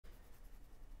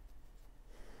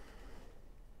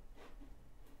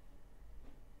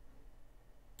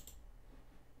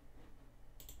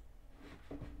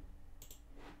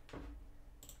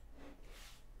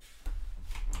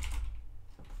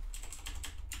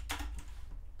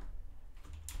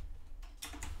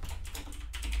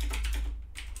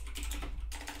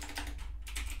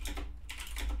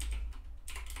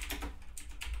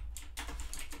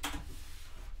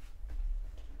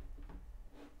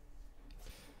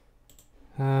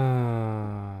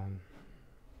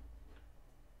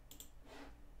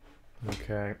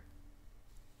Okay.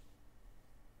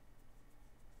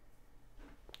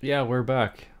 Yeah, we're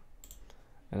back.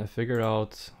 And I figured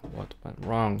out what went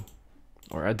wrong.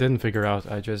 Or I didn't figure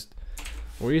out, I just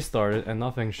restarted and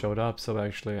nothing showed up, so I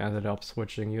actually ended up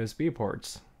switching USB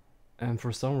ports. And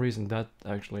for some reason that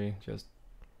actually just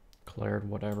cleared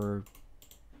whatever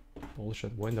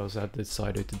bullshit Windows had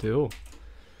decided to do.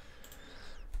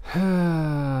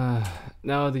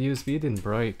 Now the USB didn't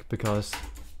break because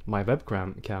my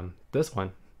webcam, this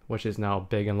one, which is now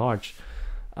big and large,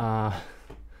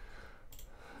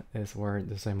 is where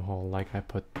the same hole like I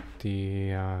put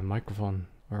the microphone,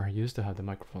 or I used to have the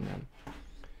microphone in.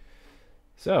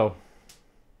 So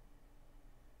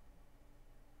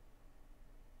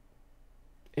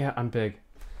yeah, I'm big.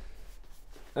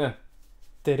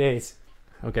 Today's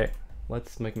okay.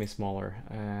 Let's make me smaller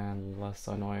and less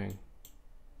annoying.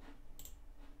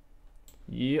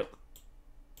 Yep.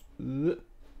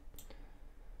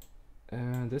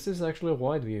 And this is actually a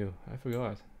wide view. I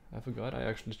forgot I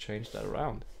actually changed that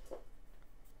around.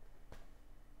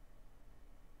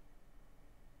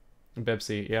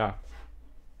 Bepsi, yeah.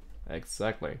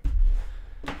 Exactly.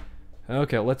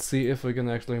 Okay, let's see if we can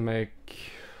actually make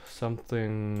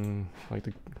something like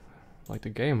the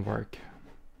game work.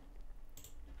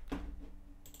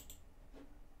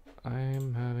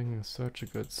 I'm having such a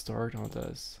good start on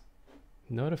this.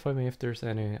 Notify me if there's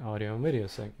any audio and video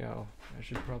sync. Yeah, I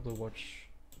should probably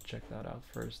check that out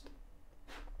first.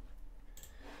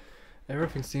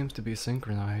 Everything seems to be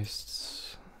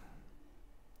synchronized.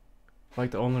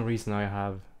 Like the only reason I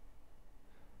have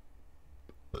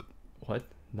what?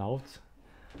 Note?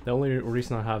 The only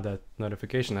reason I have that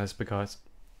notification is because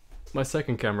my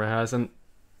second camera has a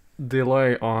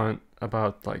delay on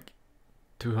about like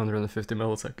 250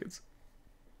 milliseconds.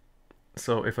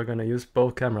 So if I'm gonna use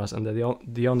both cameras, and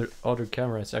the other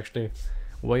camera is actually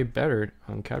way better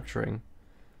on capturing,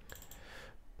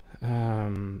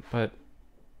 but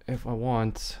if I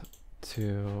want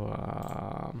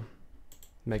to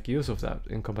make use of that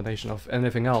in combination of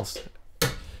anything else,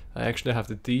 I actually have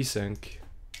to desync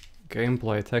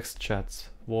gameplay, text chats,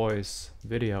 voice,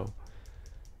 video.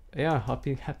 Yeah,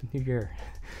 happy New Year.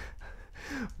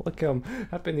 Welcome,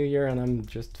 Happy New Year, and I'm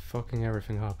just fucking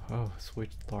everything up. Oh, sweet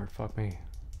Lord, fuck me.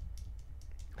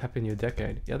 Happy New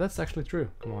Decade. Yeah, that's actually true.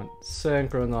 Come on,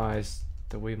 synchronize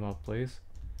the Wiimote, please.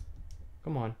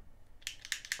 Come on.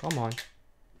 Come on.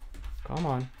 Come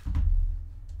on.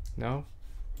 No?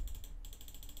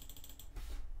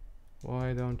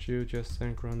 Why don't you just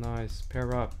synchronize?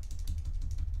 Pair up.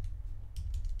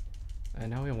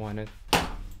 And now we want it.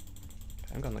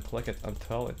 I'm gonna click it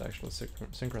until it actually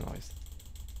synchronized.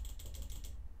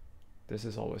 This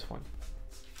is always fun.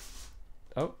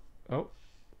 Oh, oh,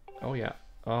 oh yeah.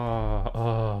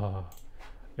 Oh,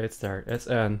 it's there. It's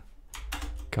in.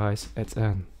 Guys, it's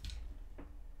in.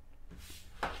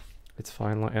 It's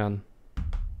finally in.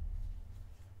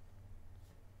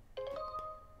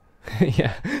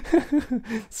 Yeah.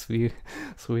 sweet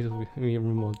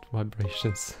remote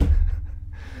vibrations.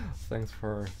 Thanks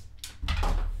for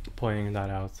pointing that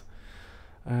out.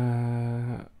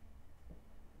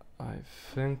 I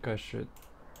think I should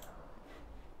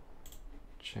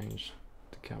change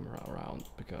the camera around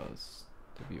because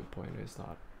the viewpoint is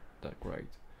not that great.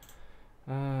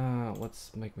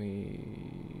 Let's make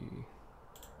me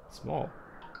small.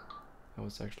 I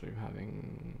was actually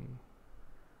having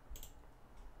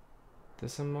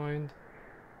this in mind,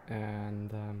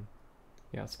 and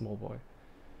yeah, small boy.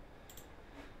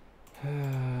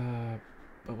 I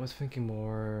was thinking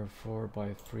more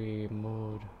 4:3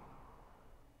 mode.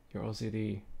 Your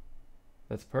OCD.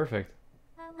 That's perfect.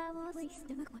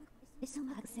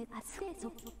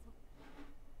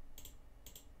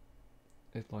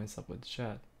 It lines up with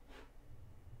chat.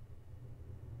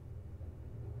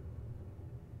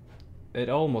 It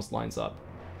almost lines up.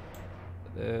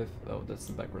 If oh, that's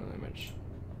the background image.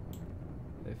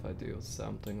 If I do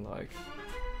something like,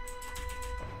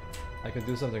 I could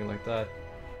do something like that.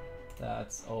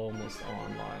 That's almost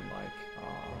online, like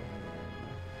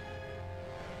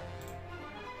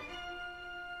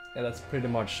yeah, that's pretty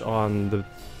much on the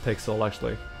pixel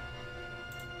actually.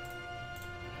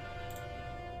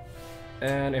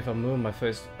 And if I move my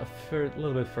face a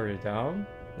little bit further down,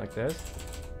 like this,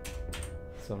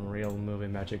 some real movie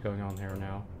magic going on here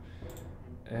now.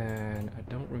 And I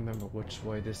don't remember which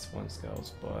way this one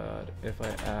goes, but if I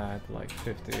add like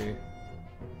 50, it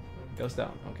goes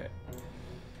down, okay.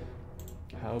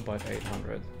 How about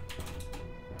 800?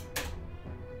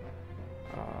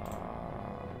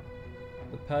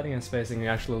 The padding and spacing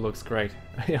actually looks great.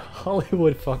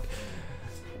 Hollywood, fuck.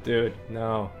 Dude,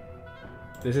 no.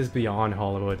 This is beyond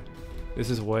Hollywood. This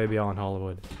is way beyond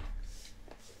Hollywood.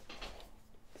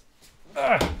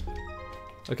 Ah!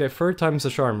 Okay, third time's a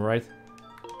charm, right?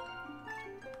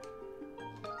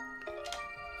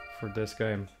 For this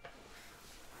game.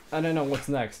 I don't know what's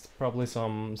next. Probably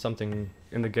something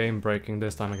in the game breaking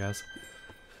this time, I guess.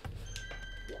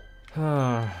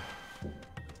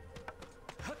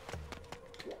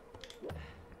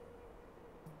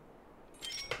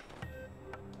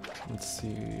 Let's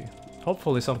see.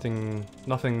 Hopefully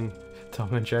nothing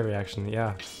Tom and Jerry action.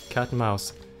 Yeah, cat and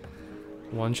mouse.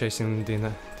 One chasing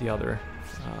the other.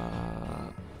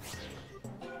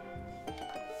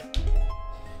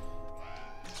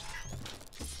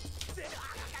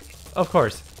 Of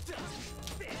course.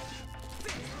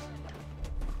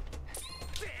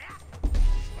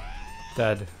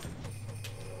 Dead.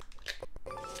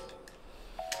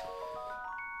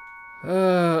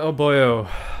 Oh boyo.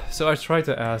 So I tried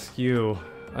to ask you,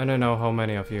 I don't know how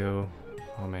many of you,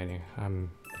 who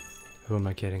am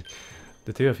I kidding?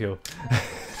 The two of you.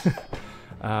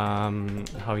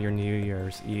 How your New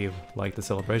Year's Eve, like the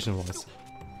celebration was.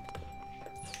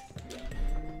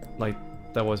 Like,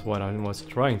 that was what I was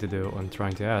trying to do and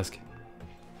trying to ask.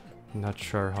 Not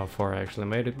sure how far I actually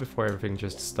made it before everything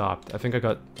just stopped. I think I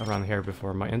got around here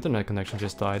before my internet connection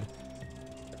just died.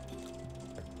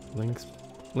 Link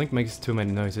makes too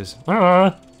many noises.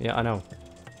 Ah! Yeah, I know.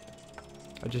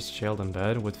 I just chilled in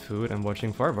bed with food and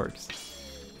watching fireworks.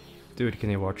 Dude, can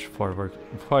you watch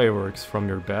fireworks from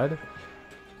your bed?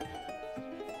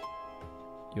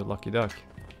 You lucky duck.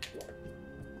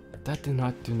 That did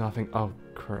not do nothing. Oh,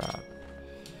 crap.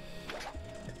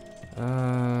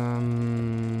 I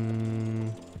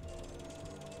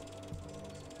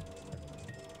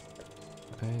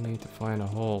need to find a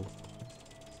hole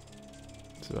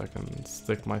so I can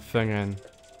stick my thing in.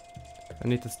 I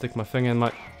need to stick my thing in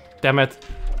my... Damn it!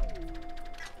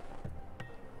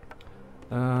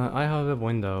 I have a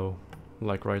window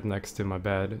like right next to my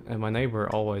bed, and my neighbor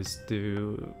always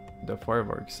do the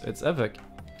fireworks. It's epic.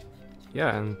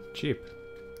 Yeah, and cheap.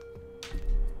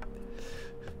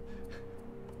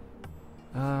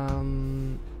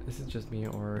 Is it just me,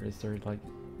 or is there like...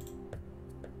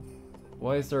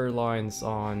 Why is there lines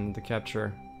on the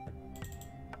capture?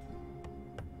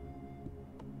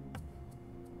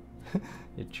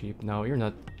 You're cheap. No, you're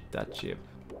not that cheap.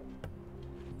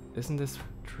 Isn't this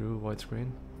true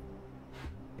widescreen?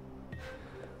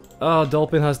 Oh,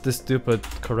 Dolphin has the stupid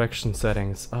correction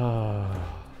settings. Ah,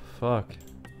 fuck.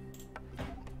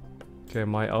 Okay,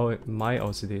 my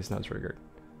OCD is not triggered.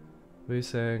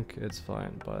 VSync, it's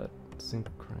fine, but sync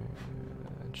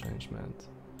changement.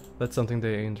 That's something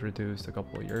they introduced a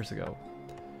couple of years ago.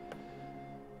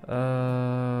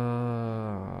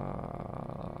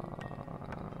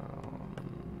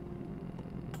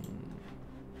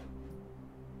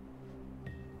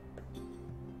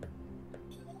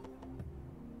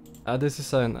 This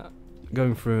is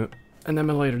going through an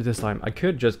emulator this time. I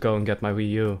could just go and get my Wii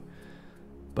U,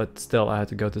 but still I had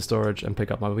to go to storage and pick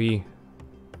up my Wii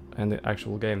and the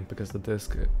actual game because the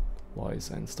disc lies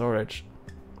in storage.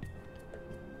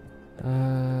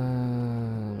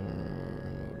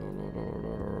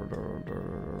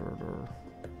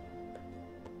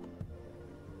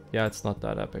 Yeah, it's not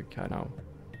that epic, I know,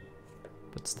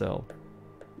 but still.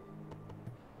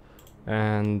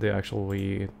 And the actual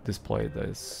Wii displayed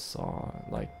this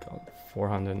like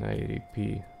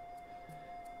 480p.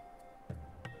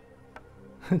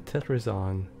 Tetris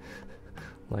on,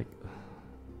 like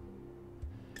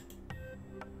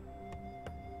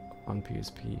on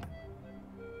PSP.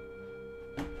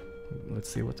 Let's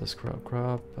see what does crop.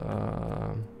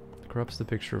 Crops the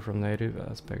picture from native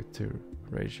aspect to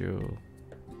ratio.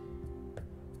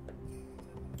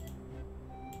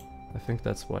 I think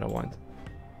that's what I want.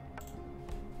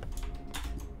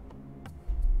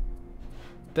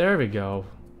 There we go.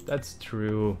 That's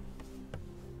true.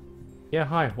 Yeah,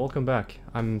 hi, welcome back.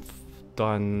 I'm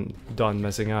done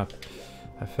messing up,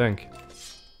 I think.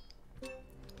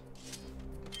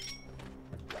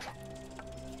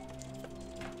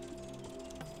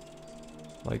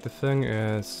 Like the thing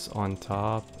is on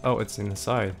top. Oh, it's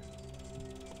inside.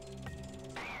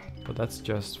 But that's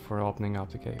just for opening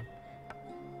up the game.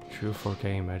 True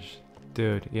 4K image.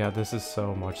 Dude, yeah, this is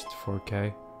so much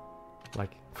 4K.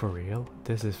 Like, for real?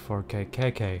 This is 4K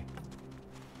KK.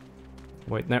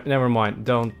 Wait, never mind.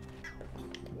 Don't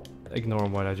ignore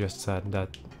what I just said.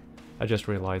 That I just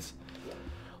realized.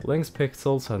 Link's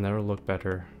pixels have never looked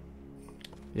better.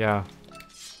 Yeah.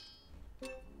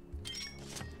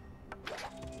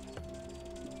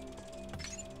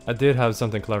 I did have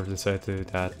something clever to say to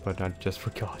that, but I just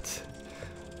forgot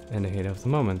in the heat of the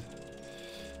moment.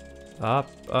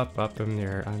 Up in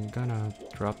there. I'm gonna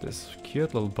drop this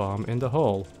cute little bomb in the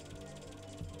hole.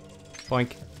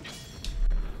 Boink.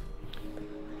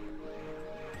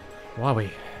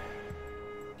 Wowie.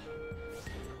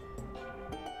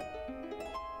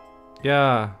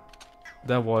 Yeah,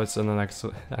 that was an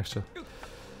actual.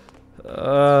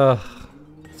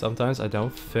 Sometimes I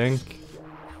don't think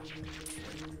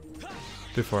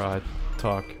before I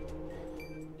talk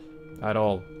at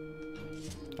all.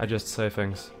 I just say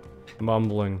things,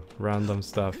 mumbling random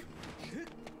stuff.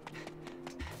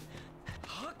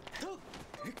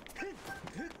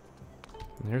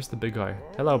 And here's the big guy.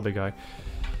 Hello, big guy.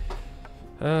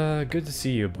 Good to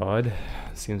see you, bud.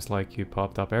 Seems like you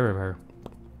popped up everywhere.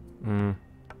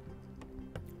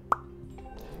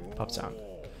 Pop sound.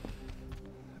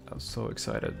 I was so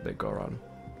excited, big Goron.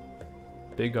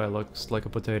 Big guy looks like a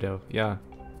potato. Yeah,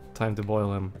 time to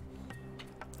boil him.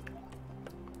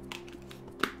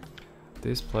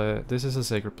 This is a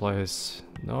sacred place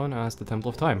known as the Temple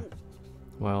of Time.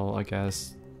 Well, I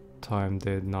guess time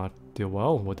did not do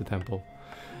well with the temple.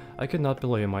 I could not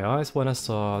believe my eyes when I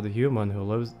saw the human who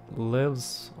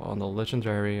lives on the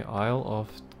legendary Isle of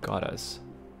Goddess.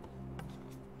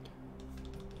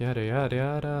 Yada yada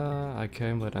yada. I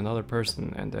came with another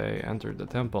person and they entered the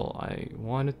temple. I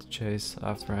wanted to chase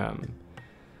after him.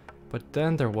 But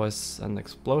then there was an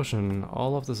explosion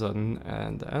all of a sudden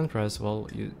and the entrance, well,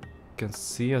 you can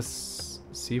see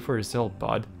for yourself,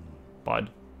 bud.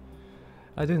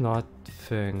 I do not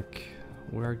think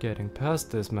we're getting past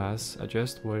this mess. I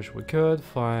just wish we could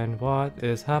find what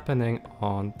is happening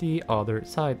on the other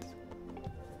side.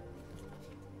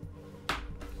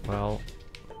 Well,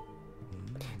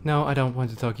 no, I don't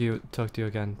want to talk to you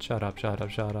again. Shut up.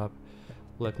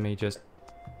 Let me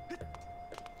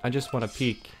I just want to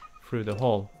peek through the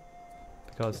hole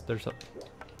because there's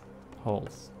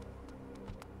holes.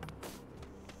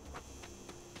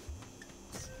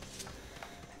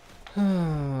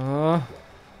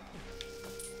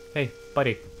 Hey,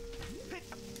 buddy.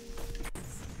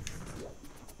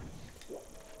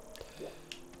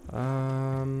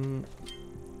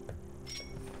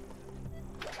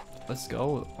 Let's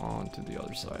go on to the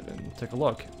other side and take a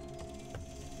look.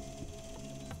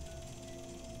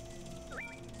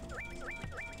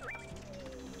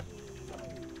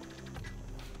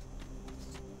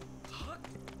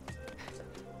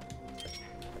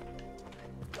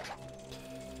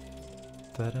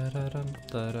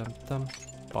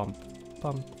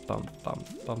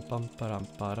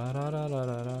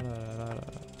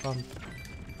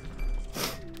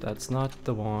 That's not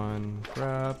the one.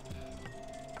 Crap.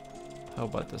 How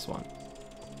about this one?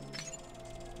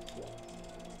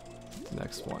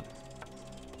 Next one.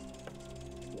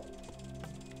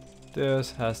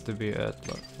 This has to be it,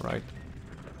 right?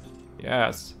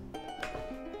 Yes.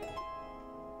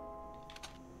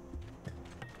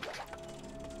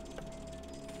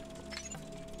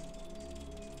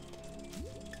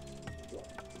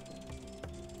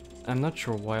 I'm not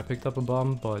sure why I picked up a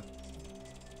bomb, but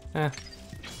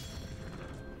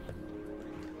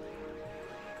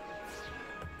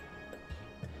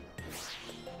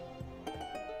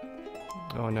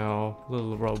Oh no,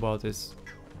 little robot is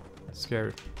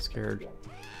scared.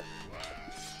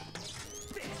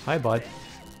 Hi, bud.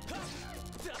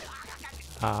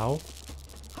 Ow.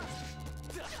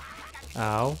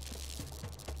 Ow.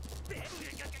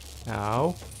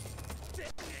 Ow.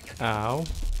 Ow.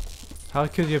 How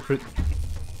could you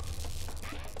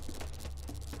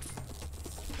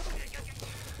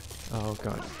Oh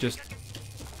god,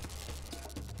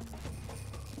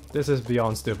 this is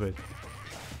beyond stupid.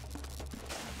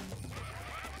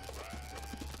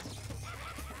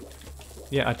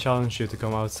 Yeah, I challenge you to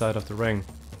come outside of the ring.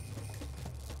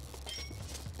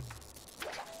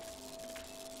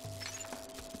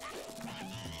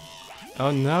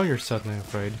 Oh, now you're suddenly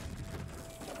afraid.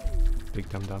 Big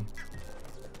dum-dum.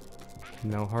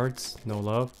 No hearts, no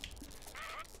love.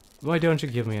 Why don't you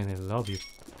give me any love, you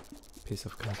piece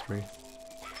of country?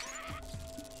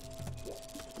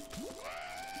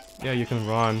 Yeah, you can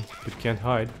run, but you can't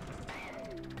hide.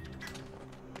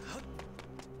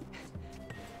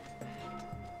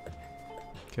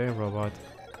 Okay, robot.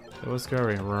 It was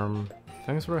scary, Worm.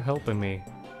 Thanks for helping me.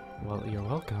 Well, you're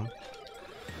welcome.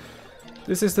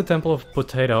 This is the Temple of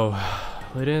Potato.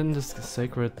 Within the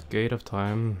sacred gate of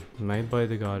time, made by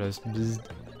the goddess. Bzz.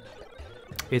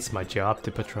 It's my job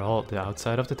to patrol the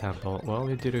outside of the temple. Well,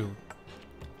 you did an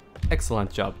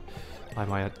excellent job, I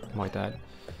might add.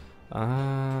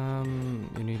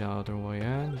 You need another way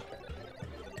in.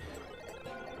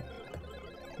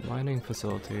 Mining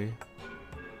facility.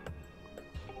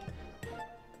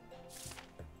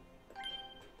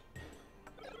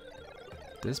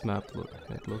 This map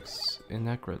it looks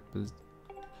inaccurate, but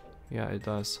yeah, it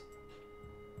does.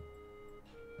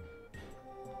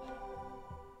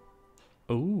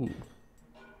 Ooh.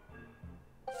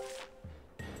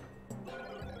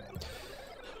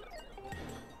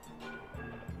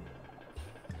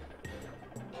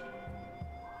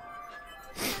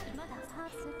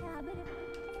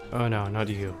 Oh no, not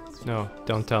you. No,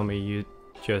 don't tell me you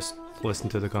just listen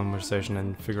to the conversation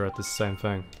and figure out the same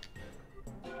thing.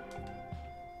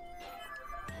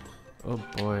 Oh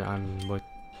boy, I'm with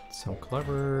some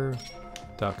clever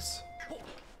ducks.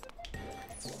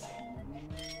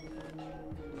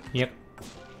 Yep.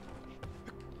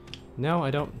 No,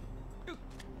 I don't.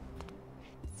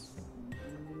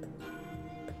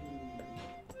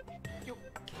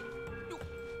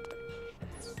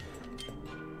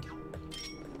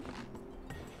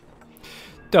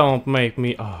 Don't make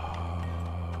me. Oh.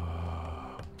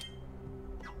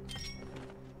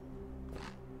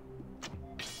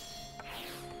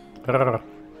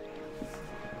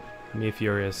 Me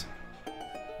furious.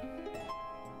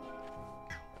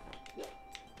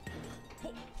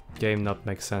 Game not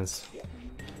make sense.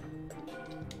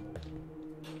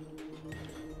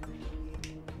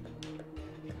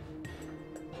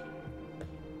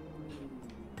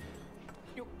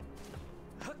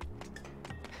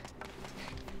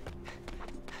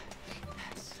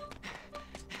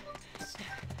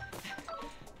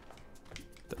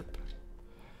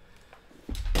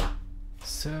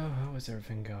 So, how is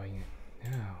everything going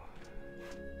now?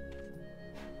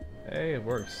 Hey, it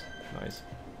works. Nice.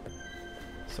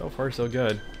 So far, so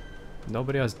good.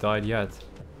 Nobody has died yet.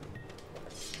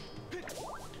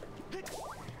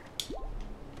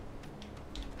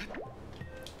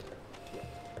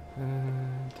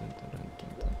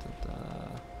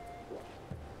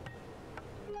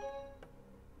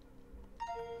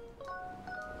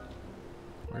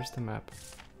 Where's the map?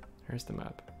 Here's the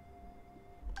map.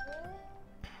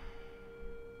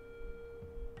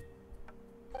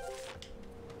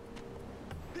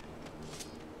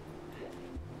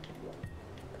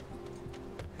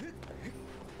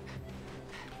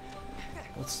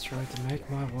 Let's try to make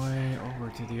my way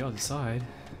over to the other side.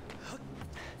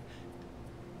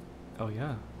 Oh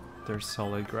yeah, there's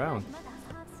solid ground.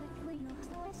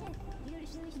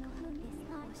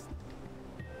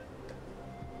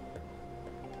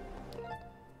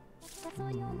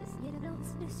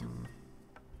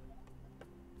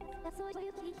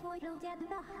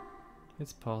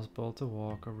 It's possible to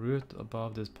walk a route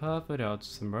above this path without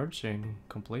submerging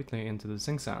completely into the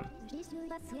sink sand.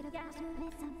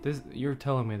 You're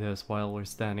telling me this while we're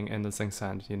standing in the sink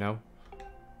sand, you know?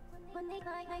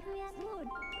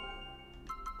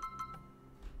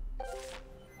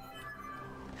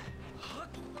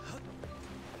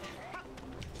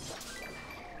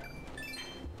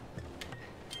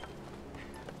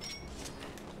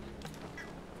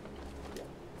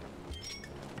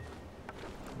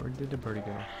 Where did the birdie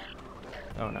go?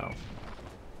 Oh no.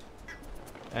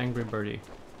 Angry birdie.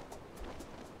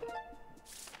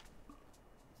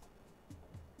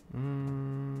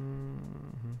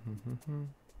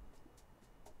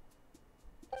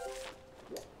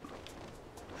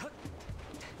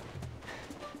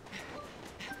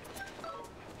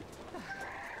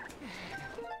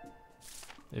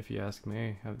 If you ask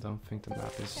me, I don't think the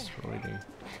map is really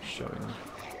showing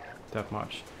that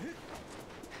much.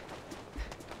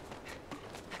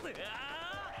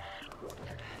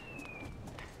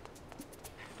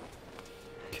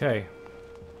 Okay.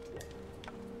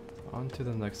 On to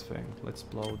the next thing. Let's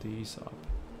blow these up.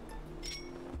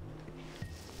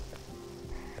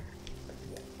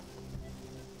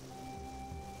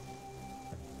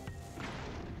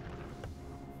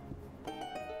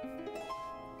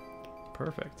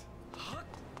 Perfect.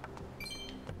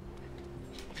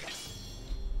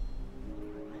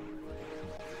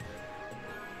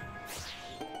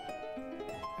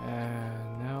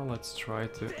 And now let's try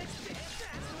to...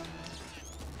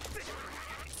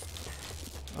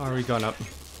 Are we gonna...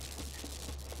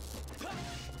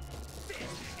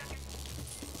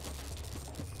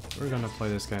 We're gonna play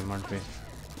this game, aren't we?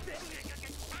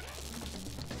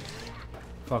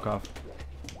 Fuck off.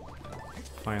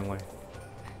 Finally.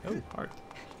 Oh, heart.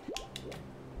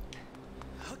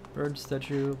 Bird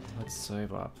statue, let's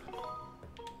save up.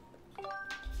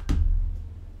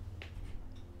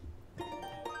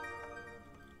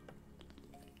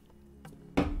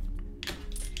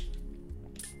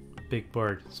 Big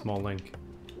bird, small link.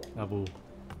 Abu.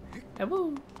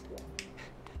 Abu!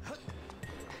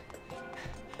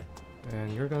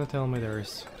 And you're gonna tell me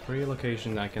there's 3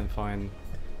 locations I can find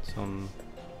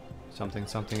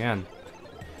something in.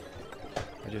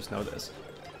 I just know this.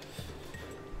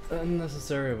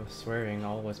 Unnecessary swearing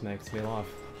always makes me laugh.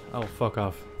 Oh, fuck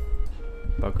off.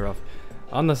 Bugger off.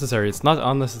 Unnecessary. It's not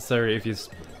unnecessary if you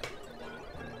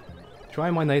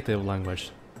try my native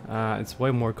language. It's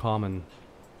way more common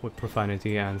with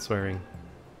profanity and swearing.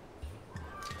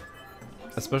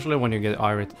 Especially when you get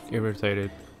irritated.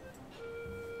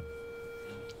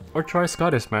 Or try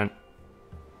Scottish, man.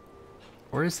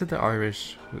 Or is it the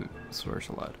Irish who swears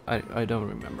a lot? I don't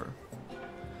remember.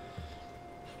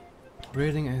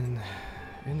 Reading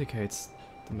indicates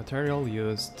the material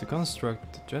used to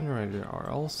construct the generator are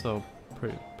also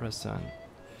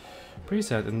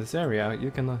preset in this area.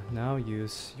 You can now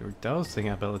use your dowsing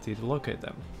ability to locate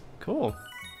them. Cool.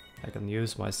 I can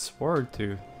use my sword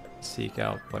to seek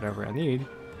out whatever I need.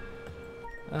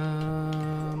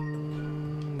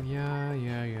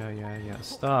 Yeah.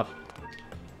 Stop.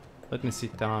 Let me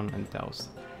sit down and douse.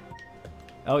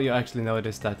 Oh, you actually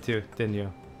noticed that too, didn't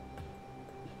you?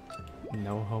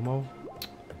 No homo?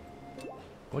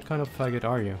 What kind of faggot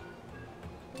are you?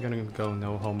 You're gonna go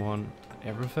no homo on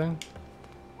everything?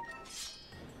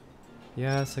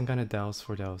 Yes, I'm gonna douse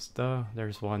for those.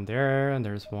 There's one there, and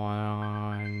there's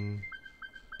one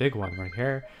big one right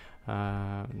here.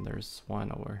 There's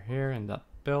one over here in that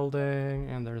building,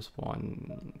 and there's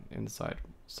one inside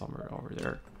somewhere over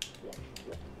there.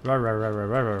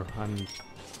 I'm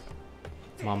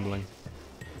mumbling.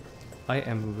 I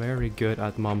am very good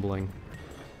at mumbling.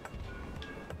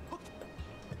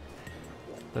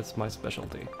 That's my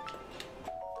specialty.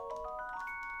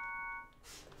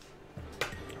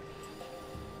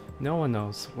 No one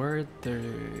knows where the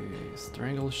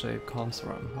strangle shape comes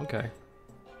from. Okay.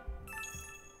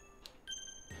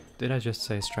 Did I just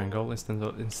say strangle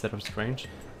instead of strange?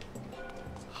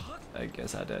 I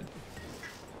guess I did.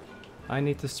 I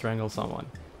need to strangle someone.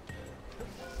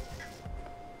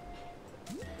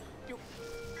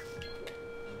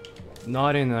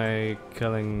 Not in a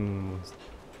killing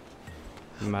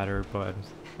matter, but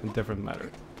a different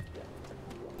matter.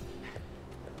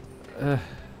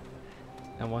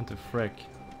 I want to frick.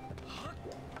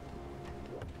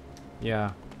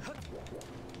 Yeah.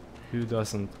 Who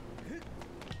doesn't?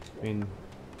 I mean,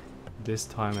 this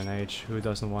time and age, who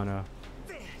doesn't want to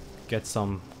get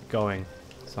some going?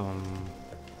 Some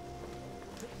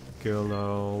good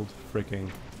old freaking.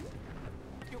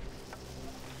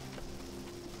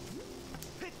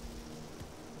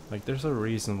 Like, there's a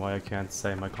reason why I can't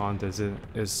say my content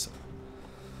is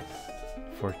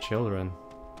for children.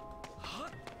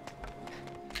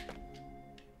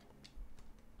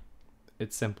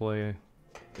 It's simply,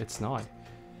 it's not.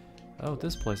 Oh,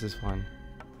 this place is fun.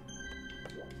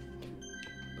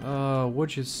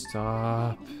 Would you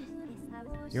stop?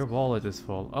 Your wallet is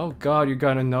full. Oh god, you're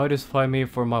gonna notify me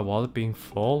for my wallet being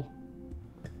full?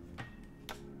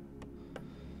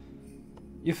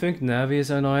 You think Navi is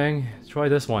annoying? Try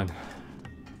this one.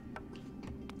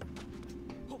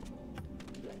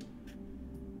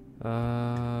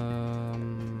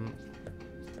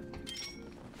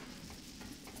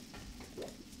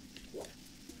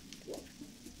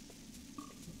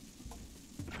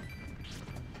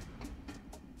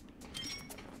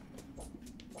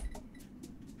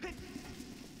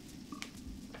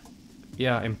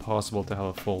 Yeah, impossible to have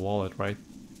a full wallet, right?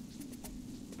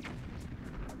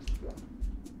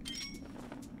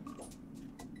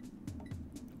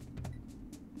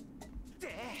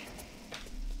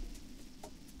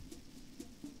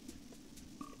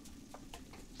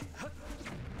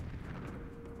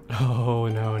 Oh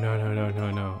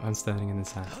no. I'm standing in the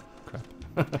sand. Crap.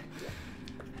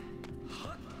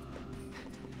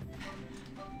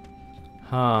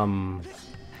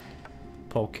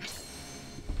 Poke.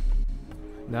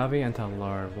 Navi and Tallar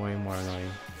are way more annoying.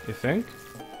 You think?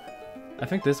 I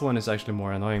think this one is actually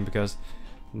more annoying because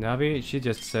Navi, she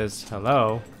just says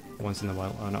hello once in a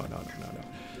while. Oh no.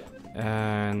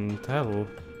 And Tal,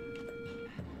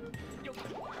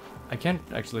 I can't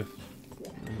actually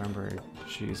remember if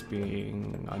she's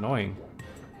being annoying.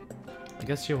 I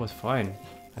guess she was fine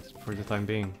for the time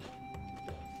being.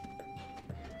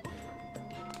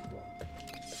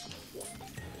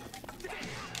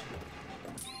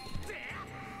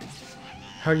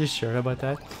 Are you sure about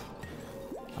that?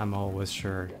 I'm always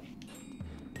sure.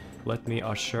 Let me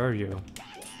assure you.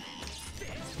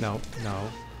 No.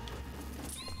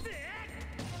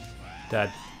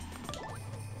 Dead.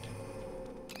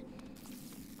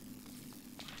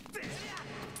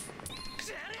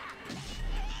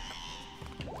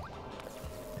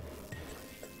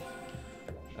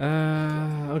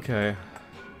 Okay.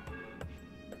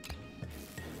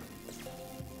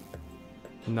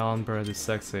 Non-bread is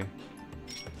sexy.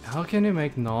 How can you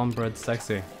make non-bread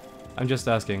sexy? I'm just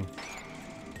asking.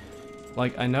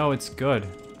 Like, I know it's good,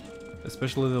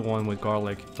 especially the one with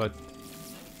garlic, but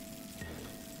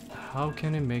how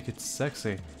can it make it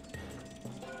sexy?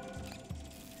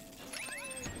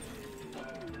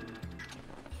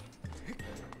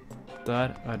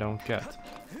 That I don't get.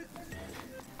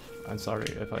 I'm sorry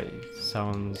if I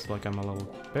sounds like I'm a little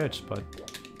bitch, but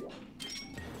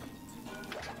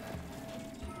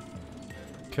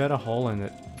cut a hole in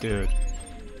it, dude.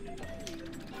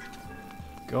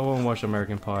 Go and watch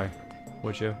American Pie,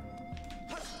 would you?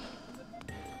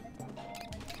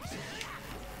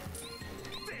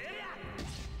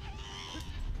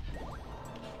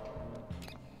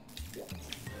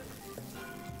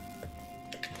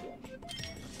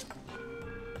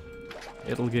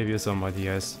 It'll give you some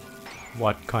ideas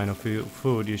what kind of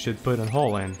food you should put a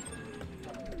hole in.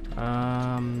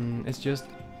 It's just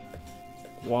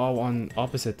wow on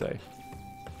opposite day.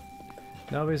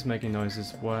 Now he's making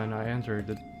noises when I enter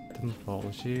the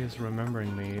temple. She is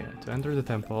remembering me to enter the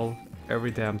temple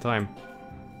every damn time.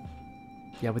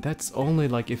 Yeah, but that's only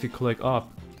like if you click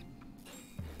up.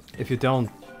 If you don't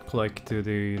click to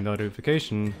the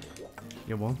notification,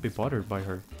 you won't be bothered by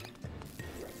her.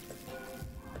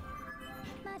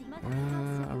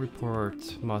 A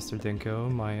report, Master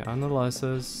Dinko. My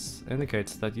analysis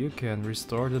indicates that you can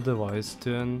restore the device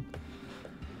to an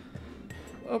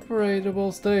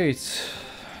operable state.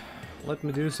 Let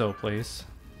me do so, please.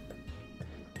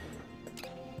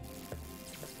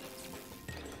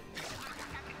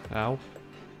 Ow.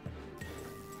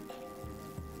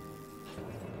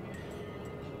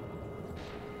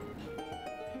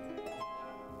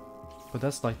 But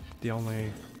that's like the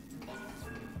only...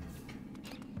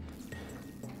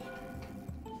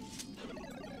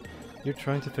 You're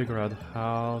trying to figure out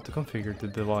how to configure the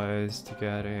device to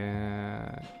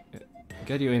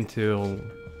get you into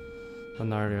a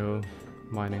Naruto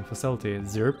mining facility.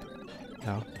 Zerp?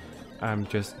 No. I'm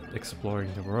just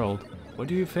exploring the world. What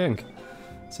do you think?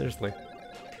 Seriously.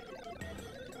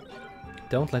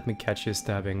 Don't let me catch you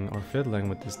stabbing or fiddling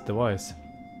with this device.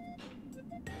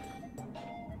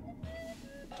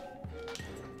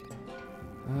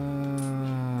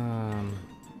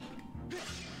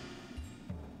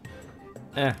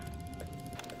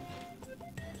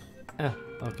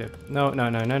 Okay. No.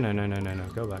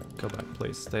 Go back,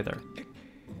 please. Stay there.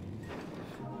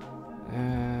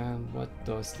 And what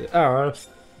does the... Oh!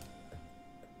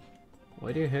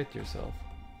 Why do you hit yourself?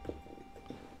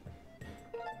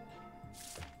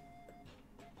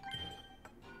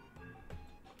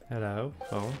 Hello?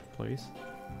 Phone, please.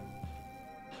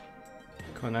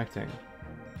 Connecting.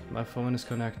 My phone is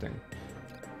connecting.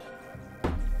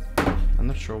 I'm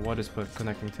not sure what it's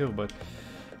connecting to, but...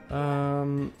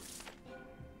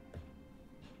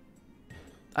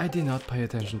 I did not pay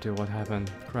attention to what happened.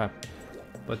 Crap.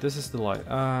 But this is the light.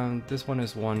 This one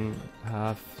is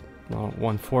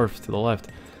 1/4 to the left.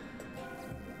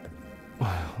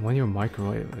 When your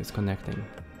microwave is connecting.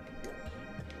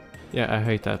 Yeah, I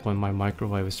hate that when my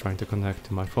microwave is trying to connect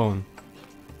to my phone.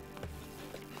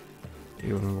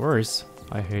 Even worse,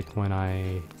 I hate when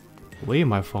I leave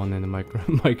my phone in the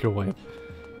microwave.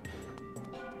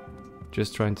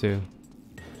 Just trying to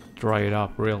dry it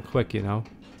up real quick, you know?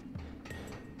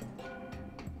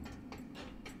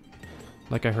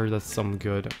 Like I heard that's some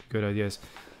good ideas.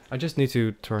 I just need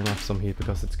to turn off some heat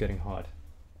because it's getting hot.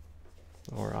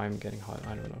 Or I'm getting hot,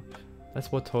 I don't know.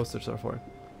 That's what toasters are for.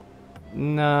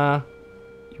 Nah,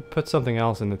 you put something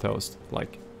else in the toast,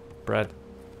 like bread.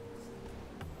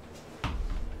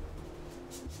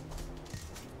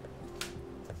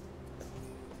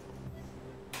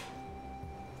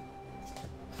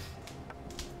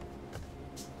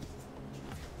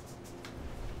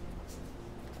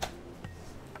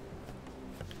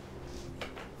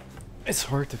 It's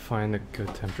hard to find a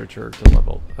good temperature to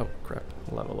level. Oh crap,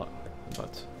 level up.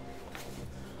 But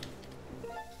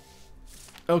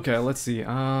okay, let's see.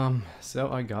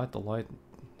 So I got the light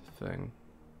thing.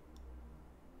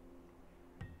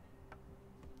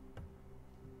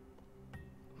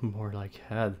 More like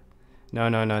head.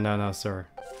 No, sir.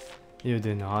 You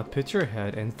do not put your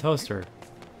head in the toaster.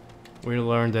 We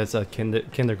learned this at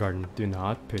kindergarten. Do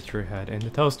not put your head in the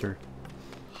toaster.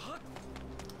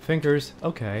 Fingers,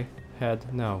 okay.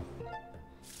 Head, no.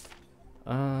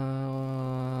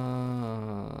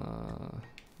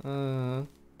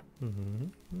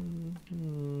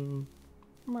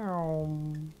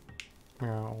 Meow.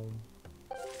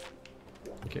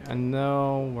 Okay, I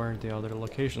know where the other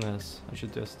location is. I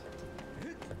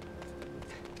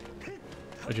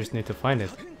just need to find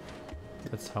it.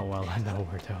 That's how well I know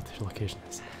where the other location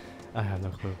is. I have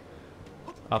no clue.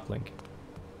 Uplink.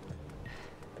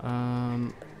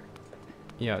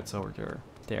 Yeah, it's over there.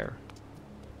 There.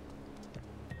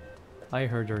 I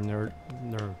heard your nerd.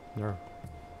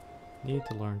 Need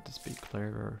to learn to speak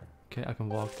clearer. Okay, I can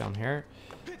walk down here.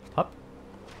 Up.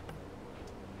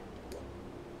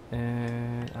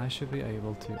 And I should be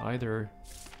able to either...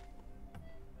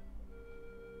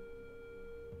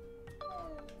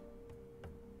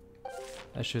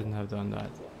 I shouldn't have done that.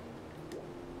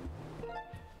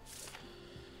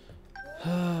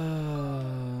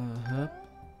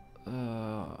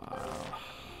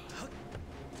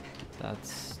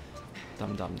 That's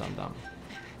dumb.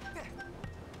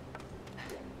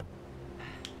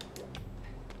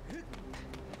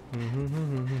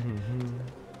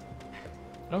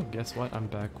 Oh, guess what? I'm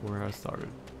back where I started.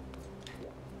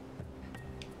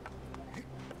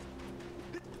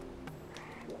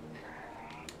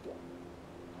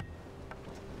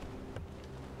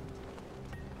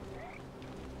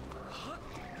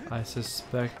 I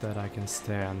suspect that I can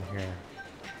stand here.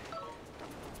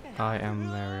 I am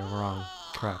very wrong.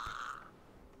 Crap.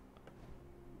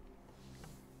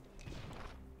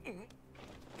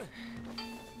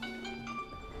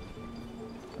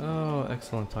 Oh,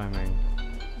 excellent timing.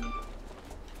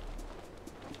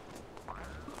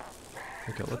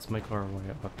 Okay, let's make our way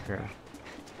up here.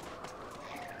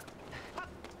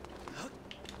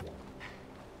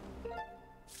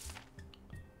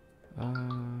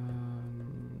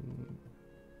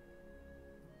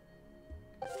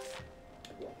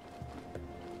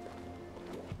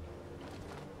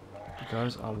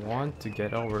 Because I want to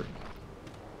get over.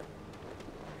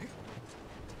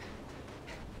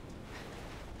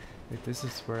 Like, this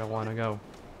is where I want to go.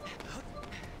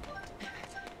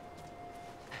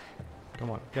 Come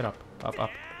on, get up,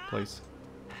 up, please.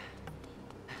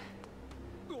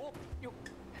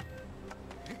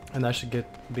 And I should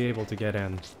be able to get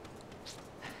in.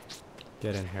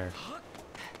 Get in here.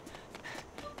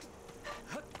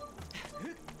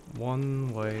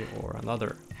 One way or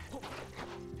another.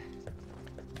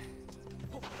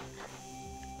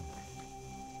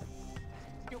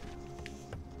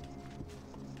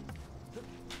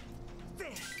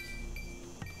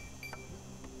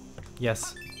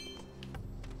 Yes.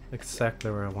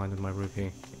 Exactly where I wanted my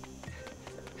rupee.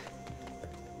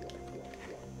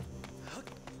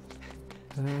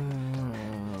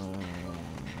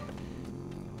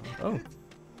 Oh.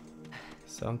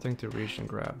 Something to reach and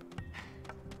grab.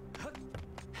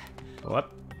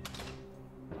 What?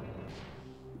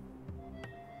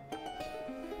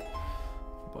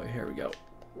 Boy, here we go.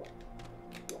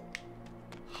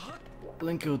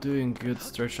 Blinko doing good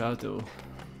stretch out though.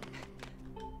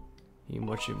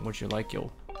 What you like,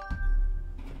 yo?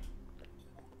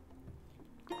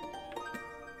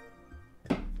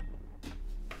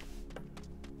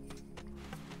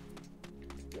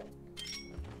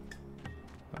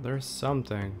 There's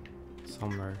something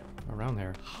somewhere around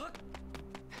here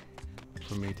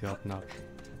for me to open up.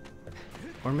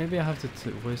 Or maybe I have to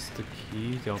twist the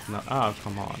key to open up. Ah,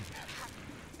 come on.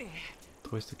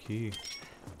 Twist the key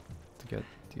to get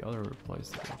the other place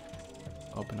to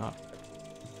open up.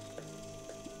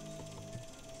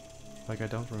 Like, I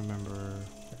don't remember.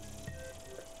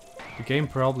 The game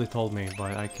probably told me,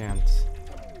 but I can't.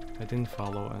 I didn't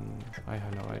follow and I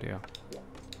have no idea.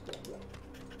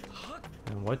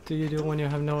 And what do you do when you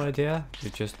have no idea? You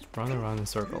just run around in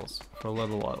circles for a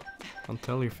little while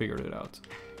until you figured it out.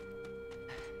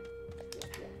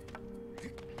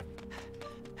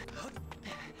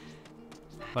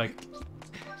 Like,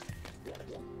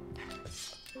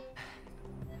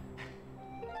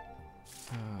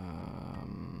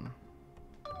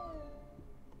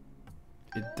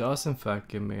 it does in fact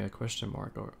give me a question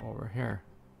mark over here.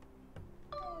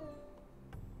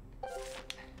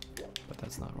 But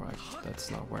that's not right.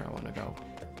 That's not where I want to go.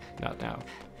 Not now.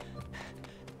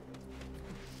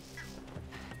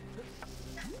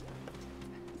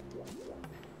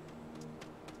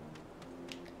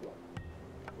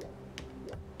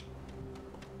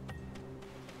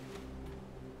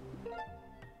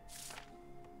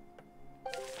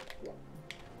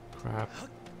 Crap.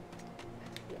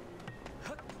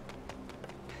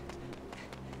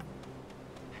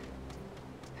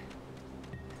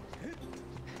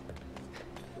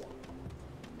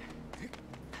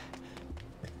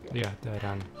 Yeah, dead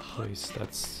end, please.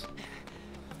 That's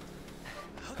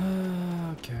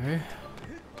okay.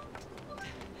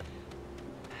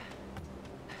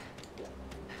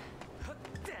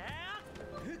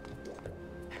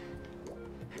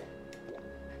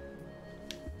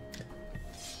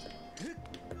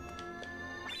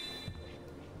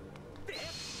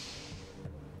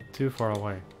 Too far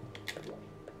away.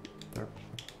 There.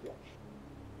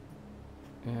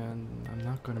 And I'm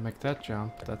not gonna make that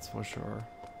jump, that's for sure.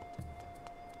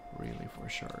 Really for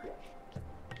sure.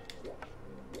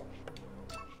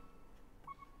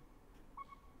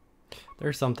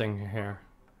 There's something here.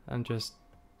 I'm just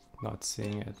not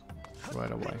seeing it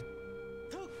right away.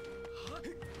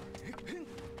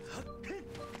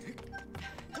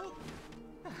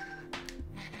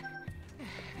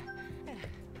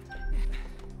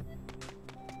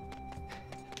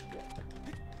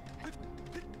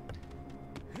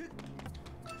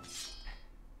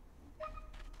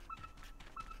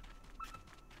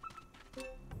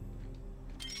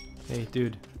 Hey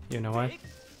dude, you know what?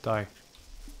 Die.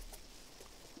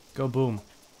 Go boom.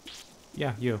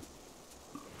 Yeah, you.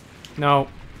 No.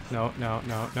 No, no,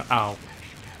 no, no. Ow.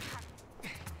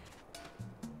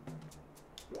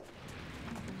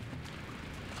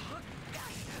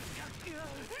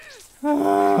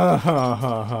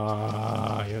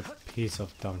 You piece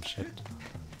of dumb shit.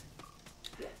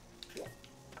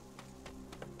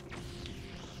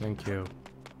 Thank you.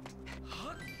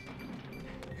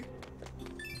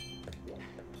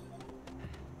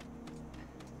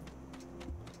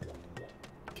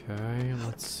 Okay,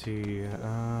 let's see.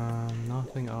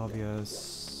 Nothing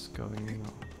obvious going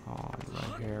on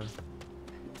right here.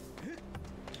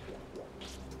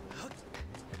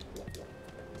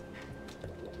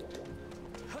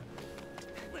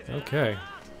 Okay.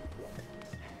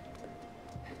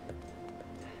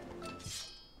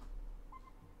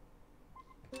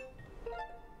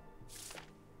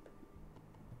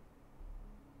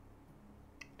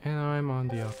 And I'm on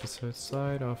the opposite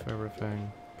side of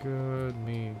everything. Good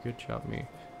me, good job me.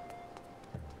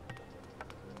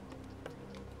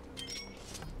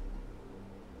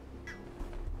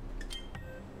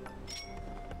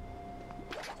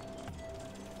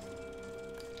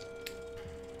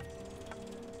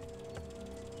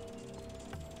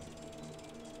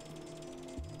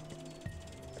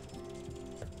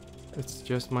 It's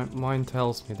just my mind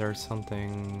tells me there's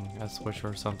something, a switch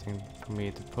or something for me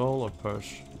to pull or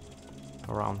push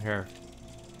around here.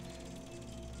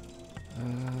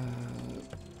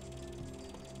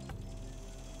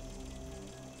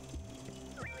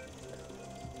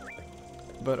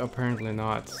 But apparently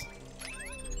not.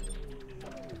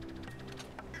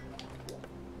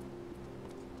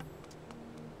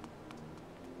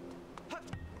 I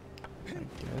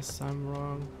guess I'm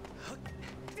wrong.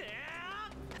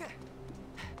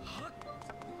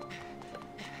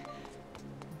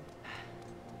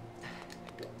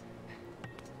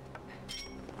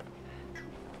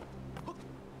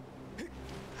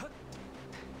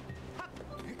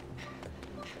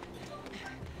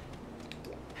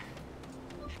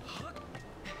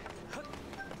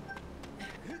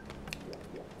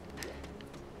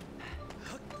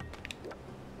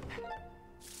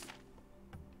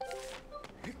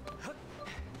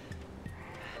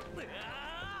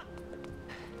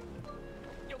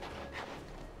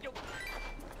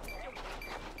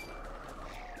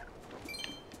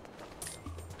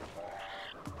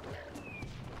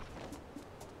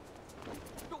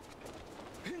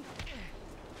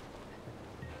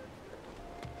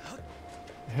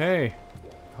 Hey,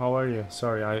 how are you?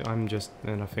 Sorry, I'm just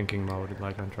in a thinking mode,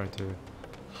 like I'm trying to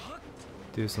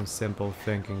do some simple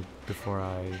thinking before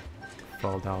I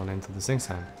fall down into the sing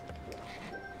sand.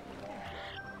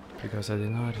 Because I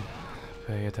did not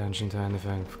pay attention to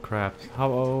anything. Crap.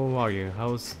 How are you?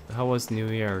 How was New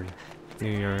Year's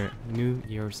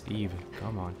Eve?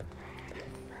 Come on.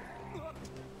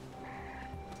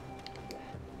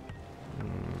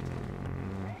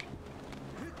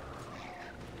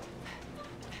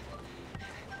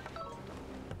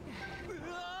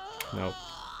 Nope.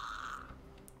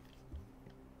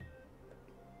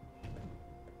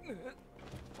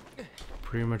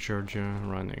 Premature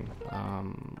running.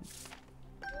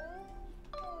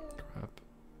 Crap.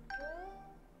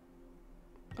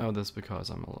 Oh, that's because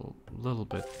I'm a little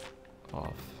bit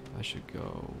off. I should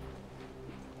go.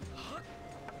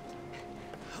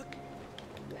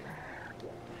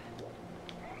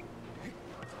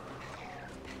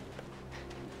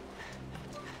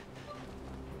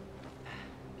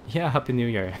 Yeah, Happy New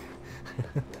Year.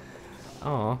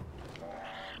 Oh,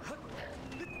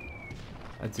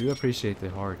 I do appreciate the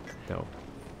heart, though.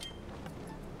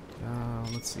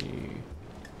 Let's see.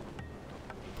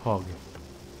 Pog.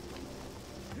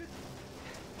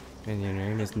 And your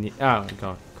name is oh,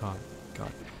 God.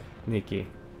 Nikki.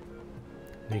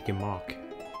 Nikki Mock.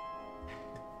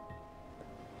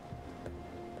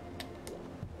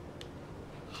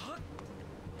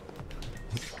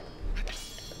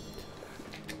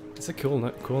 It's a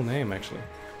cool name, actually.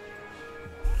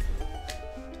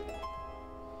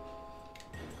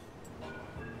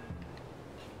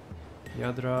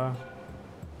 Yadra.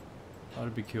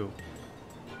 That'd be cool.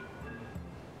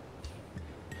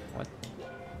 What?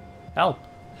 Help!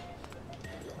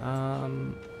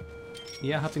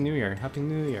 Yeah, Happy New Year. Happy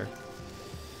New Year.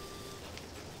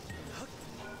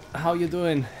 How you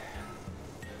doing?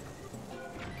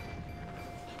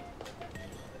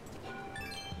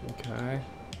 Okay.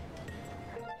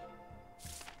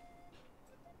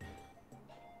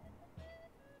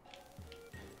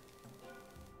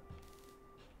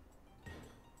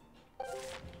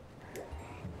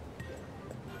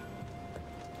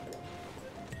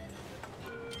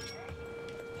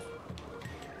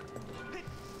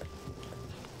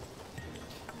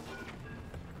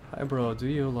 Hi bro, do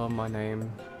you love my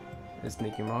name? Is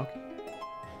Sneaky Rock?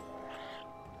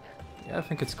 Yeah, I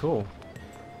think it's cool.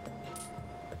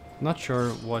 Not sure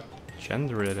what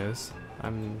gender it is.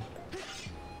 I'm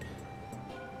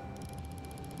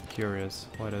curious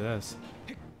what it is.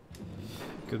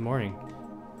 Good morning.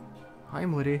 Hi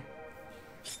Moody.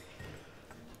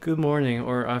 Good morning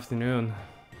or afternoon.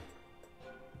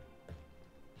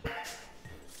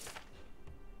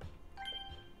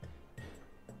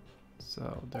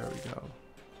 So there we go.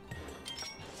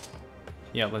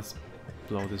 Yeah, let's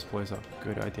blow this place up.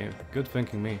 Good idea. Good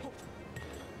thinking, me.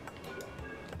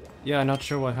 Yeah, not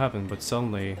sure what happened, but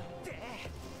suddenly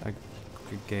I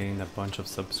could gain a bunch of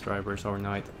subscribers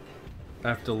overnight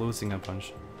after losing a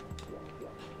bunch.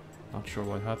 Not sure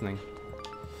what's happening.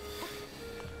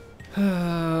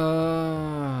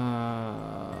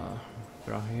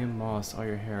 Brahim Moss, are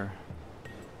you here?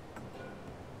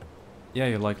 Yeah,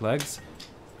 you like legs?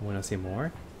 Wanna see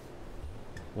more?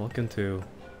 Welcome to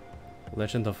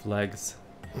Legend of Legs.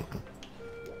 Oh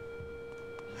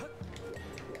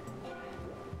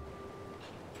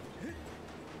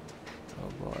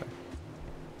boy.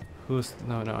 Who's...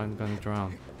 No, I'm gonna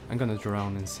drown. I'm gonna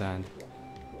drown in sand.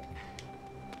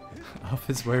 Oh,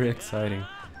 it's very exciting.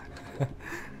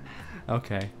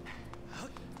 Okay.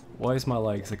 Why is my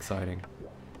legs exciting?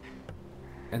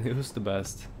 And who's the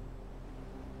best?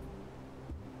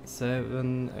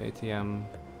 7 ATM,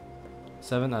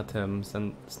 7 atoms,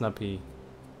 and Snappy.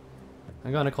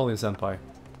 I'm gonna call you Senpai.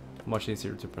 Much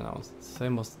easier to pronounce. Say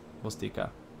Mostika.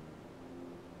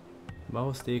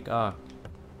 Mostika.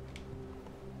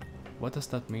 What does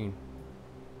that mean?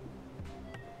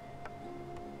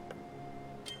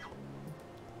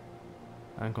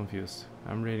 I'm confused.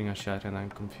 I'm reading a chat and I'm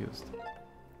confused.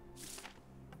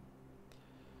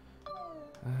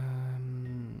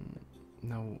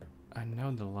 No, I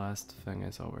know the last thing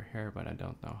is over here, but I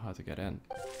don't know how to get in.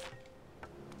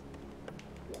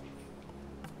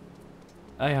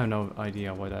 I have no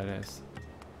idea what that is.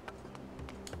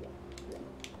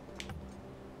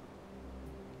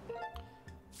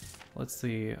 Let's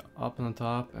see, up on the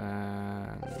top,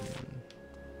 and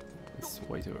it's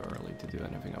way too early to do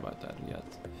anything about that yet.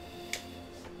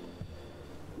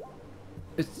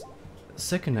 It's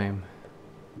second name.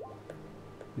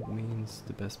 It means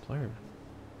the best player.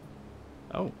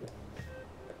 Oh.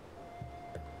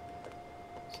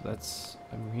 So that's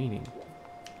a meaning.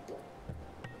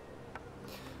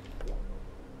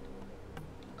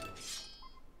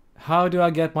 How do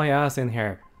I get my ass in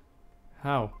here?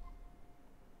 How?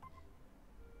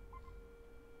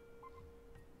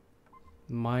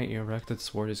 My erected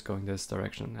sword is going this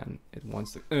direction and it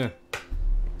wants to...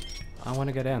 I want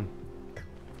to get in.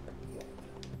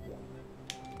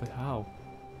 But how?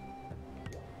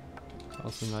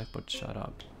 Also night, but shut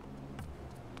up.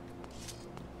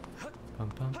 Pum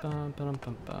pum pum pum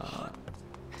pum pum.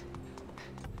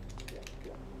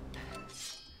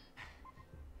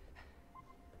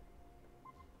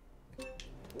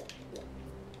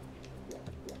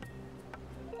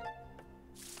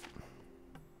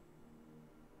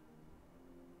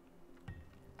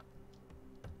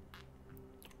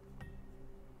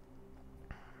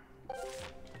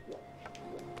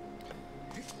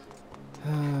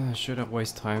 Should have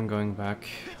wasted time going back,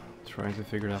 trying to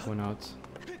figure that one out.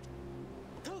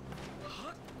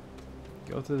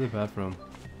 Go to the bathroom.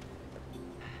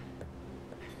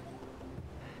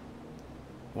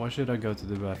 Why should I go to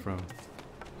the bathroom?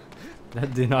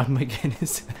 That did not make any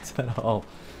sense at all.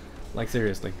 Like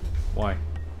seriously, why?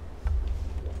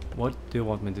 What do you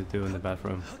want me to do in the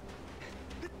bathroom?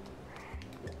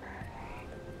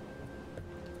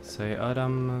 Say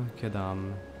Adam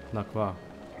Kedam Nakwa.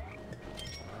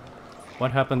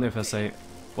 What happened if I say...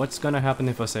 What's gonna happen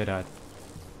if I say that?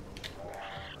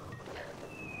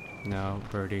 No,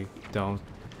 birdie, don't.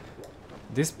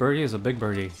 This birdie is a big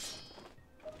birdie.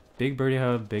 Big birdie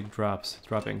have big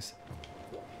droppings.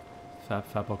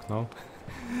 Fabok, no?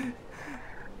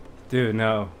 Dude,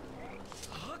 no.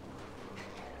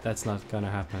 That's not gonna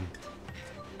happen.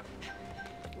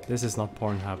 This is not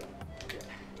Pornhub.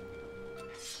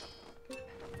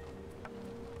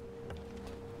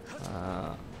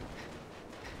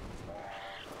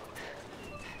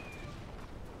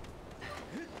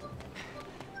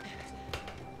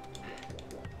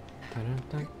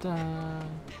 Da-da-da-da.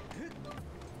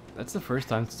 That's the first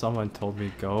time someone told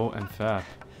me go and fab.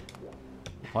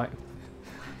 Why?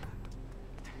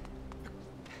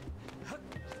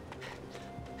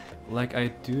 Like, I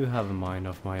do have a mind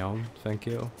of my own, thank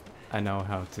you. I know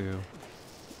how to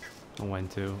and when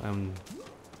to, and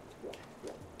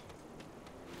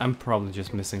I'm probably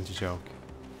just missing the joke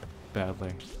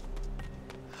badly.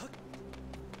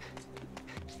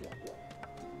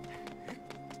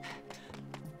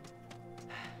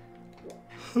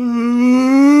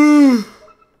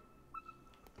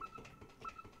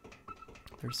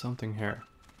 There's something here.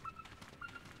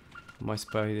 My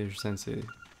spider senses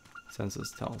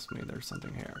tells me there's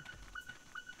something here.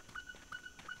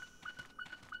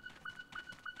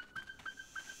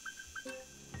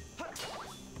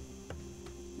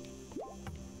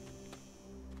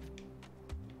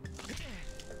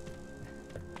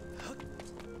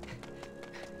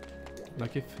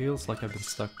 Like, it feels like I've been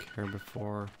stuck here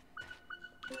before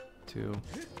too.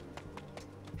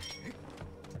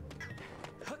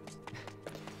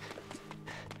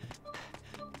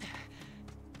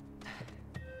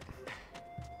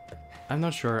 I'm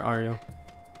not sure, are you?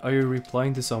 Are you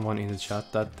replying to someone in the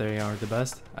chat that they are the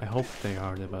best? I hope they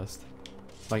are the best.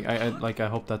 Like, I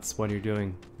hope that's what you're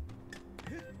doing.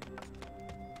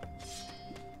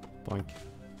 Boink.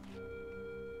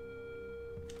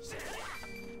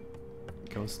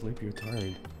 Go sleep, you're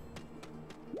tired.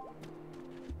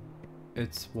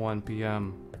 It's 1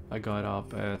 PM. I got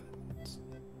up at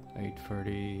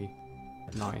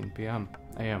 8:39 PM.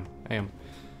 AM.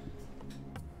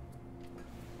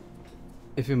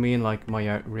 If you mean like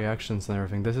my reactions and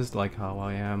everything, this is like how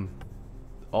I am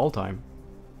all time.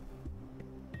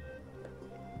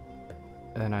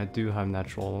 And I do have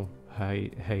natural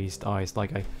hazed eyes.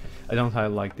 Like I don't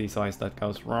have like these eyes that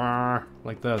goes rah,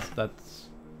 like this. That's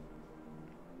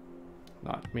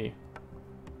not me.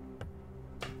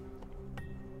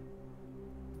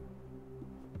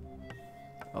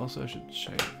 Also, I should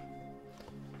shave.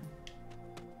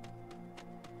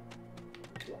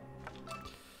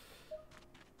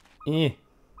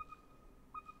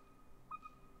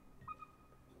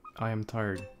 I am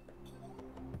tired.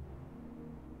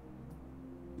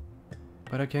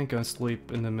 But I can't go and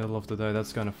sleep in the middle of the day.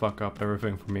 That's gonna fuck up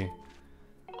everything for me.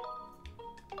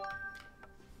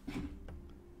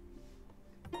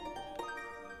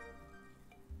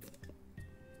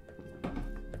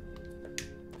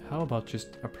 How about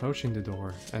just approaching the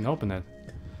door and open it?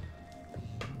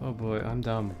 Oh boy, I'm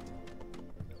dumb.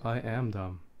 I am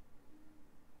dumb.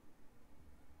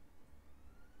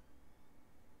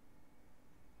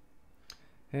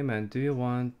 Hey man, do you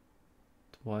want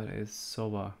what is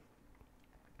soba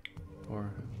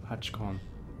or hachcon?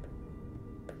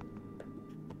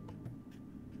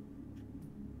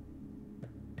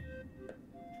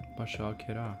 Basha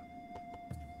kira.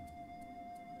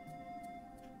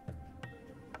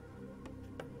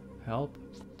 Help?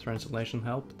 Translation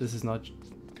help? This is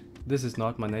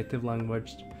not my native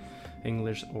language,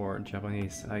 English or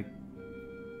Japanese.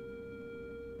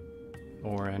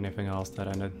 Or anything else that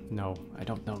I know. I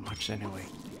don't know much anyway.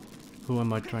 Who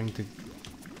am I trying to...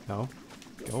 No?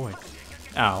 Go away.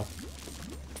 Ow.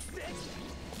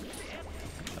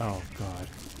 Oh god.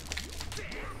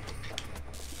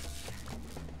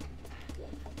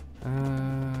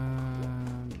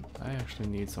 I actually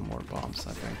need some more bombs,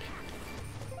 I think.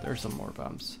 There's some more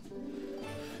bombs.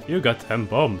 You got 10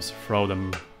 bombs. Throw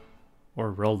them.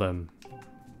 Or roll them.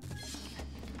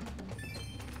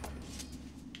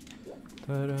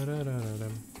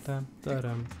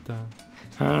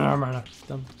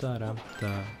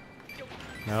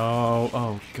 No,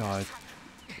 oh god.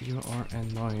 You are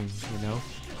annoying, you know?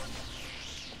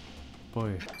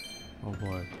 Boy. Oh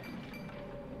boy.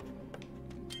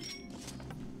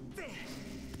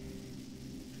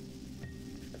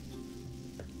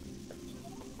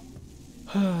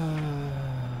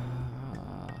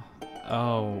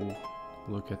 Oh,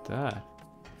 look at that.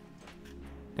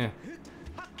 Eh.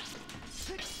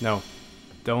 No,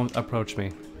 don't approach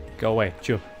me. Go away,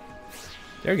 chew.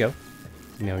 There you go.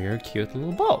 Now you're a cute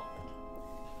little ball.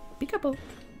 Peekaboo.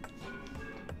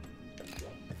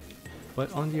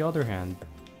 But on the other hand,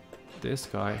 this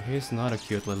guy, he's not a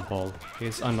cute little ball.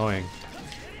 He's annoying.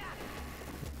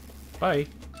 Bye.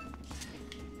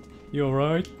 You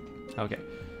alright? Okay.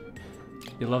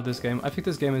 You love this game? I think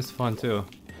this game is fun too.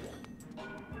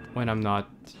 When I'm not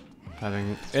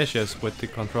having issues with the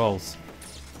controls.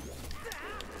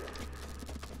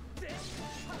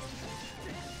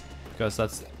 Because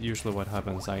that's usually what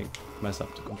happens, I mess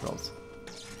up the controls.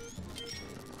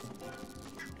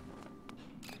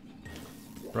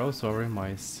 Bro, sorry,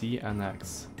 my C and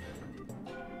X.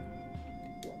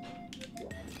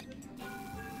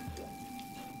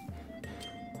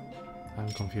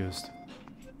 I'm confused.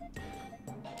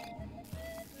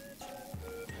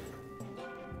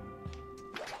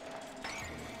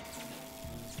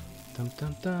 Dum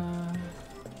dum dum.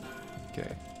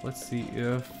 Okay, let's see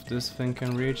if this thing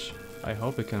can reach. I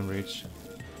hope it can reach.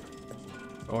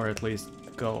 Or at least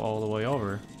go all the way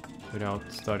over without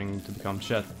starting to become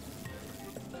shit.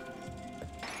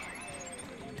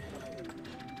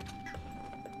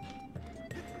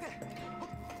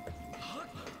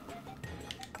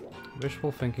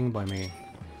 Wishful thinking by me.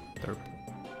 Derp.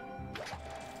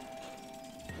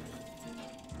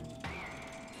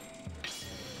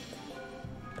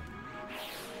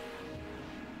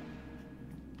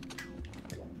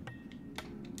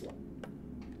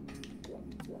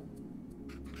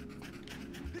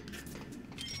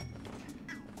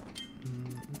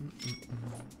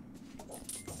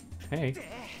 Hey.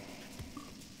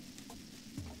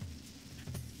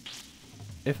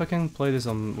 If I can play this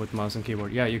on with mouse and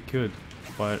keyboard, yeah, you could,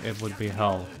 but it would be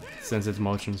hell since it's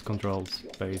motion controls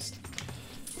based.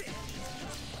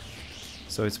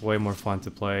 So it's way more fun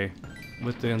to play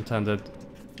with the intended.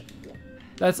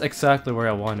 That's exactly where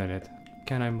I wanted it.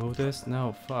 Can I move this?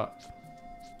 No, fuck.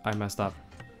 I messed up.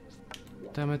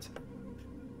 Damn it.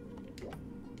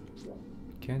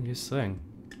 Can you sing?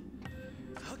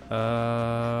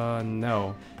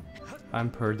 No. I'm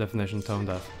per definition tone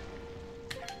deaf.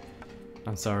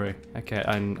 I'm sorry. I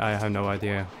can't. I have no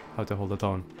idea how to hold a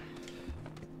tone.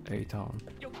 A tone.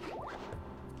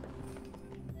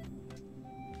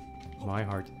 My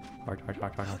heart. Heart.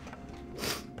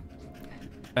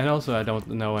 And also, I don't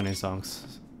know any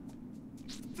songs.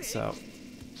 So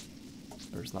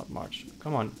there's not much.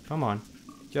 Come on.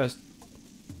 Just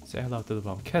say hello to the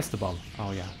bomb. Kiss the bomb.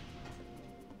 Oh yeah.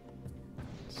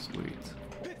 Sweet.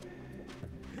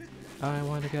 I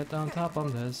want to get on top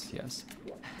of this. Yes.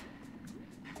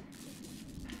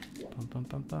 Bum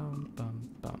bum bum bum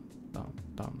bum bum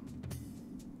bum.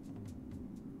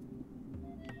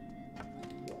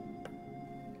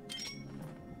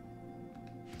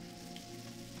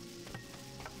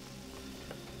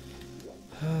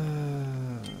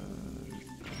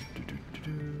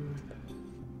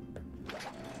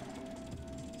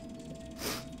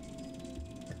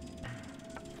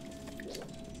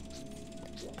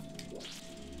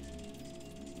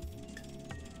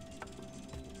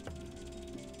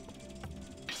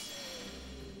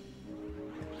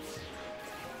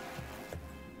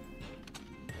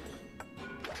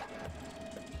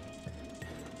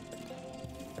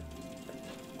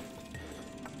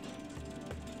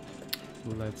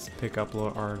 Let's pick up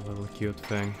our little cute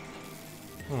thing.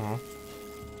 Aww.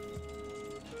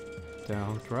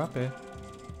 Don't drop it.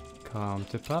 Come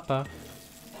to Papa.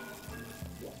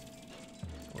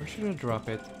 Or should I drop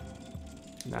it?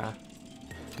 Nah.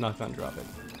 Not gonna drop it.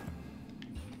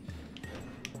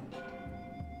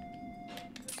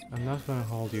 I'm not gonna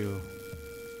hold you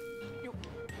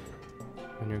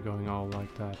when you're going all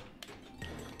like that.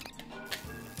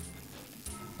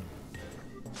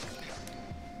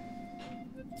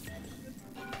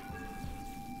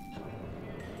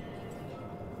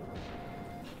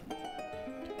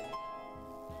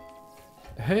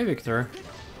 Hey Victor,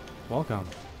 welcome.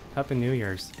 Happy New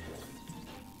Year's.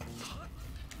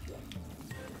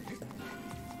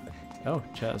 Oh,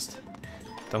 chest.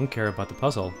 Don't care about the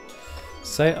puzzle.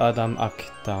 Say Adam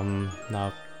Akdam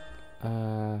now.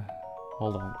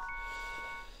 Hold on.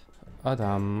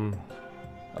 Adam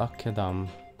Akedam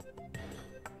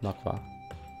Nakva.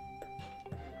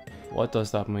 What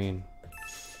does that mean?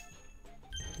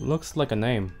 Looks like a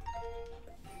name.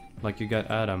 Like you got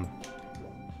Adam.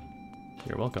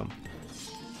 You're welcome.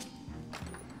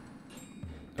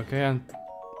 Okay, and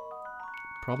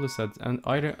probably said and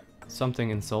either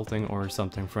something insulting or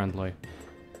something friendly.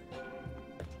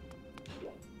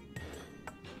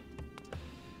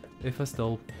 If I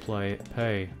still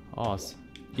pay Oz.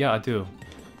 Yeah, I do.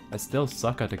 I still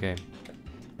suck at the game.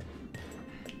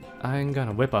 I'm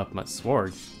gonna whip out my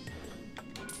sword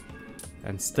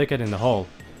and stick it in the hole.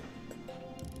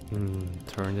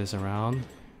 Turn this around.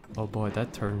 Oh boy,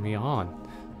 that turned me on.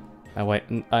 Wait,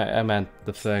 I meant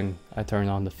the thing. I turned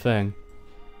on the thing.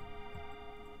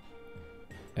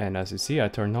 And as you see, I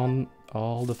turned on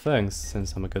all the things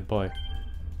since I'm a good boy.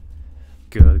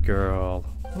 Good girl.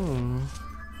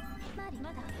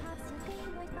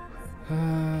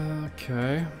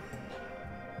 Okay.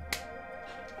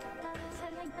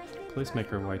 Please make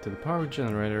your way to the power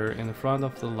generator in the front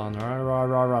of the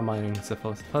mining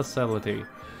facility.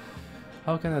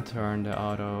 How can I turn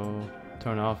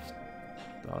off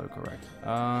the autocorrect?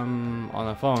 On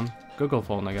a phone, Google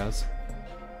phone, I guess.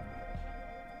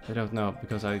 I don't know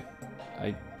because I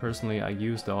personally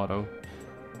use the auto.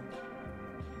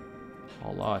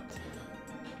 a lot.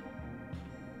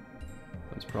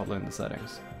 It's probably in the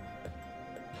settings.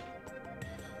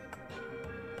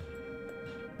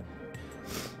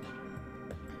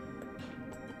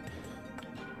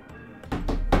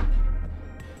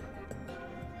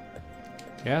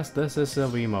 Yes, this is a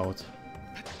Wiimote.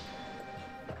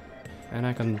 And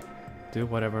I can do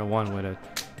whatever I want with it.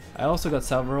 I also got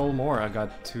several more. I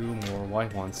got 2 more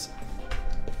white ones.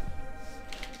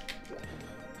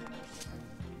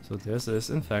 So this is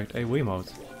in fact a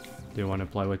Wiimote. Do you want to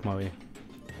play with my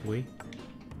Wii?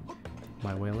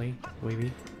 My Willy?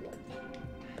 Weeby?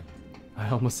 I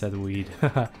almost said weed.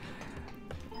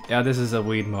 Yeah, this is a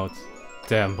weed mode.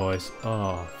 Damn, boys.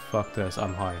 Oh, fuck this.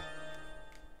 I'm high.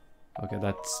 Okay,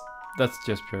 that's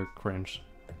just pure cringe.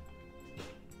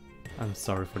 I'm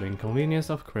sorry for the inconvenience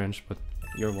of cringe, but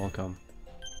you're welcome.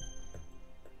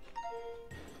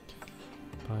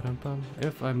 Ba-dum-bum.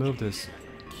 If I move this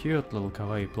cute little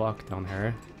kawaii block down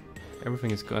here, everything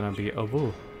is gonna be a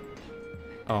woo.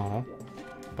 Oh,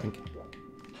 boink.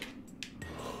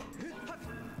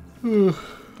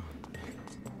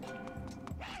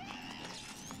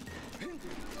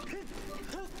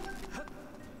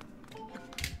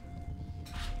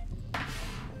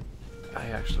 I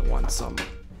actually want some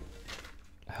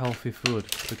healthy food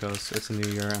because it's a new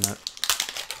year and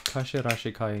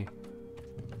Kashirashi kai.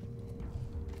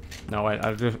 No wait,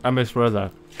 I misread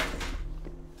that.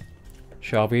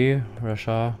 Shabi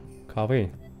Rasha Kawi.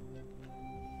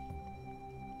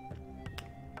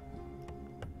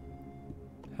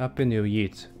 Happy New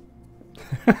Yeet.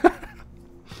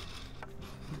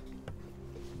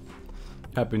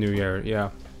 Happy New Year,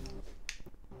 yeah.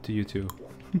 To you too.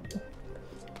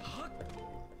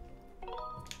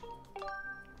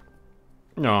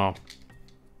 No.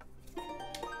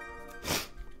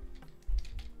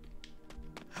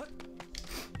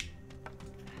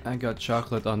 I got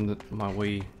chocolate on my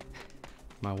Wii.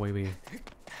 My Wii.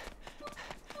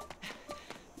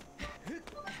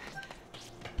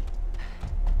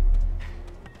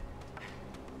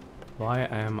 Why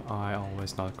am I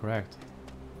always not correct?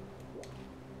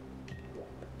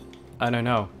 I don't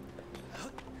know.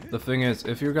 The thing is,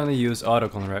 if you're gonna use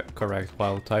autocorrect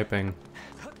while typing,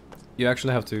 you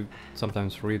actually have to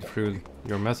sometimes read through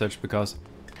your message because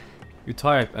you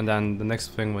type and then the next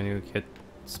thing when you hit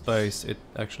space it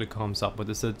actually comes up with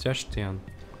a suggestion.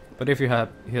 But if you have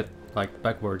hit like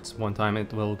backwards one time,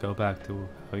 it will go back to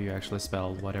how you actually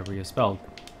spelled whatever you spelled.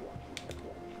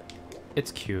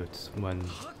 It's cute when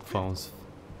phones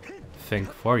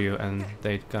think for you and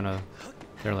they're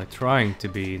like trying to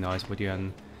be nice with you,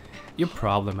 and you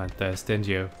problem at this, didn't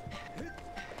you?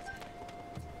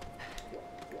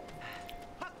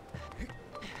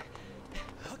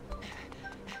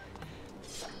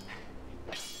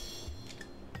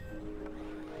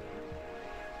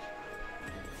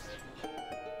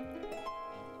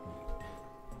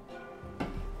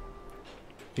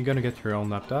 You're gonna get your own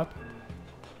laptop?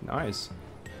 Nice.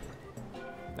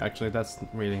 Actually, that's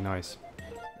really nice.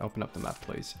 Open up the map,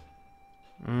 please.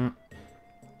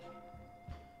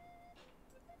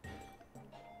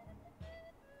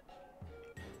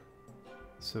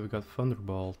 So we got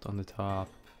Thunderbolt on the top.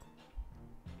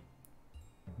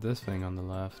 This thing on the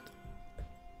left.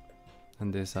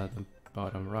 And this at the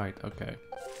bottom right, okay.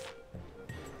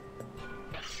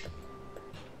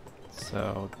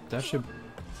 So that should...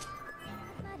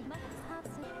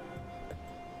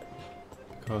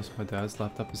 Because my dad's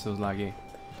laptop is so laggy.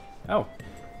 Oh!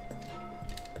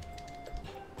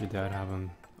 Your dad have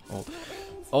an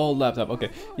old laptop, okay.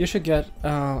 You should get,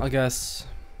 I guess,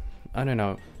 I don't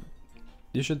know.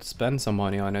 You should spend some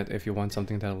money on it if you want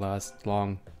something that lasts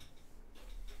long.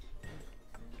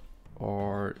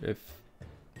 Or if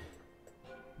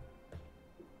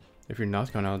you're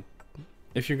not gonna,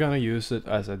 if you're gonna use it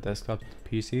as a desktop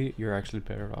PC, you're actually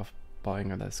better off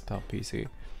buying a desktop PC.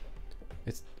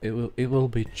 It will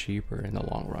be cheaper in the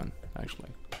long run, actually.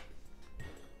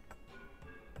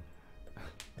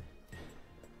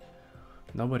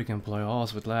 Nobody can play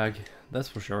Oz with lag, that's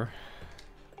for sure.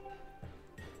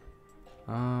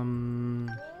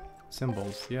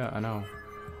 Symbols, yeah, I know.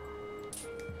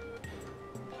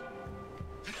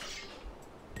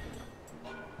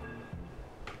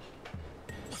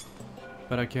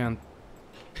 But I can't.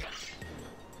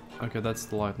 Okay, that's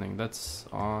the lightning. That's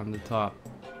on the top.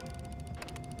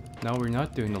 No, we're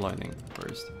not doing the lightning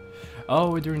first.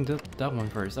 Oh, we're doing that one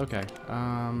first. Okay.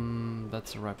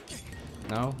 That's a wrap.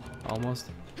 No, almost.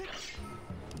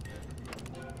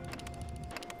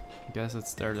 Guess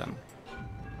it's there then.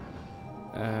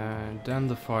 And then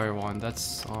the fire one.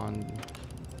 That's on.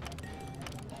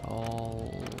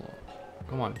 All.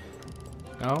 Come on.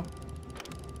 No.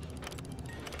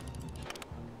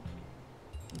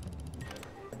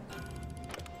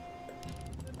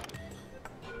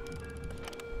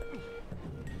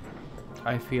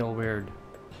 I feel weird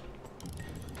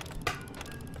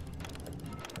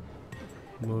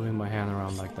moving my hand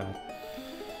around like that.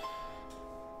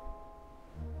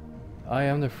 I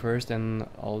am the first in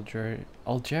Algeria.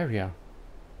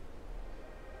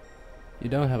 You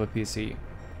don't have a PC.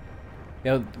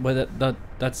 Yeah, but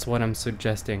that's what I'm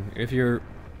suggesting. If you're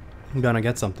gonna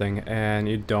get something and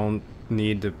you don't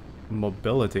need the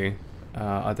mobility,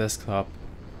 a desktop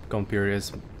computer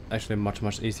is actually much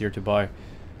easier to buy.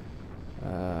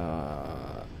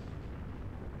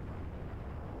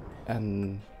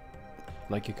 And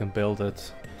like you can build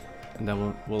it, and that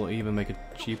will even make it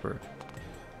cheaper.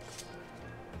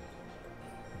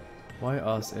 Why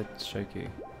is it shaky?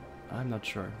 I'm not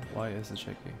sure. Why is it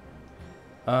shaky?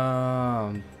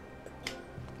 What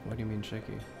do you mean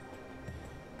shaky?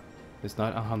 It's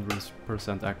not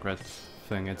 100% accurate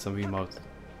thing, it's a Wiimote.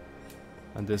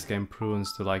 And this game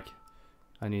prunes to like,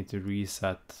 I need to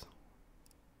reset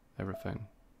everything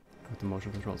with the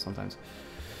motion control sometimes.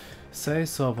 Say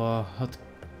Sova Hot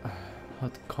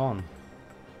Con.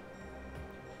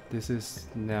 This is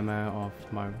name of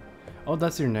my... Oh,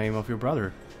 that's your name of your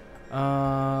brother.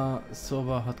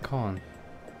 Sova Hot Con.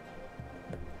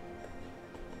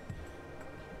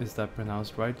 Is that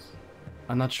pronounced right?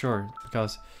 I'm not sure,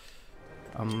 because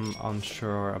I'm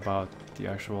unsure about the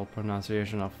actual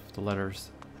pronunciation of the letters.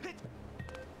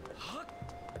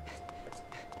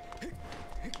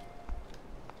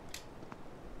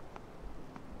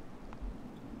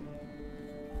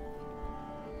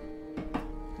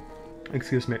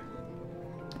 Excuse me.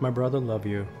 My brother love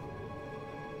you.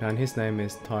 And his name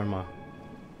is Tarma.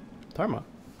 Tarma?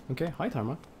 Okay, hi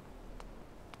Tarma.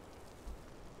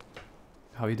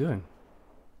 How are you doing?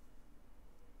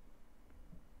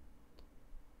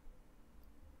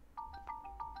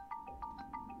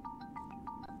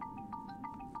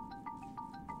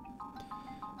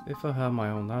 If I have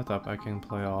my own laptop, I can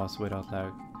play Oz without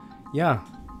lag. Yeah.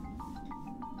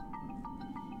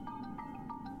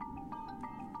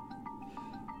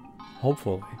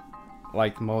 Hopefully.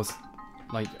 Like most...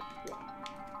 Like...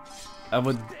 I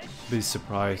would be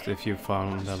surprised if you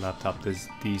found a laptop these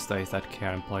days that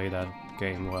can play that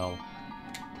game well.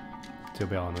 To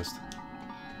be honest.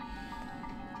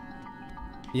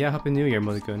 Yeah, Happy New Year,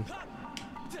 Mulligan.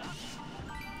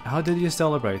 How did you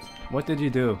celebrate? What did you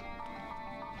do?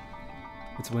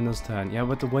 It's Windows 10. Yeah,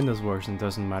 but the Windows version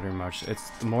doesn't matter much.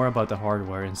 It's more about the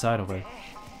hardware inside of it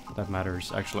that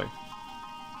matters, actually.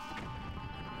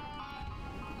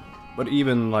 But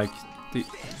even like the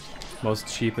most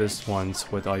cheapest ones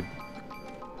with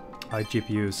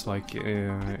iGPUs, like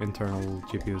internal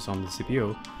GPUs on the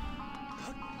CPU,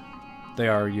 they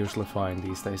are usually fine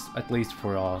these days, at least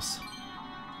for us.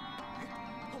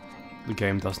 The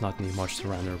game does not need much to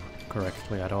render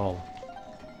correctly at all.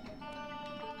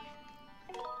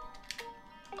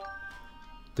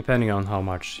 Depending on how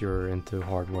much you're into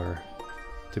hardware,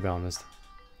 to be honest.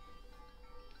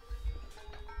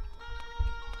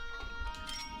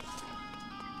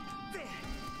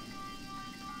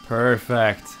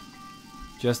 Perfect.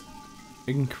 Just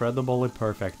incredibly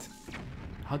perfect.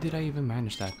 How did I even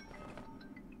manage that?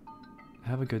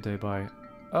 Have a good day, bye.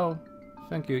 Oh,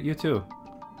 thank you. You too.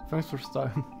 Thanks for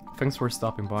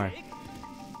stopping by.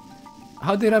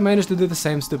 How did I manage to do the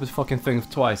same stupid fucking thing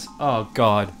twice? Oh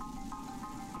god.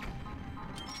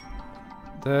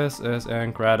 This is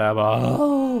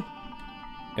incredible.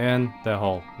 In the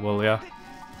hole, will ya?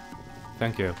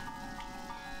 Thank you.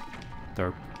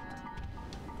 Derp.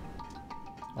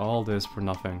 All this for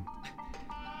nothing.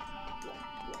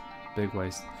 Big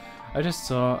waste. I just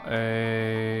saw on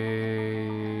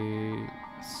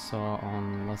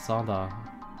Lazada.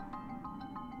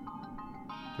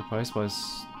 The price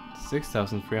was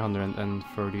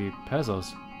 6,330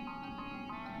 pesos.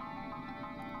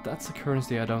 That's a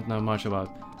currency I don't know much about.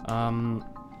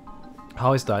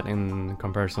 How is that in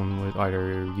comparison with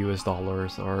either US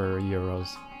dollars or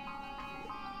euros?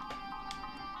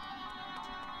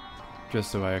 Just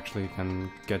so I actually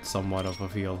can get somewhat of a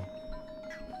feel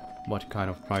what kind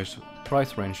of price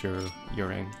range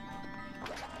you're in.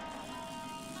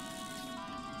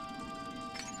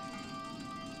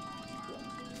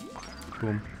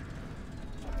 Boom.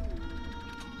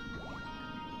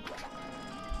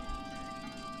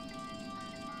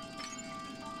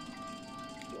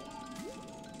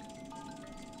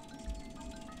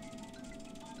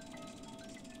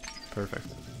 Perfect.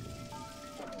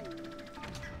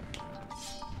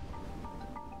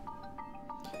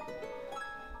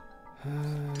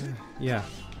 Yeah.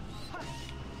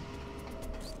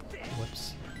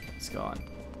 Whoops. It's gone.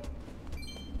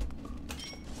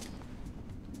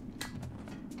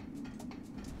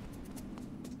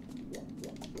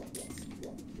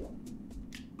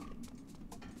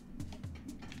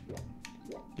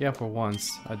 Yeah, for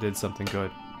once, I did something good.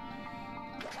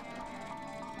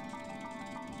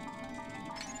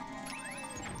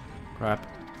 Crap.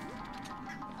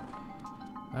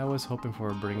 I was hoping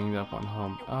for bringing that one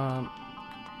home.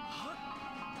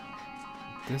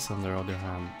 This on the other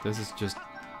hand, this is just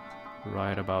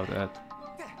right about it.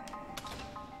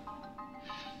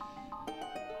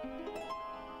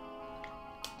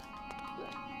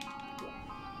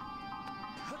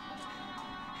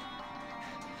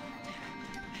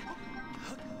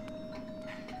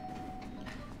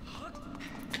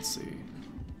 Let's see.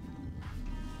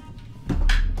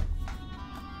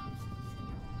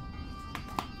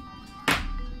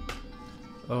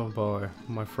 Oh boy,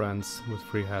 my friends with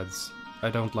 3 heads.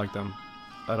 I don't like them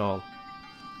at all.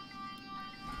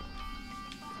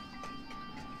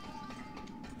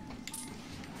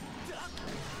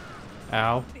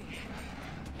 Ow.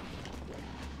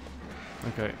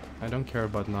 Okay, I don't care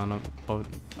about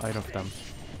either of them.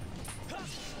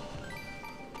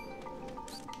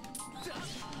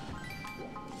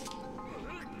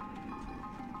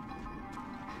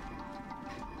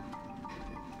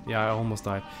 Yeah, I almost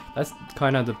died. That's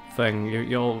kind of the thing.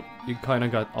 You kind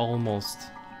of got almost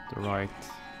the right,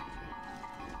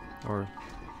 or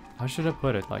how should I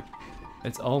put it? Like,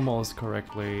 it's almost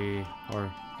correctly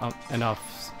or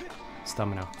enough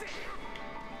stamina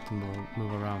to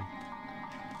move around.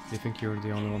 You think you're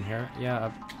the only one here?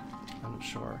 Yeah, I'm not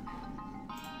sure.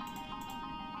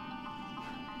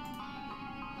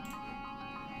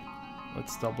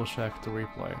 Let's double check the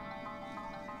replay.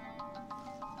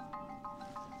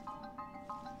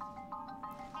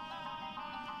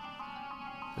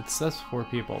 It says 4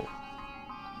 people.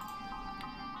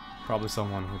 Probably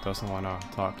someone who doesn't want to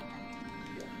talk.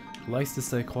 Likes to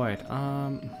stay quiet.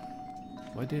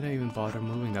 Why did I even bother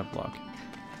moving that block?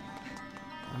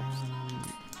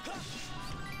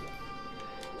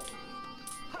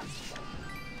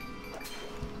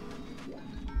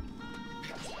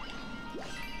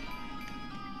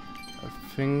 I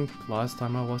think last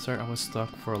time I was there, I was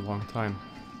stuck for a long time.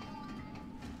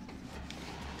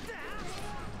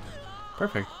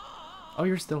 Perfect. Oh,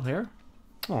 you're still here?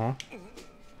 Aw.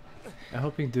 I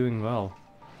hope you're doing well.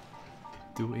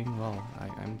 Doing well.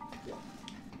 I'm...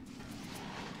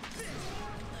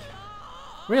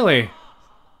 Really?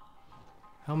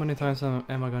 How many times am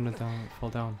I gonna fall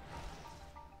down?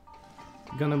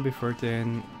 You're gonna be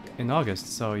 13 in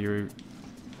August, so you're...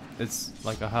 It's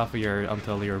like a half a year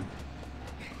until you're...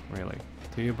 Really?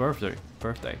 To your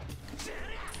birthday.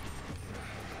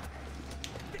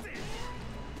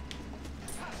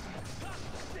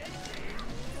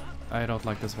 I don't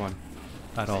like this one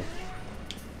at all.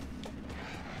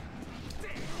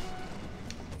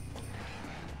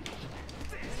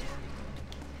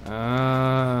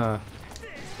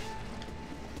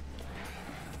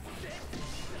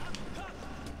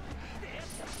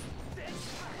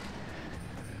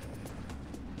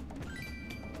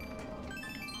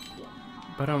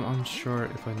 But I'm unsure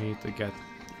if I need to get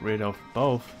rid of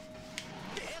both.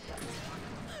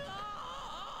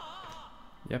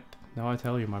 Yep, now I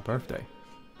tell you my birthday.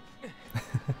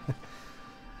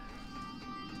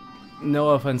 No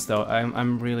offense though,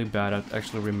 I'm really bad at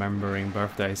actually remembering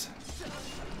birthdays.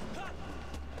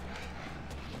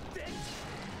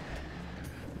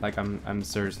 Like I'm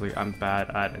seriously, I'm bad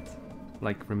at it.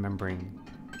 Like remembering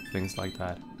things like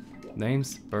that.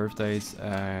 Names, birthdays,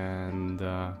 and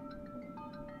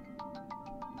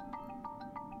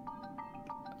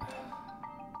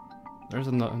there's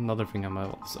another thing I'm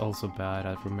also bad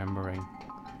at remembering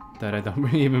that I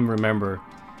don't even remember.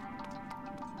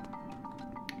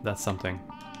 That's something.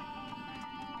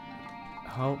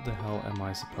 How the hell am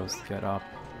I supposed to get up?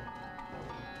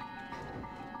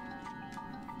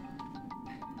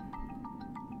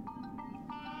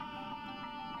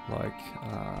 Like,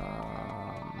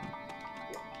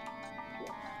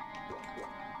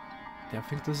 yeah, I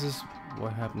think this is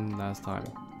what happened last time.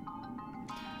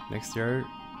 Next year,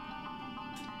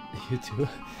 you too?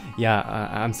 Yeah,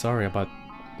 I'm sorry about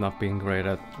not being great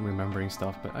at remembering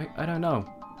stuff, but I don't know.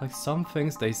 Like, some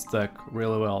things, they stuck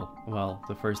really well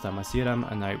the first time I see them,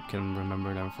 and I can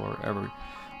remember them forever.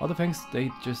 Other things,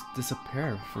 they just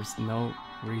disappear for no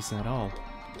reason at all.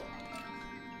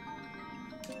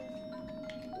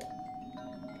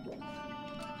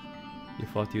 You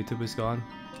thought YouTube is gone?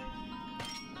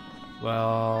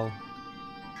 Well...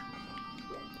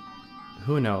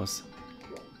 who knows?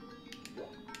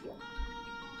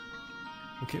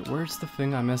 Okay, where's the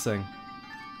thing I'm missing?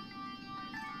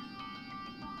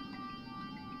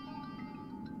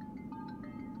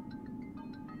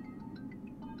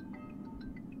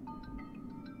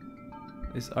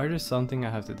 Is there something I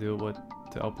have to do with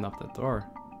to open up that door?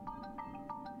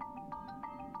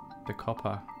 The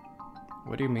copper.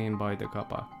 What do you mean by the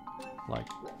copper? Like...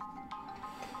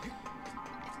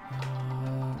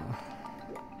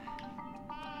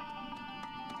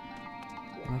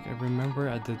 like I remember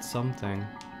I did something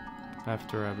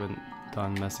after I've been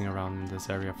done messing around in this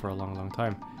area for a long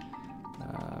time.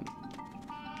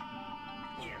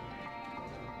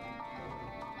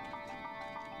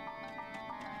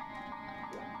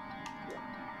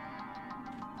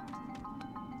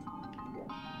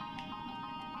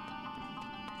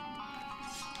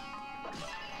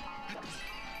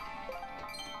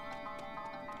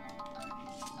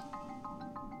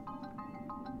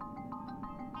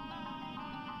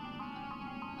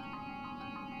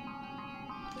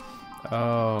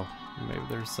 Oh, maybe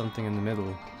there's something in the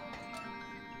middle.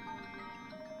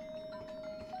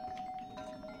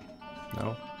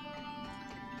 No?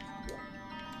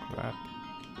 Crap.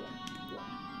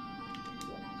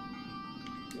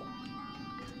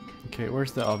 Okay,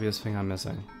 where's the obvious thing I'm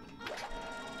missing?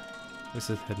 Is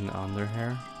it hidden under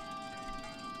here?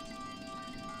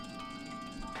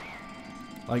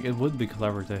 Like, it would be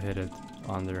clever to hit it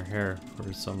under here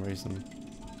for some reason.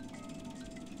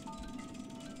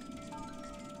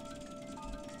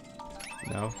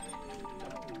 No.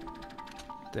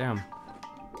 Damn.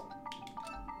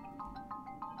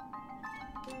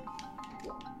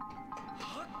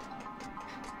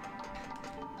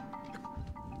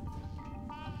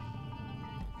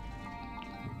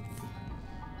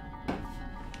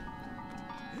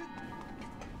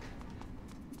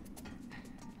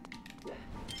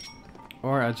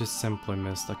 Or I just simply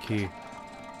missed a key.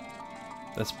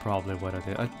 That's probably what I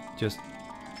did. I just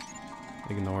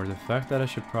ignored the fact that I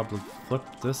should probably flip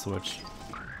this switch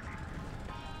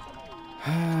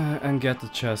and get the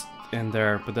chest in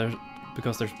there, but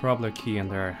because there's probably a key in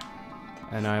there,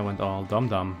 and I went all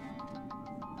dumb.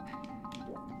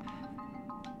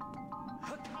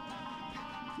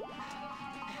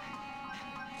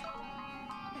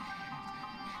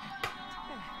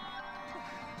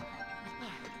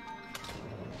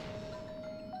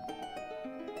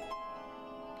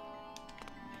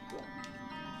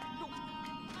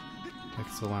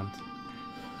 Excellent.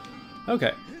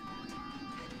 Okay.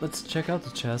 Let's check out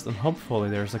the chest and hopefully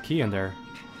there's a key in there.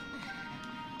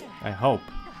 I hope.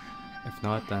 If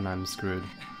not, then I'm screwed.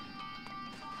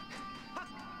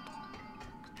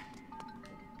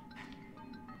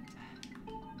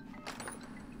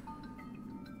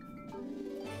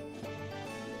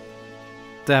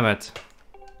 Damn it.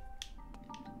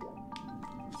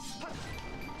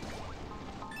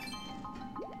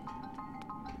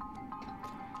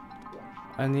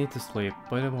 I need to sleep.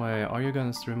 By the way, are you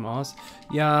gonna stream Oz?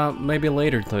 Yeah, maybe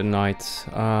later tonight.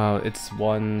 It's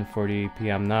 1:40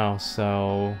 p.m. now,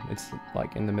 so it's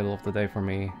like in the middle of the day for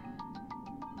me.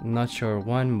 Not sure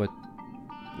when, but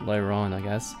later on, I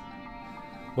guess.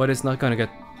 But it's not gonna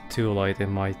get too late in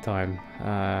my time.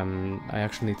 I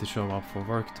actually need to show up for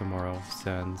work tomorrow,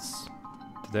 since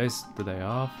today's the day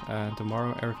off, and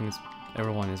tomorrow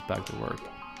everyone is back to work.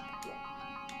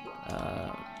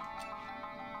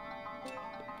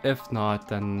 If not,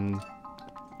 then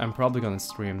I'm probably gonna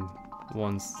stream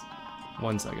once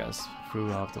I guess,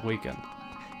 throughout the weekend.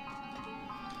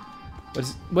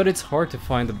 But it's hard to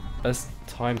find the best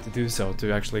time to do so,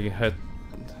 to actually hit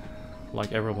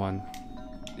like everyone,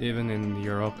 even in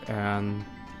Europe and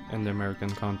in the American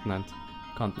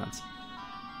continents.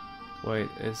 Wait,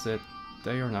 is it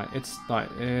day or night? It's night,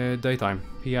 daytime.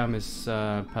 PM is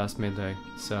past midday,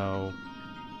 so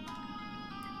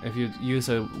if you use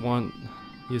a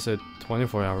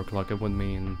 24-hour clock, it would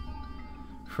mean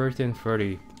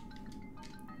 13:30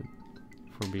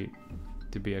 for me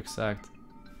to be exact.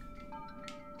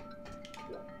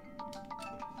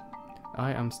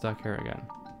 I am stuck here again.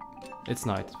 It's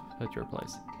night at your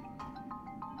place.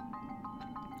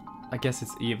 I guess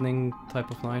it's evening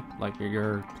type of night, like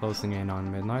you're closing in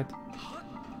on midnight.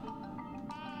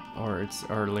 Or it's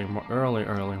early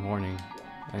morning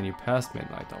and you passed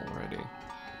midnight already.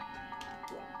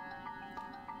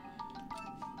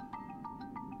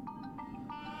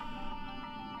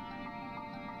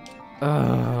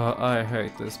 I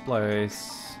hate this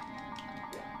place.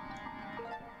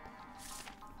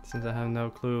 Since I have no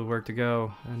clue where to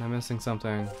go and I'm missing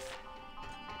something.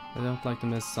 I don't like to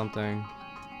miss something.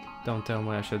 Don't tell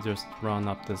me I should just run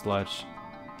up this ledge.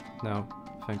 No,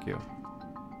 thank you.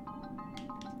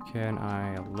 Can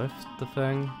I lift the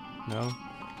thing? No.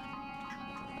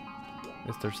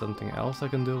 Is there something else I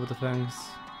can do with the things?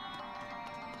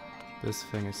 This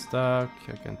thing is stuck,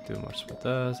 I can't do much with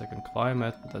this, I can climb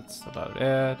it, but that's about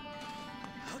it.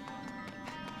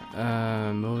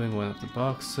 Moving one of the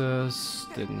boxes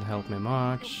didn't help me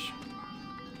much.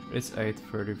 It's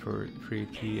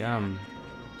 8:33 p.m.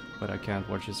 but I can't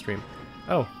watch the stream.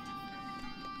 Oh.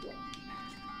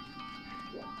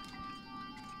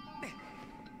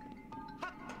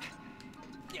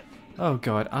 Oh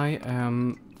god, I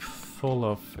am full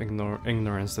of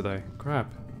ignorance today.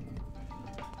 Crap.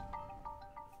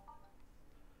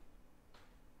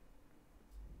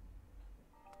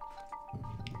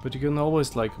 But you can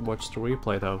always like watch the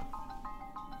replay though,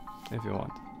 if you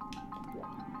want.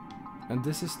 And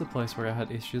this is the place where I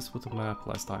had issues with the map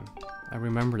last time. I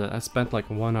remember that. I spent like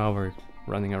 1 hour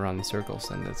running around in circles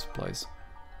in this place.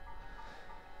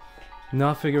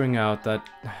 Not figuring out that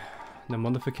the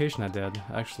modification I did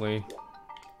actually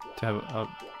to have a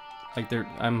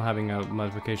I'm having a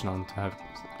modification on to have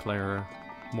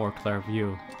more clear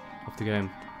view of the game.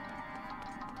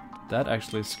 That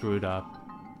actually screwed up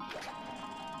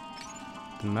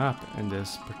the map in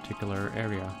this particular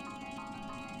area.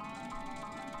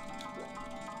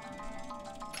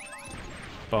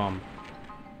 Boom.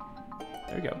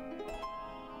 There you go.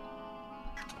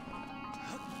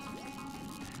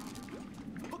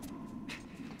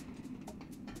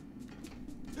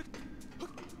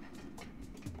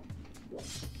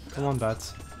 Come on,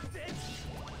 bats.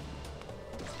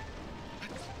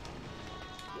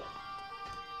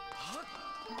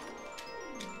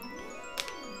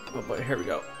 Oh boy, here we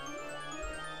go.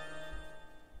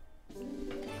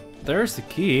 There's the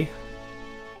key.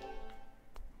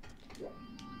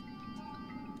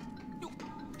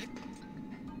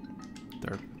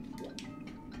 There.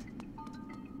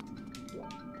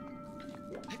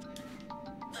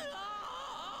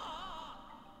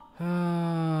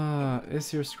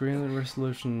 Is your screen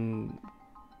resolution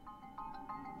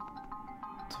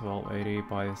 1280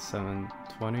 by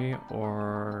 720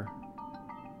 or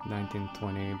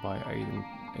 1920 by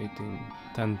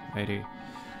 1080?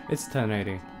 It's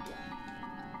 1080.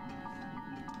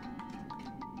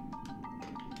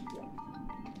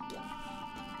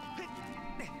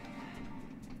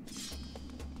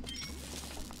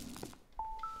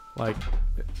 Like,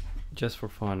 just for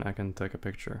fun, I can take a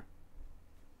picture.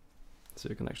 So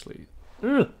you can actually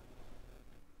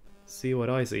see what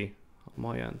I see on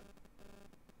my end.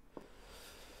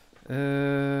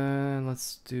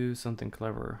 Let's do something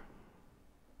clever.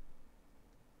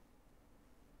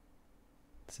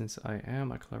 Since I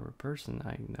am a clever person,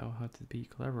 I know how to be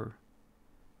clever.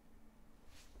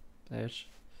 Ish.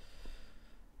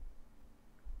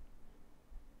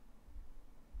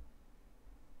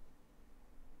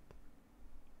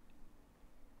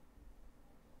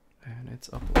 And it's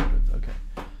uploaded. Okay.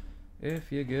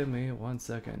 If you give me 1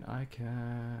 second, I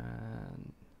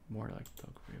can... More like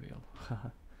dog reveal.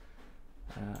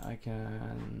 I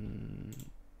can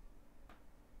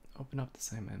open up the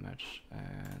same image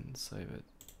and save it.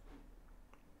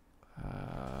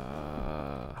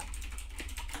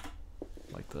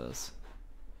 Like this.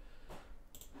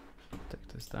 Take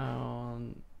this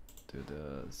down, do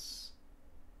this,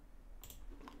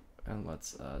 and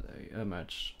let's add a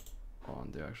image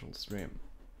on the actual stream.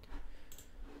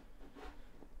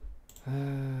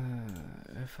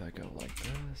 If I go like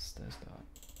this,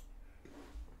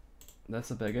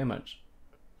 that's a big image.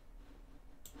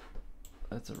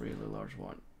 That's a really large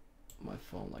one. My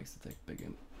phone likes to take big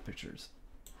pictures.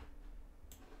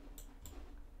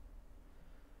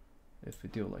 If we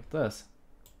do like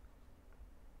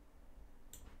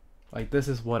this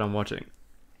is what I'm watching.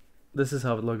 This is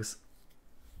how it looks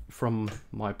from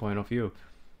my point of view.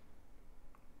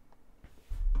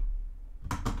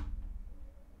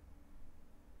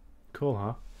 Cool,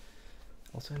 huh?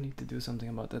 Also, I need to do something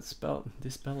about that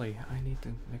this belly. I need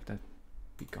to make that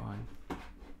be gone.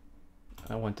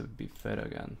 I want to be fed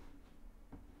again.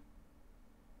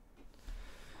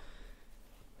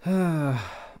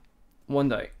 One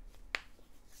day.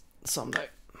 Someday.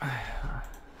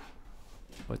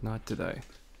 But not today.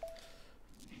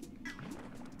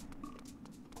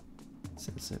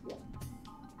 Since it...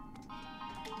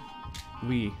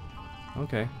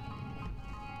 Okay.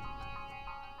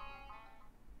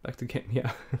 Back to game,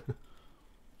 yeah.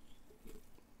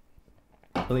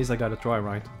 At least I gotta try,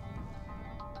 right?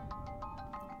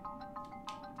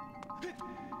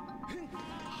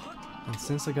 And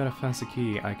since I got a fancy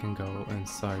key, I can go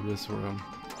inside this room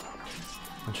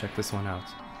and check this one out.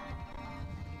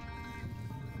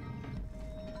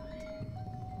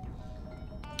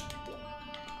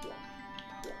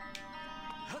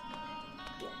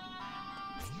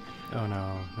 Oh no,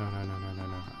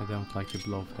 no. I don't like the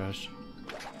blowfish.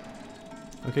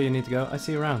 Okay, you need to go. I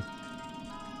see you around.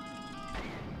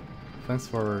 Thanks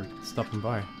for stopping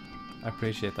by. I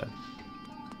appreciate that.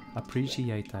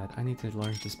 I need to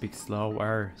learn to speak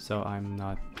slower so I'm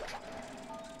not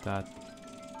that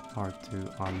hard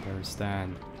to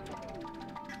understand.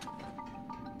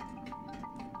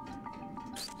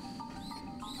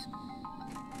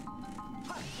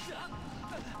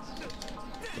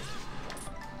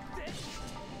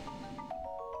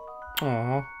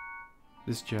 Aww,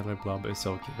 this jelly blob is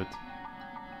so cute.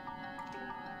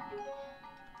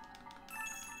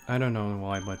 I don't know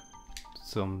why, but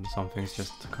some things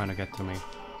just kind of get to me.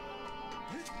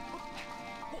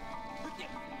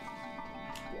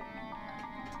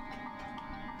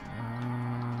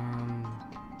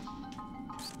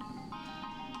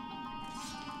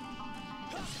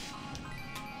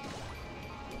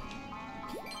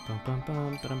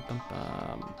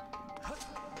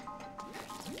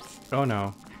 Oh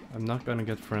no, I'm not gonna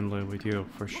get friendly with you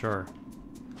for sure.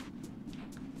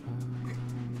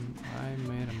 I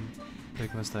made a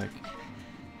big mistake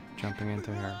jumping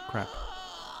into here. Crap.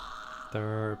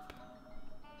 Derp.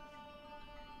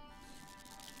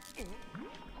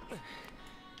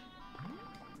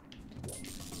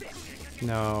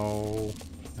 No.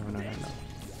 No, no, no, no.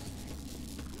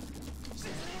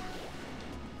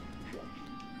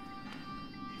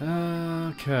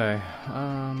 Okay,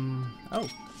 oh!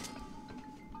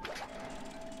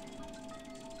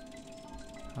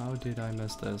 How did I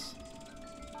miss this?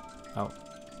 Oh.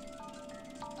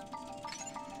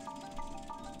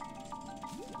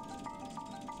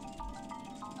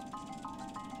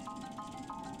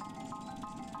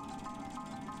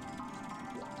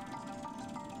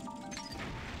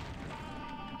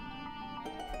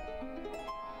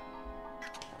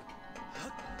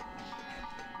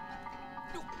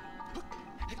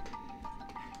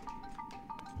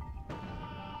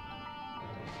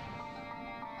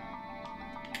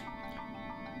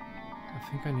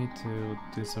 I think I need to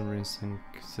do some resync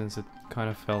since it kind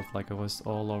of felt like I was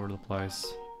all over the place.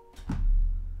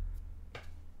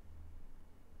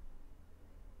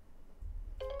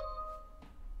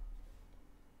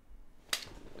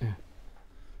 Yeah.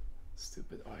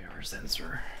 Stupid IR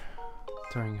sensor.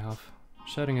 Turning off.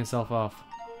 Shutting itself off.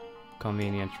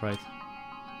 Convenient, right?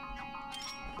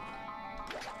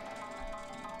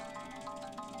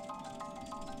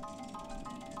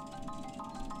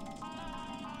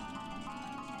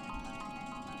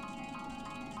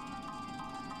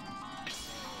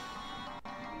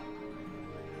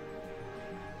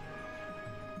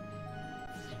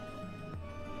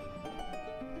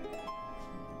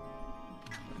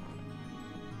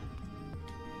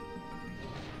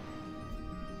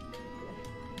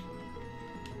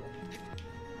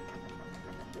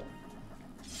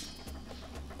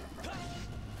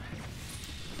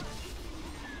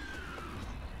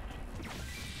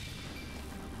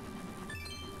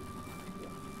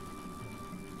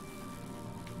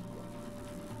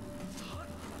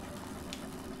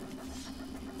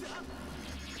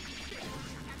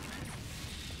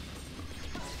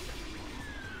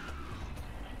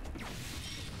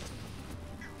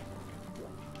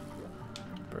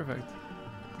 Perfect.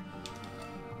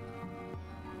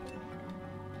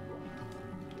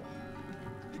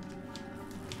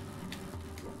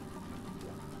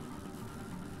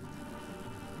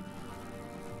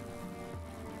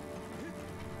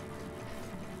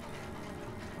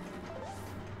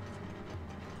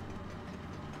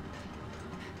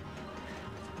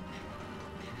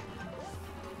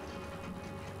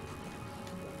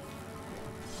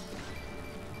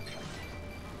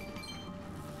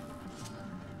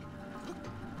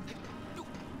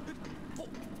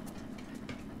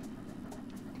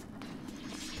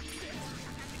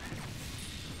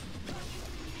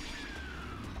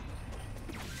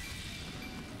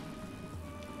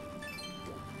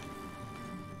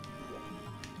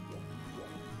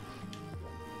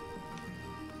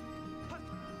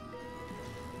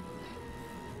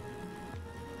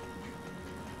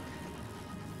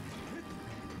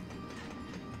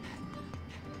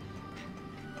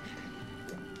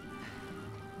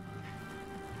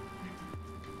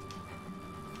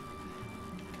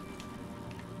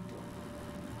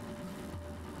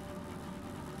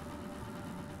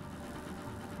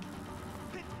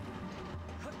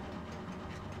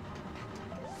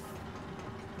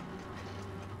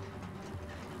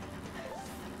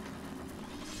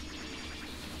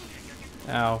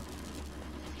 Ow.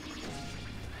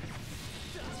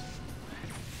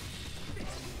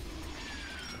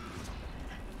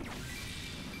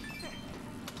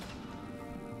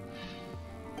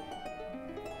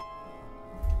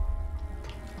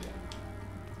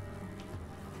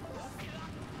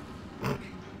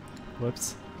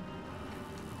 Whoops.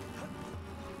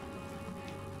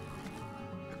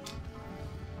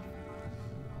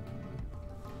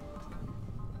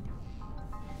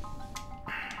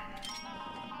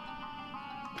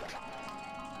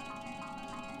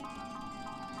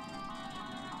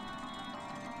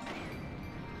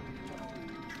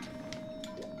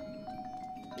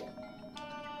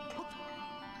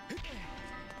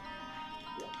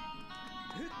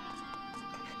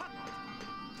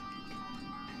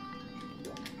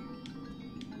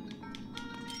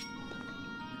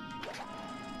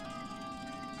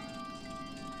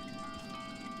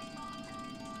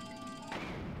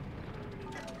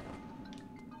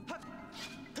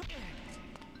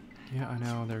 Yeah, I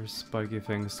know, there's spiky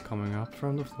things coming up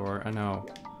from the floor, I know.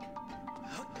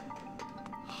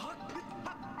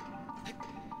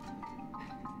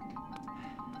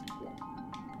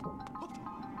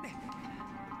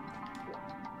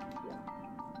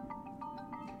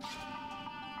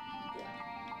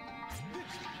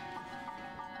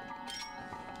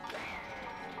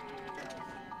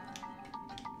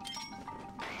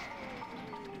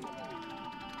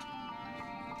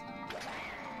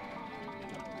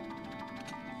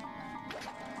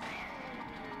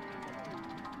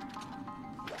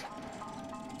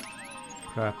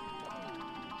 Crap.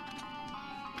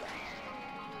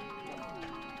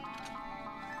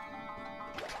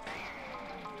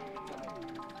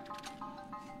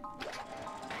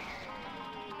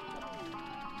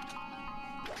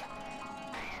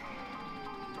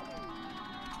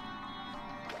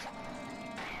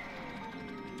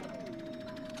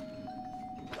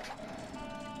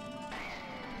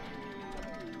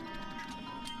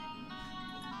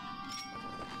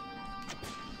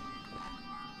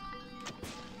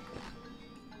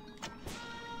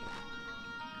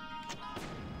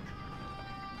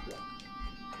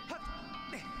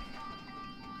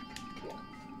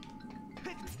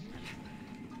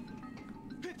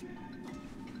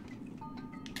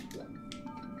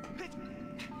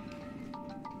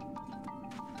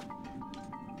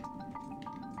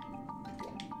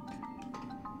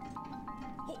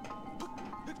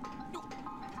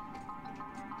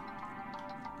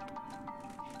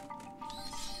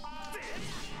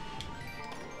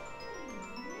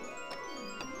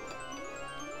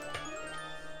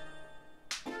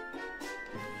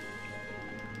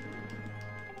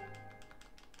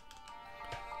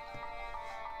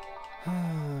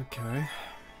 Okay.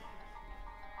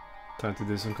 Time to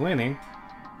do some cleaning.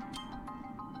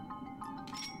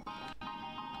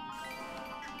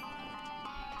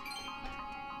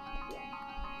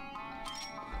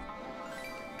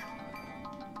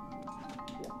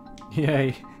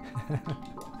 Yay!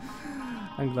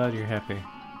 I'm glad you're happy.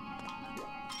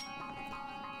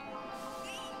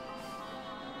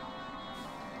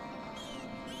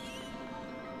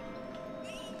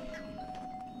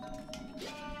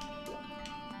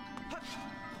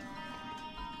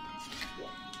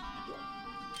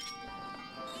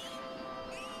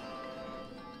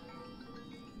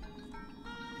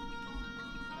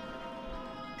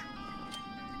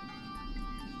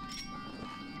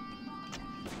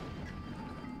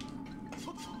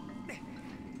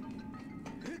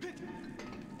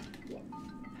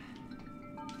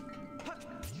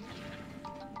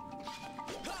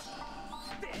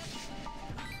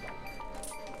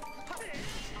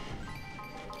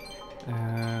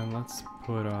 And let's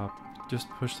put up, just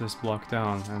push this block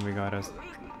down and we got a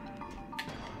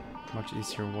much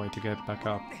easier way to get back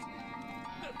up.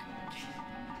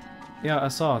 Yeah, I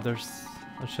saw there's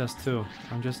a chest too.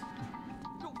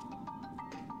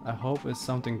 I hope it's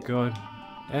something good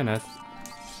in it.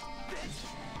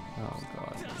 Oh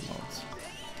god, remotes.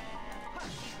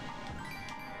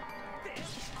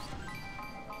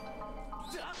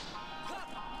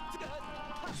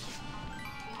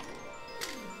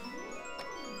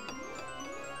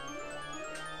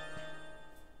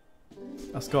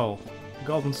 A skull. A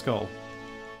golden skull.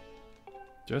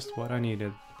 Just what I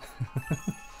needed.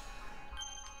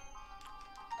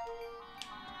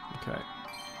 Okay.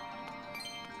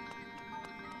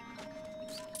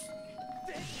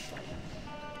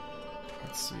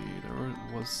 Let's see, there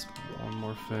was one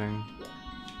more thing.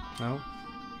 No?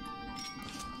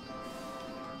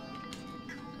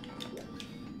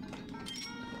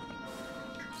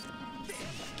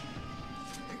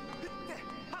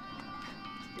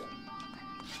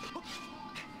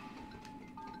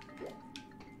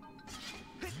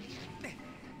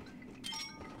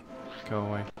 Go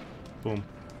away. Boom.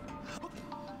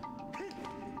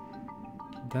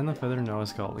 Then a feather, no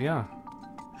skull. Yeah.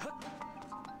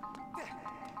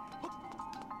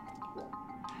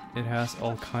 It has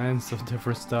all kinds of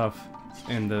different stuff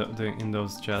in in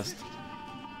those chests.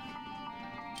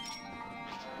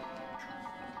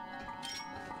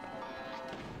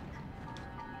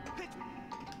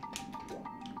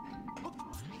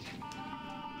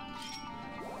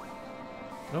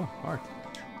 Oh, heart.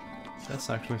 That's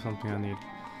actually something I need.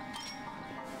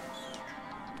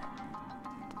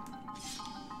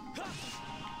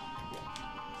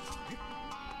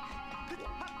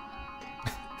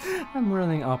 I'm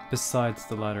running up besides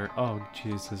the ladder. Oh,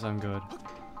 Jesus, I'm good.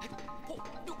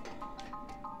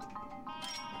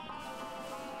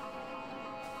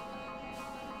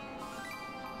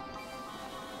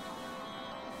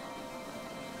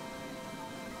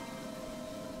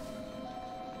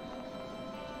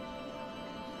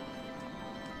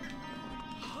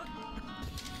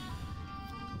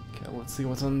 Let's see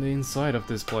what's on the inside of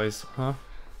this place, huh?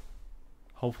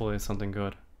 Hopefully it's something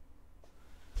good.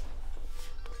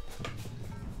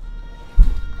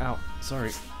 Ow,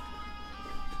 sorry.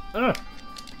 Ugh!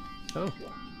 Oh.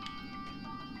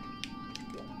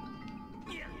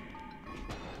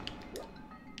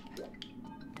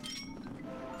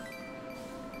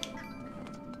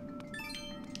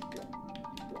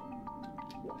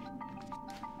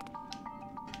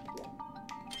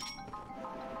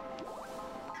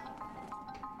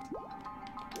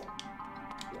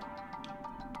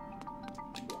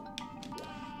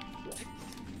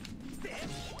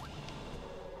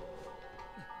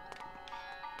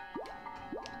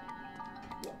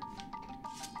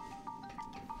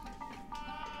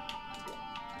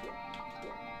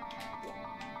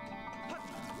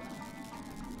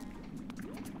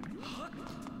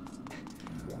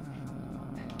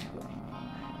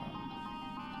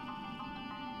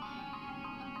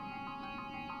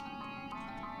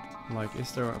 Like,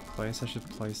 is there a place I should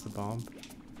place the bomb?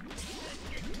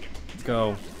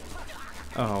 Go.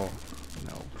 Oh,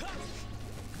 no.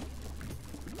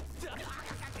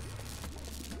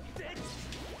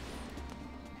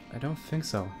 I don't think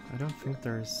so. I don't think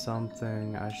there's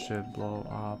something I should blow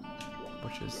up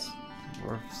which is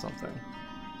worth something.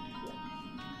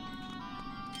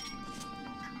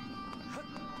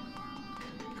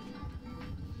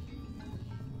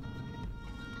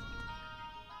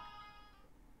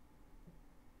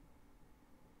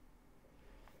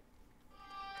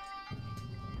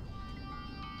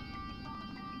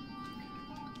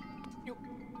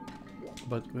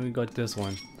 But we got this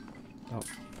one. Oh,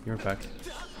 you're back.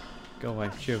 Go away,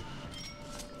 chew.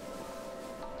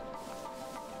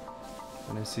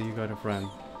 And I see you got a friend.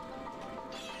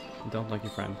 I don't like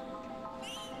your friend.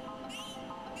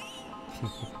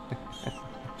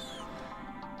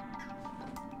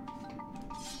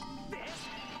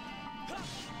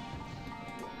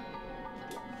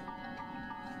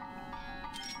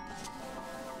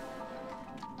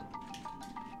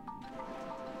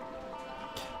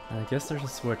 I guess there's a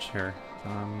switch here.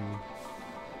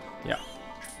 Yeah.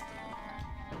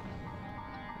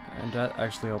 And that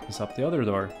actually opens up the other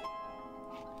door.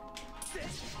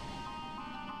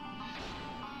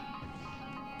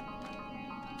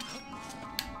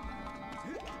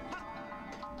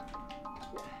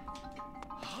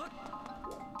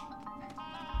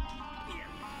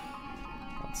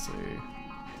 Let's see.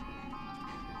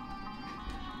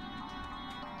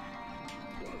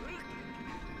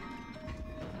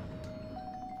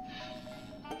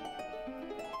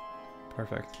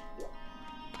 Perfect.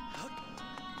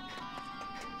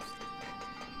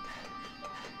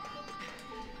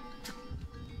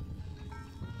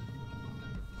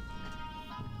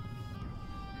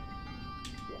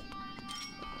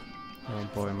 Oh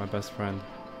boy, my best friend.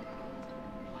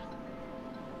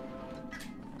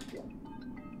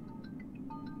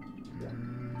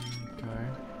 Okay.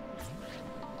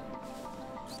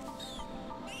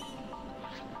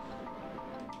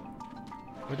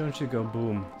 Why don't you go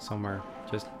boom somewhere?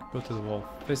 Just go to the wall.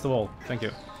 Face the wall. Thank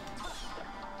you.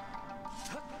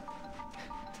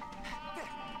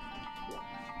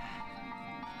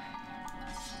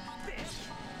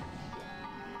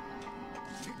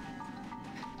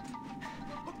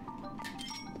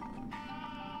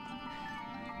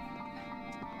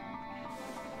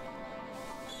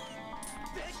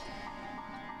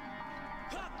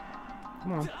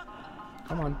 Come on.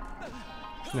 Come on.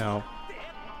 No.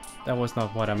 That was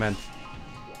not what I meant.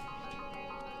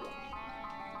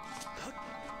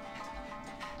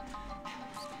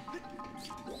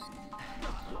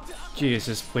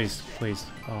 Jesus, please, please.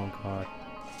 Oh god.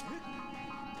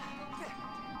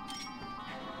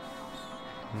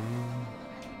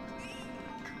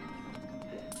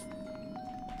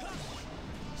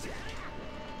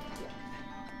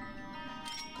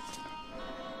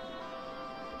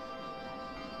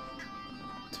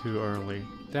 Too early.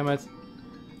 Damn it.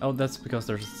 Oh, that's because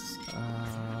there's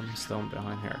stone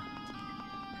behind here.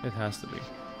 It has to be.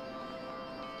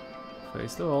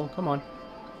 Face the wall. Come on.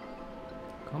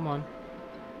 Come on.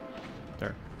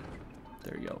 There.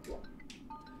 There you go.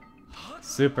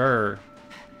 Super.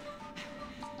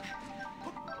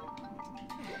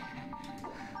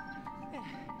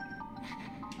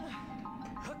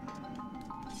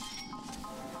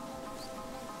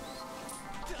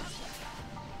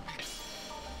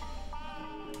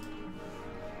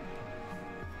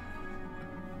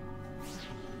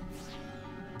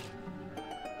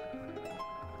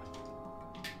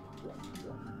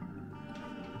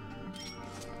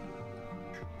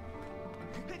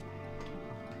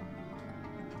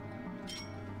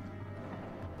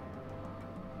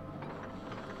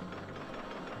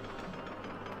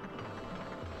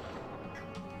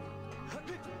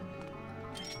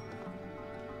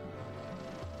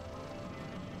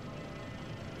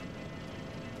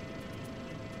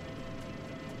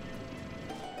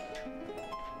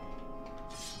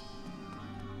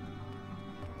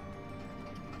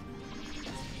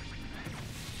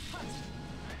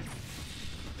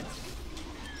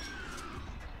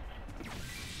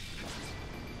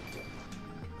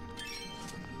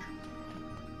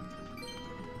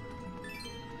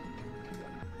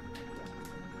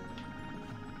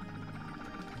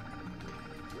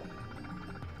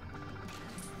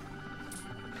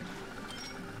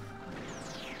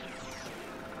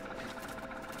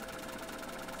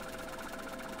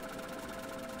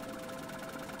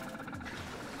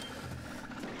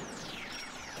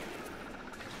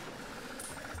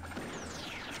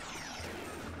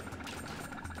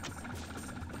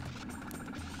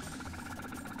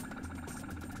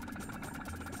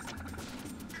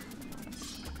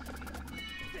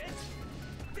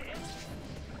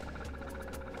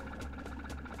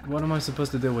 What am I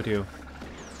supposed to do with you?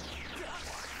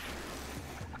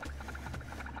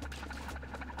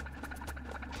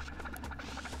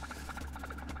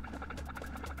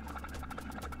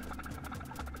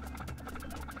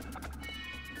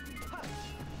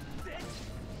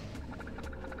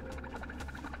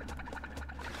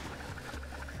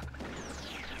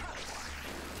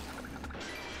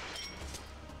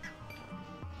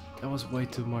 That was way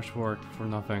too much work for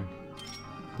nothing,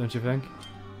 don't you think?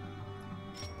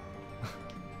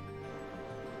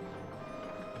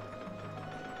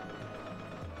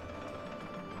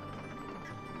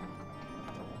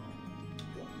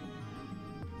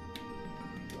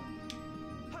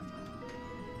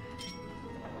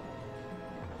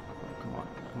 Come on,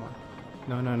 come on.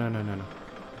 No, no, no, no, no, no.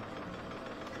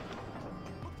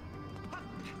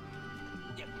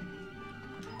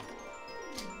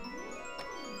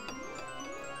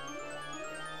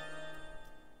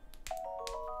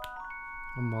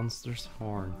 A monster's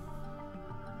horn.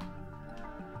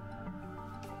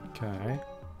 Okay.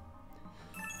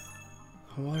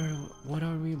 What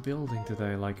are we building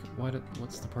today? Like,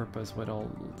 what's the purpose with all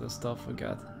the stuff we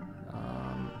get?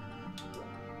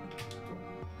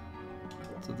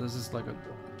 So this is like a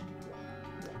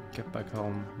get back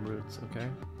home route, okay?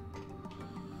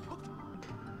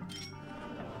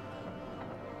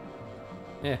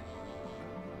 Yeah.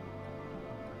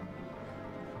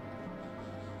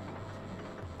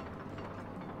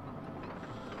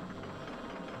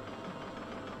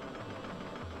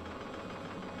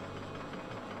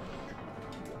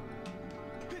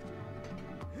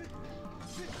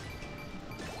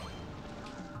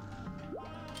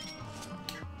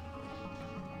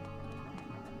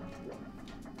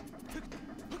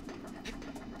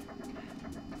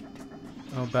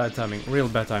 Oh, bad timing. Real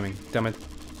bad timing. Damn it.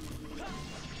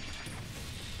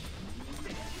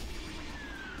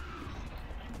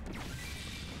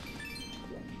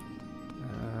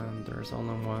 And there's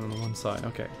only one on one side.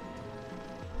 Okay.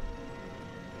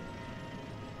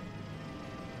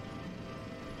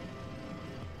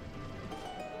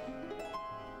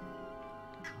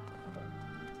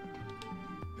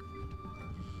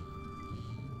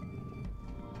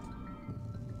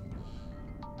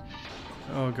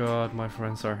 Oh god, my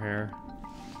friends are here.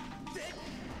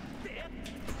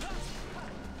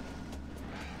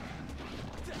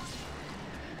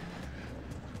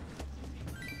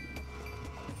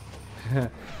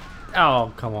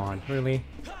 Oh, come on, really?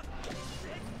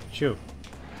 Shoot.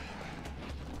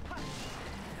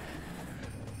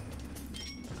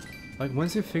 Like,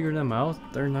 once you figure them out,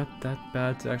 they're not that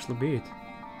bad to actually beat.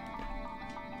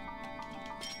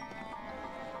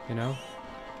 You know?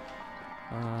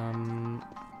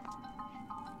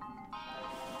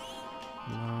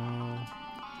 No.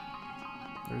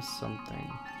 There's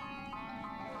something.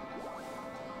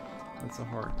 That's a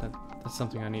heart. That's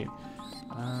something I need.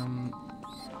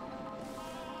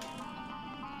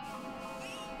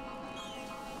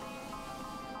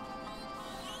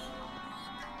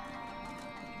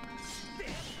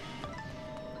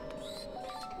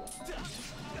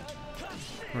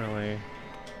 Really?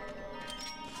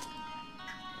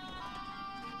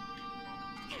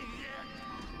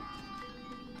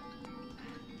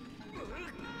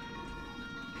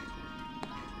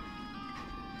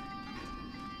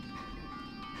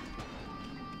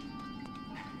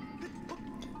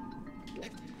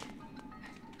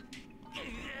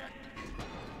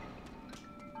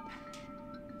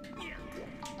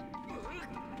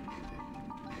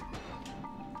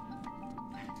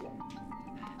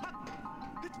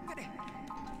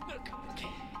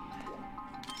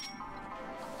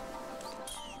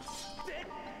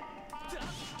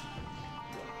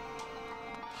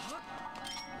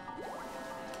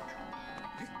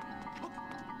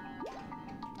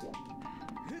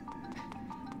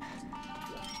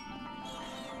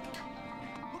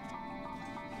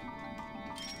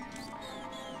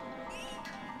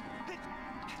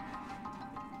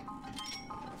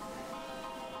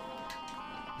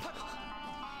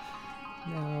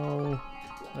 No,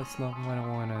 that's not what I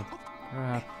wanted.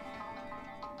 Crap.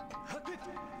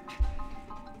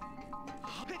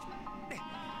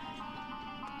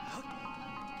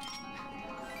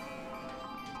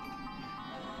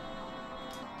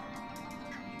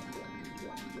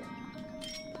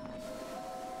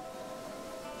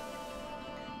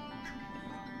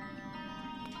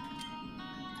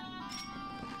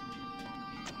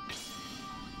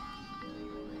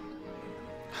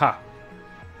 Ha!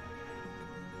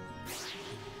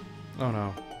 Oh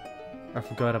no. I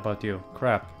forgot about you.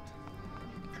 Crap.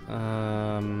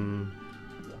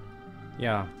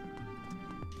 Yeah.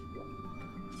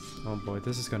 Oh boy,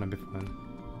 this is gonna be fun.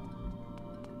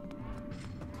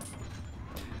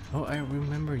 Oh, I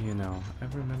remember you now. I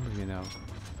remember you now.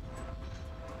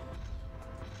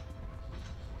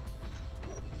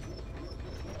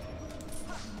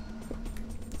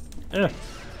 Ugh.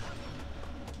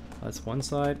 That's one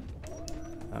side.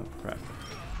 Oh, crap.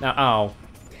 Now, ow.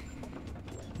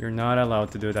 You're not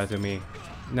allowed to do that to me.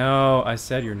 No, I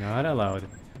said you're not allowed.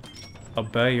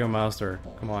 Obey your master.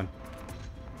 Come on.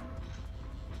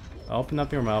 Open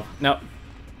up your mouth. No.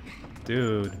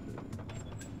 Dude.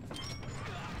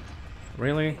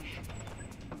 Really?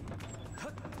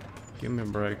 Give me a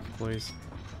break, please.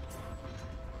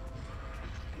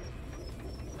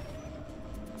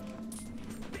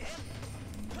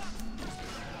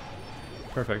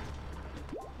 Perfect.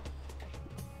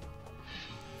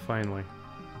 Finally.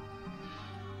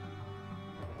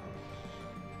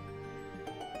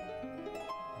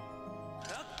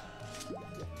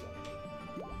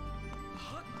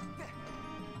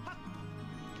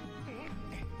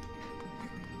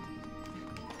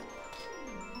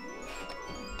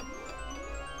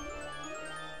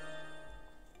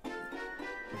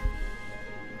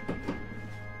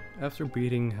 After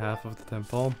beating half of the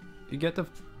temple, you get the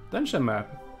dungeon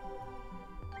map.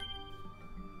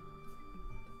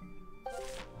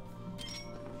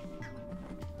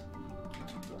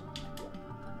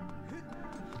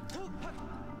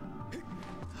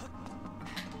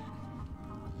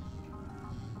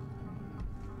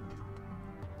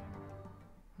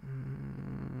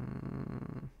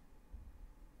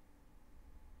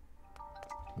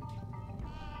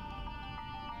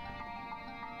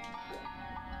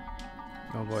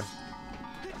 Oh boy.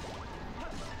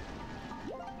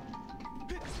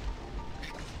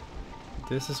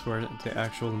 This is where the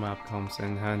actual map comes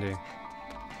in handy.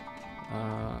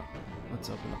 Let's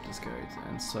open up this gate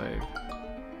and save.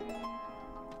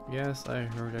 Yes, I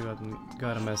heard I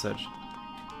got a message.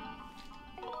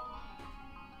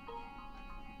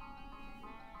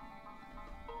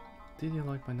 Did you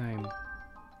like my name?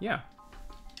 Yeah.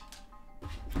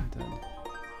 I did.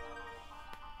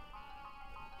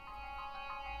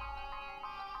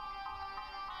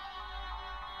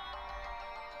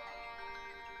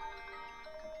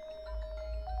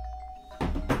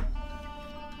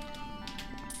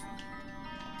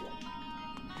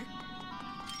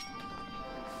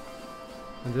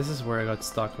 And this is where I got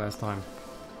stuck last time,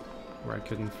 where I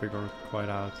couldn't figure quite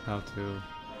out how to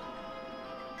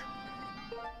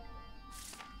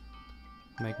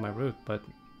make my route, but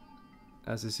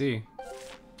as you see,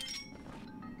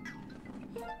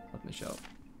 let me show.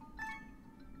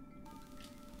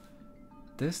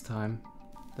 This time,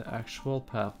 the actual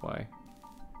pathway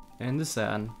in the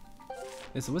sand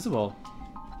is visible.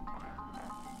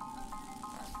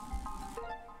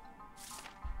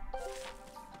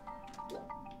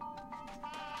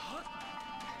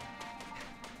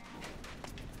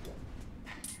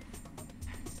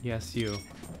 Yes, you.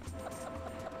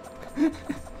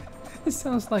 It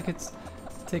sounds like it's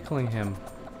tickling him.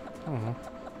 Oh.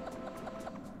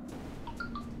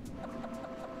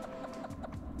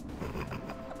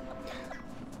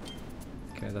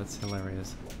 Okay, that's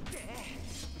hilarious.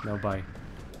 No bye.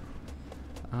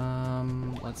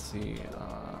 Let's see.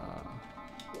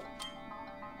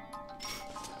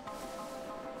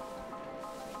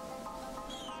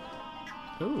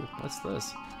 Ooh, what's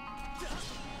this?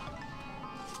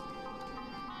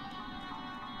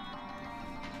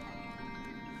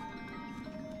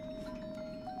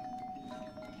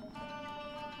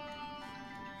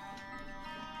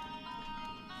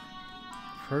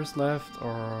 First left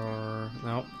or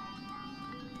no?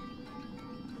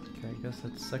 Okay, I guess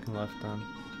it's second left then.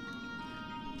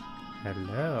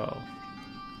 Hello.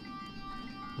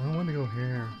 Well, I want to go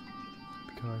here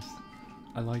because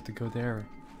I like to go there.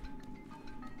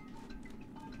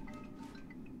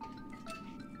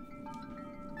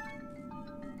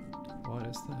 What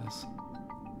is this?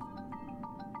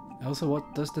 Also,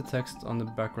 what does the text on the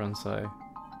background say?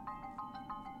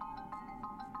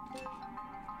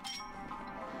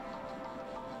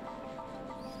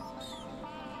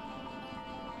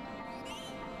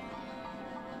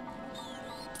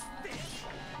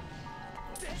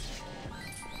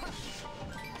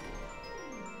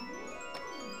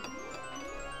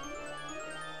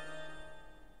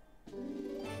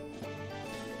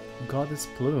 Goddess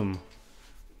Plume.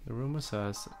 The rumor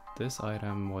says this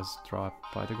item was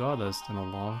dropped by the goddess in a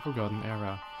long forgotten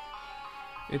era.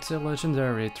 It's a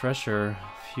legendary treasure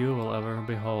few will ever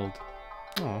behold.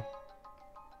 Oh.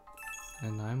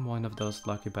 And I'm one of those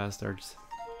lucky bastards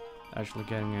actually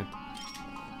getting it.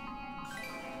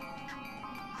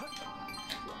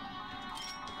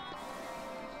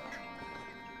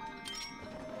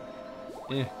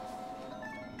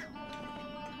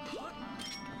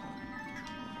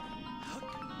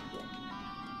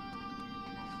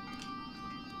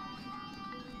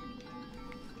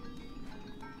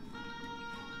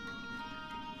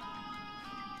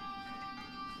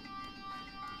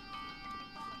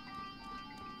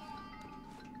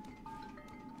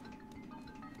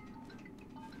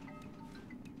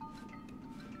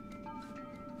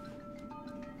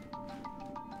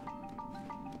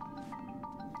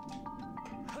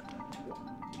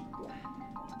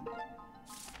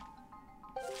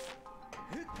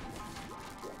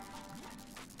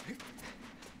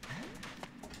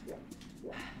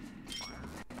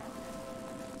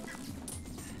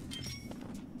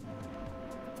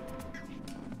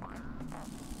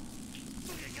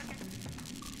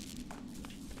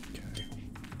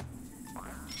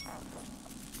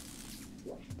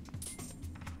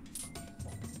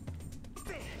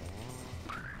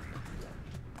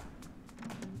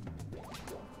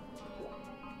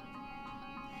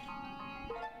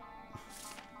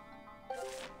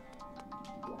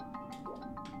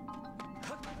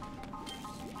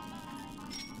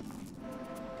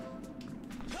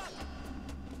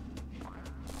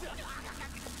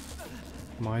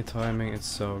 My timing is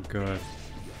so good.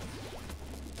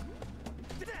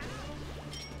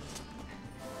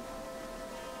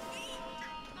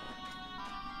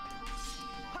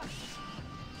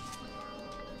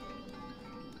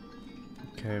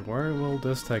 Okay, where will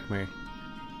this take me?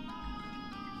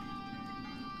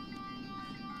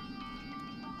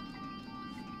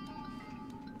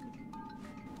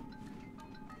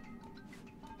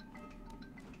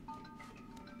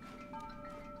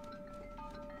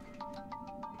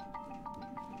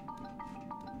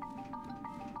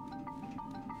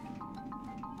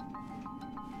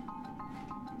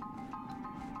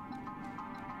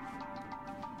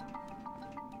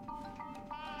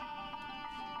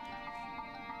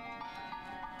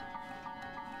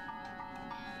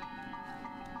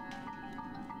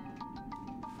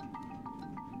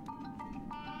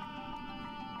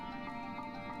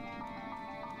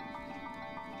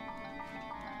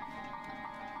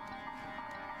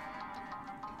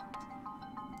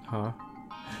 Huh?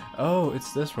 Oh,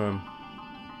 it's this room.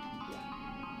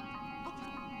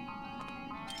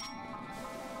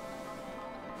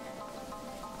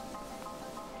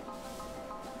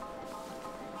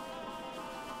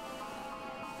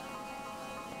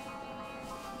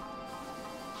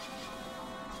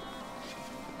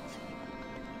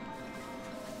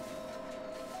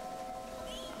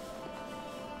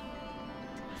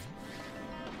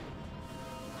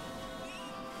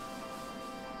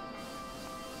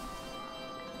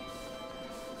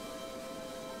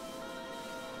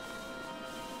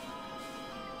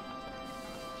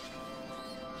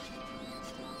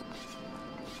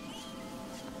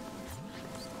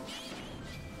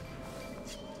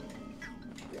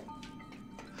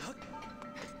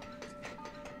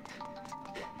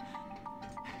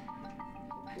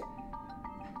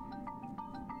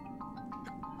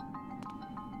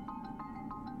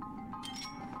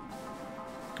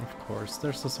 Of course,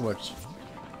 there's a switch.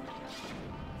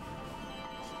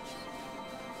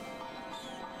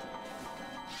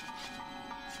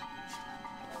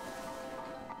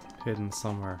 Hidden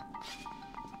somewhere.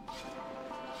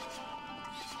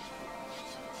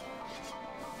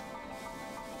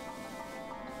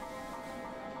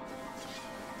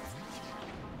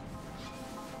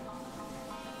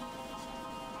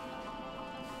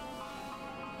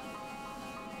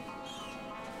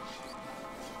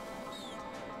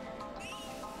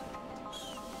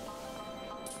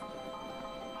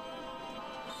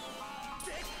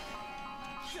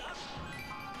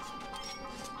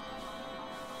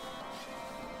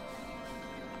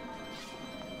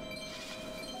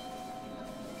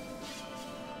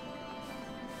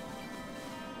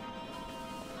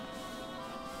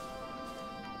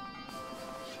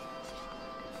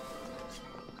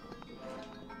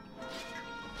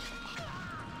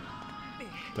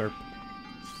 Derp.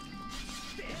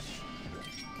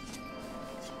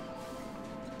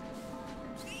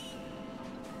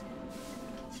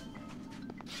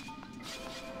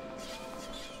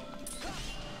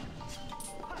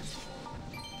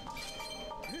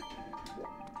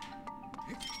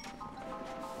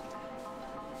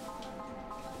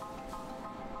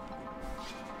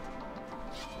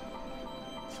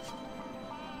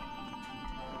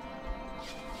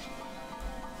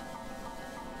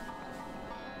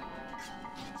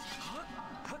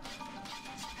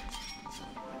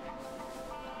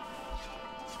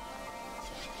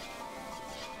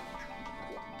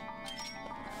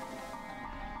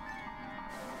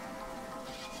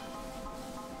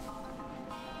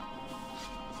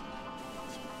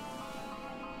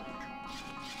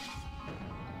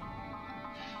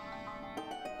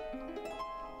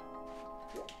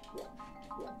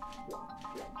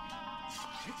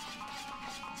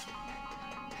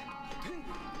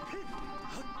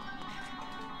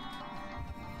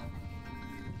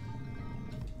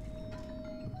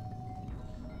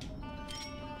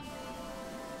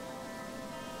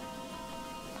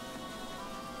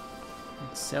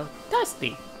 It's so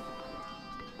dusty.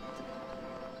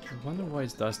 I wonder why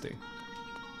it's dusty.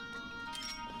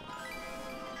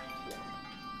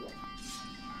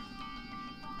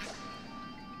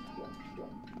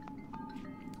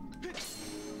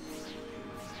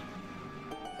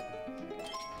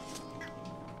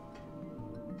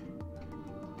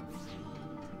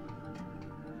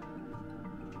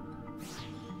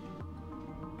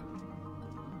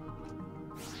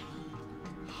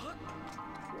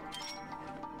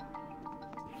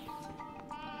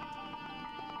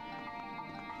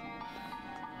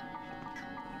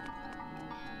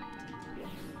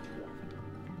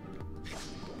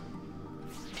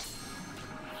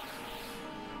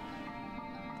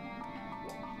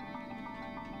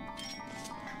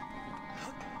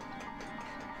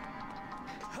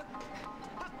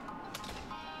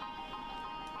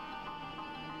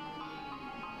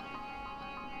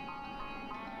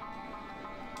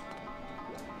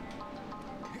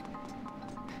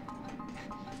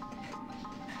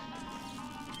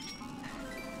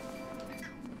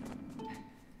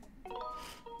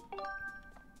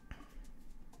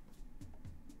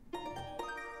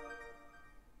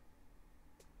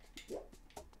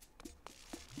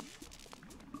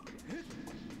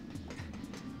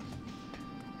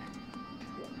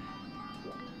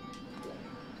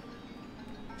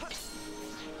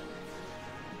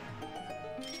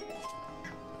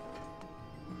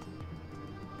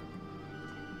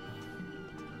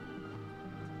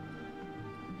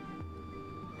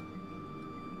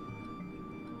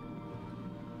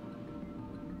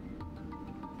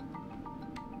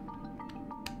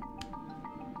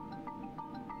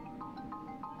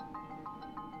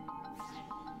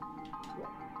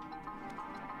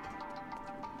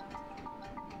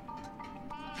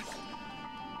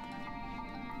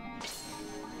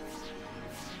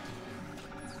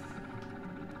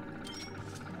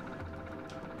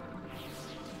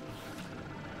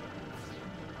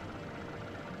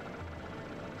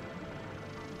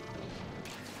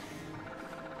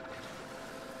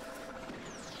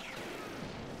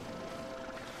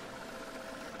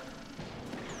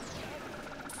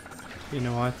 You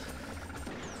know what?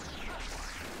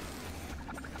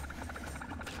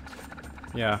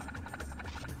 Yeah.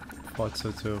 Thought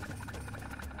so too.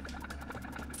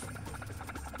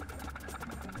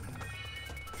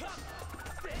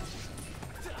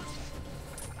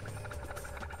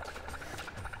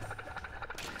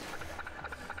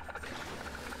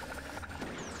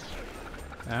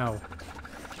 Ow.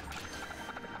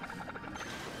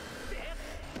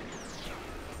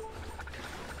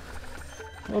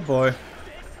 Oh boy.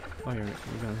 Oh, you're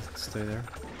gonna stay there.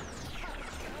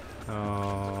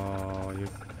 Oh, you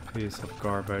piece of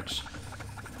garbage.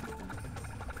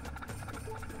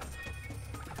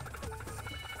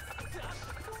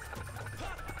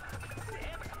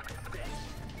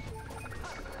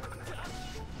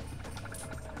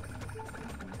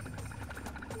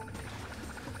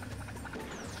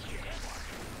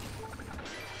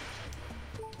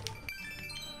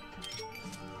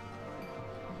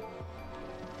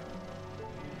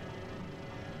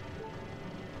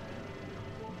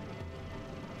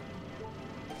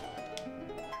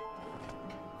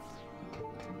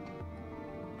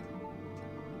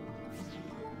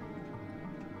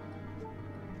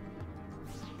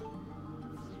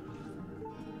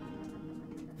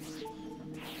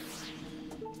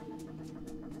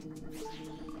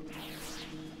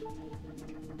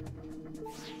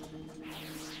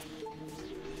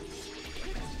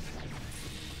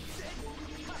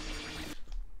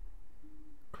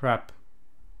 Crap.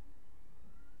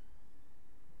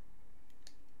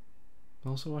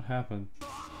 Also, what happened?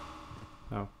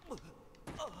 Oh.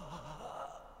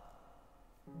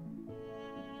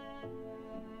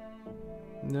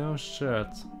 No shit.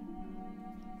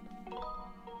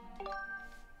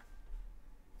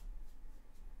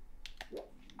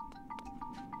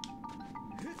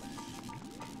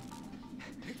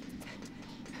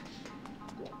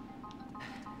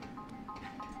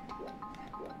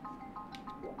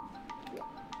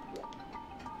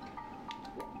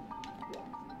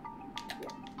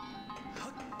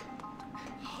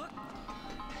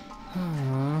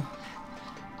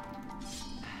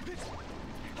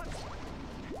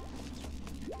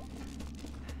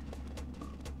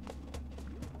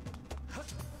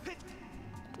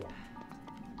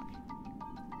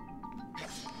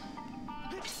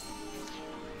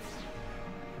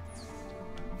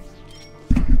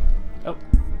 Oh,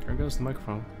 there goes the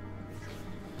microphone.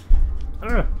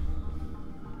 Ugh.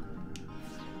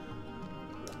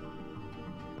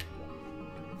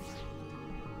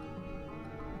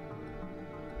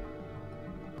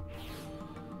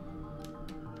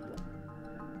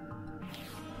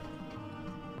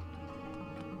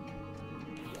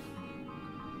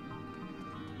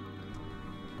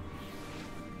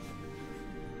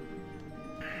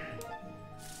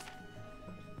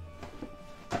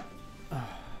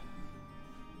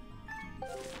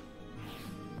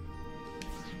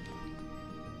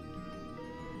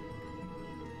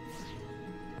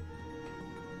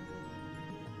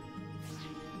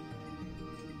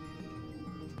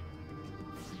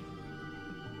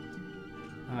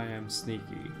 I am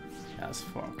sneaky as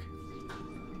fuck.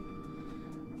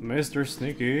 Mr.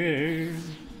 Sneaky!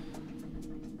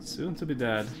 Soon to be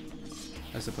dead,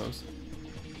 I suppose.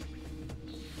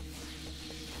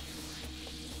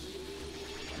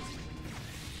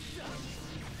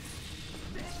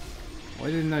 Why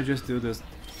didn't I just do this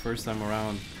first time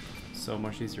around? So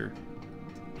much easier.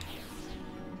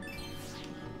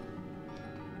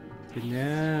 But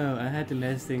no, I had to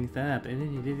mess things up.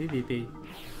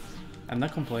 I'm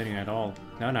not complaining at all.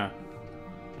 No, no.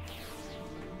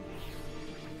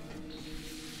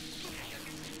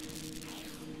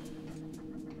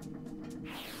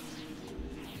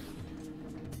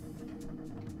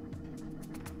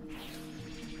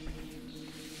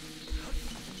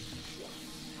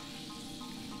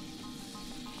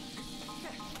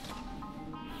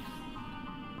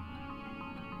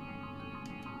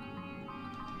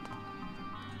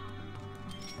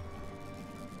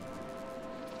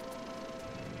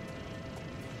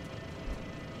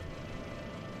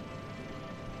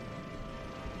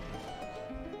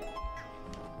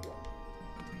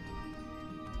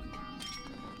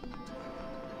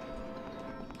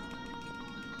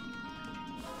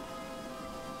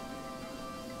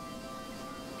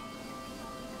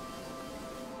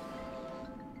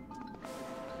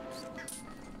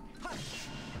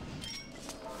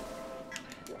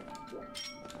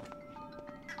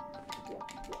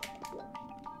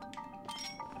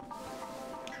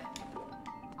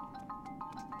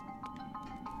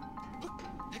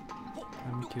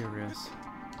 I'm curious.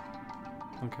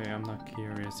 Okay, I'm not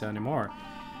curious anymore.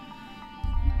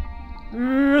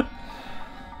 Now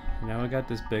I got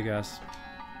this big ass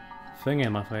thing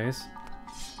in my face.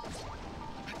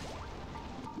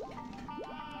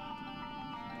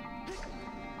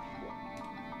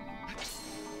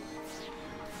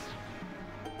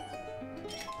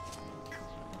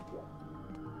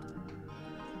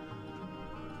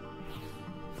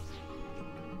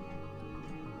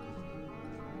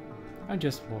 I'm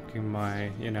just walking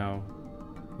my, you know,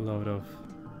 load of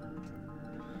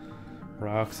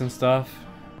rocks and stuff.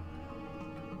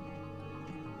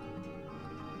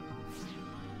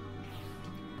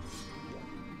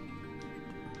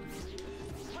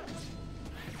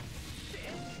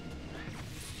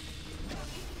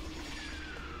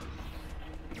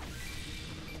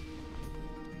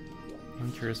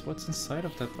 I'm curious what's inside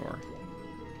of that door.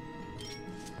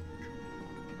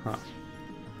 Huh.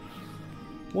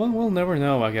 Well, we'll never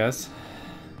know, I guess.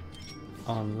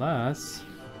 Unless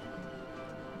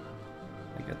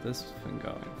I get this thing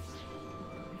going.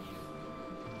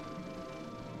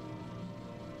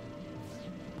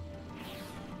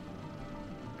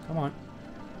 Come on.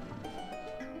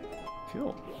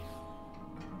 Cool.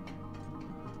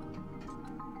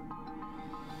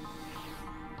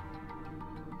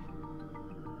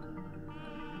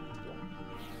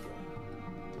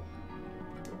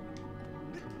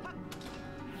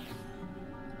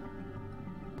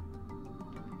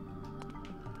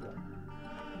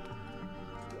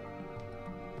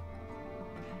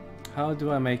 How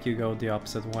do I make you go the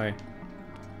opposite way?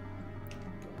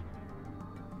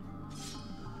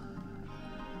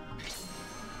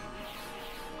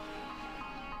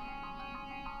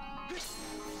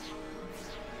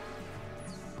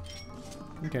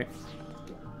 Okay.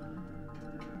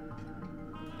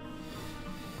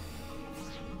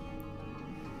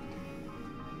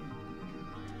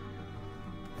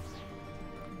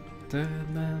 Dead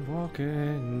man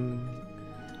walking.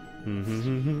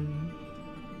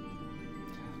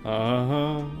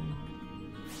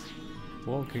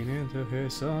 Walking into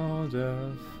his own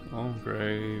death on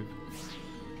grave.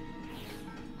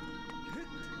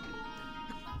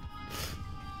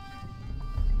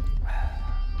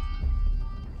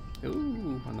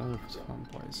 Ooh, another fun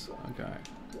place. Okay.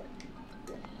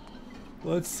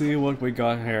 Let's see what we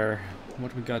got here.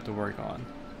 What we got to work on.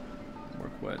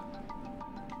 Work with.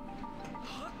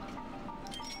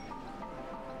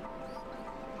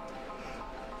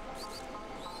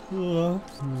 Where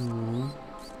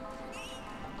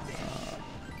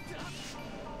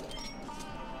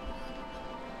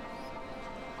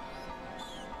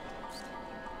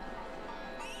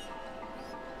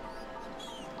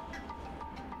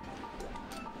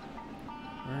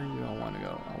do I want to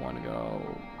go? I want to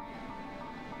go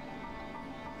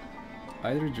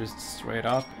either just straight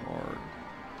up or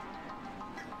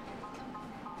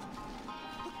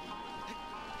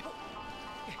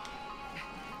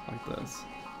like this.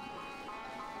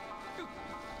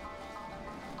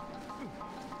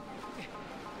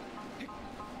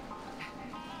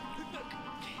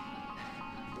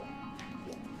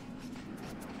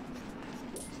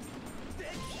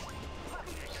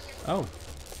 Oh.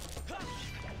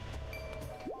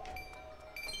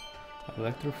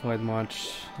 Electrified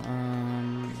much.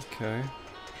 Okay.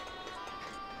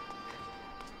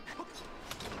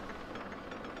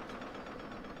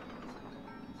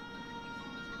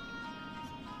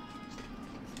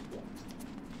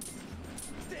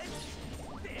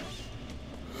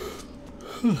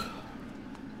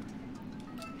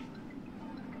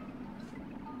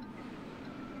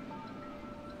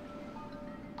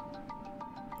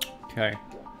 Okay.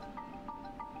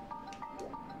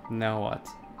 Now what?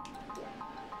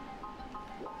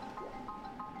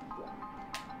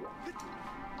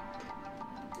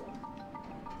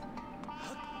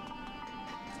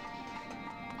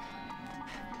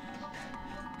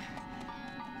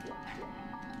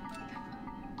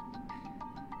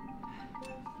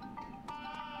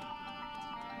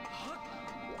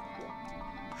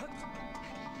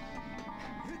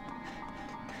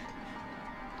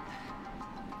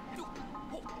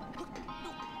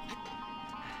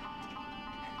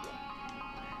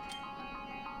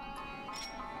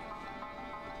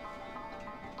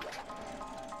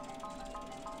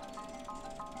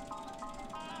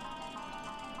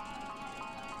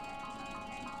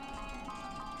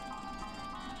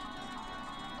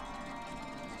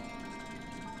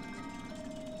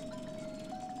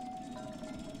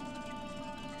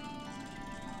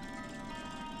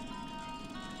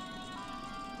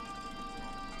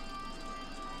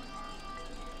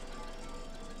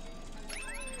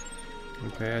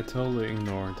 Okay, I totally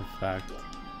ignored the fact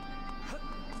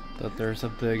that there's a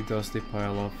big dusty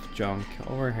pile of junk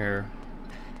over here.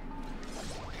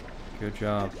 Good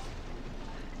job.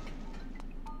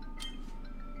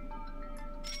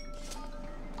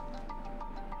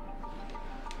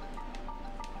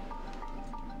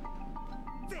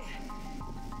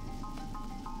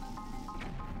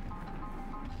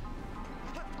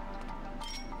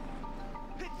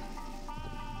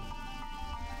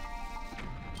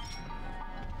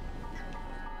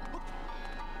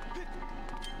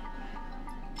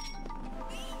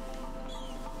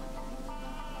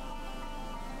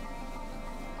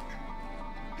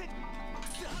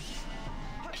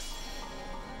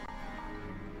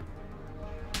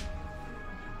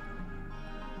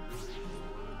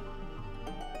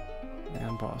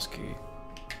 boss key.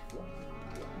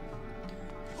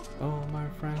 All my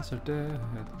friends are dead.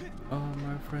 All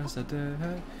my friends are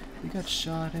dead. We got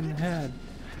shot in the head.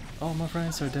 All my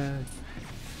friends are dead.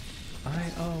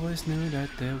 I always knew that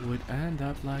they would end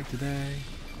up like today.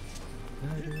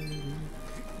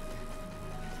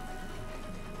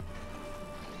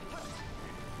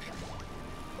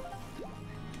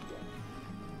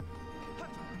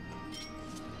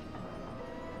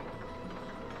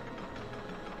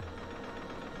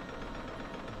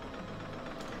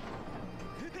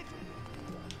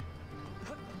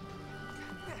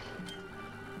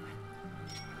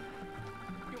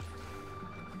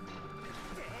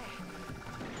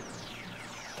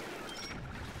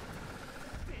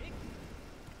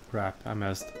 Crap, I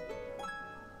missed.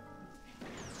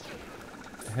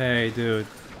 Hey dude,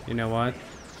 you know what?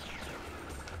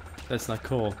 That's not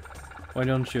cool. Why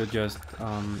don't you just,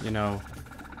 you know...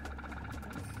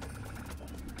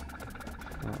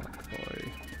 Oh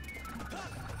boy.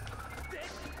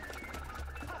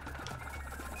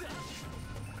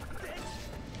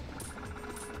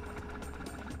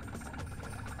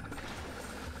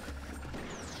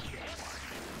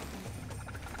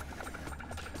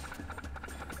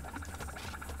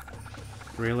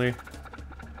 Really?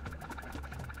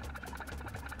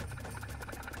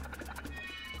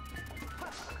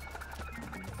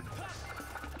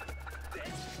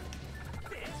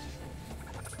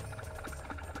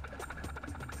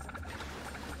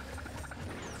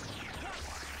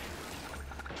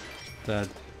 Dead.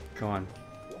 Go on.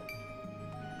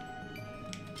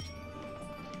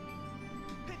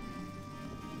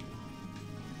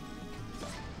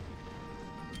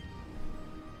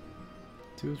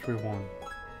 Two, 3, 1.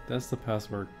 That's the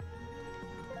password.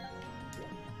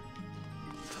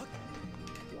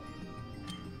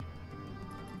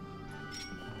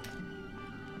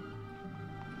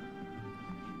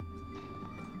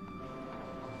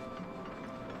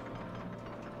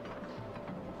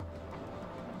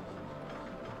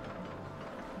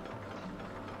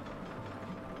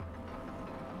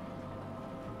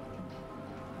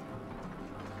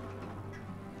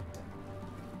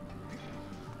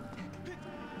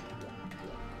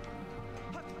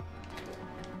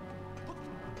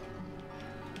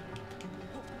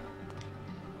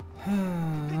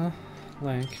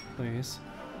 Link, please.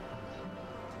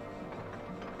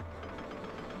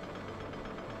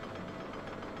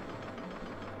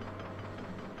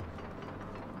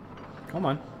 Come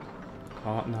on.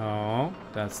 Oh no,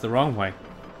 that's the wrong way.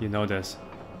 You know this.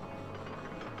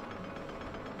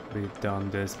 We've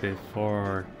done this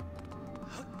before.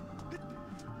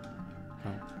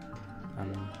 Oh,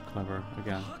 I'm clever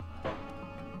again.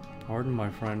 Pardon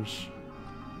my French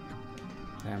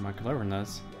and my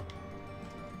cleverness.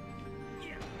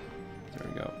 There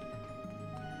we go.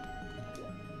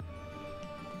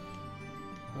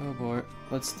 Oh boy,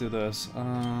 let's do this.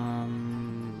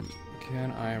 Can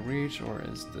I reach, or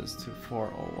is this too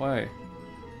far away?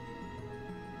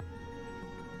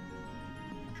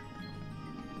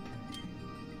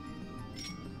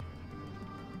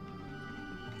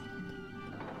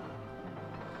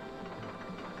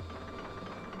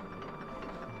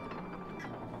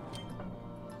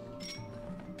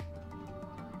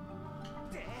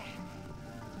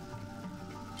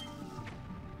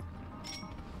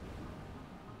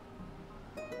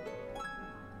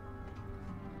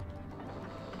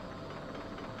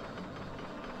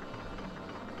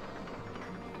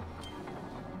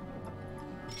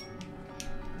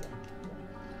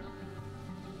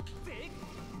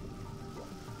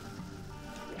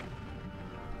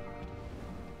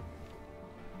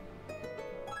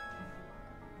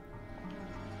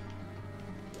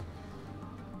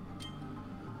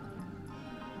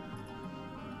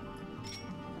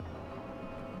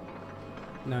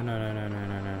 No.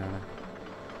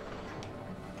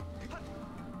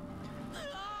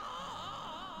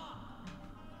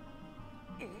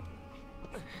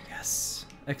 Yes,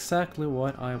 exactly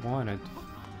what I wanted.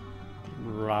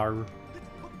 Rawr.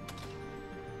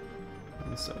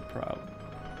 I'm so proud.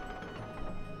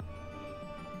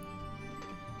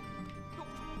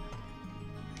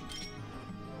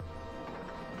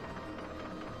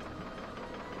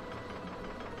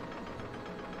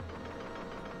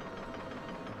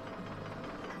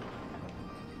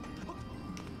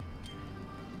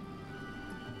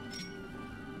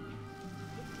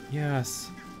 Yes,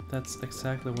 that's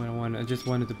exactly what I wanted. I just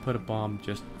wanted to put a bomb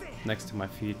just next to my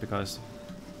feet because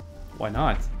why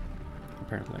not?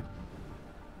 Apparently.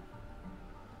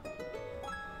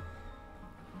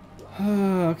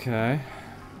 Okay,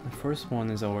 the first one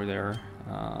is over there.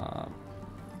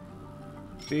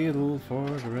 Beetle for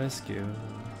the rescue.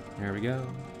 Here we go.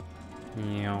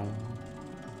 Meow.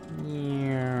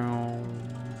 Meow.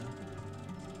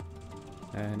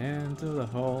 And into the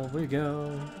hole we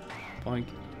go. Boink.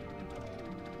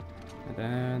 And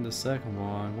then the second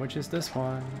one, which is this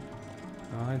one.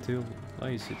 I'm too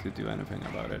lazy to do anything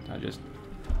about it. I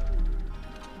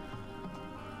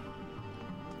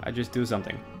just do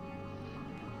something.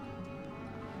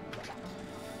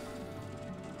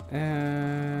 And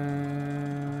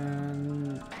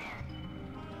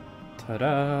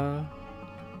ta-da!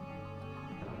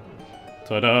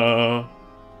 Ta-da!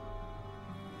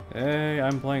 Hey,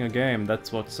 I'm playing a game,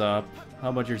 that's what's up. How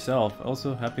about yourself?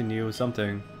 Also, Happy New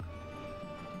something.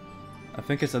 I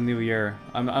think it's a new year.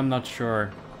 I'm not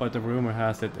sure, but the rumor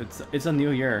has it it's a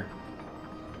new year.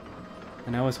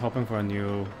 And I was hoping for a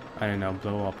new, I don't know,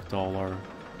 blow up doll or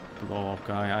blow up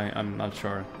guy. I'm not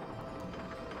sure.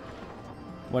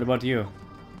 What about you?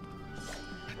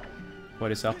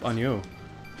 What is up on you?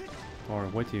 Or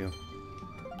with you?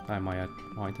 I might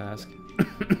ask.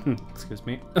 Excuse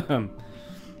me.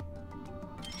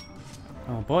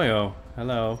 Oh boyo,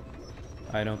 hello.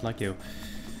 I don't like you.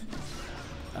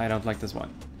 I don't like this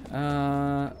one.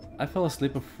 I fell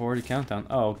asleep before the countdown.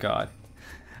 Oh god.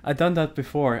 I've done that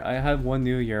before. I had one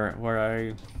New Year where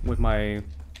I, with my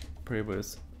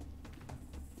previous,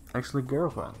 actually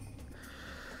girlfriend,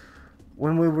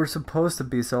 when we were supposed to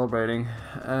be celebrating,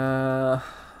 I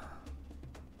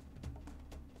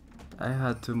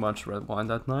had too much red wine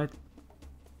that night,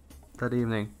 that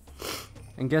evening,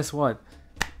 and guess what?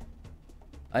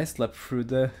 I slept through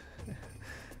the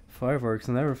fireworks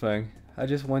and everything. I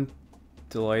just went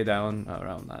to lay down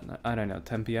around that, I don't know,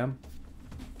 10 p.m.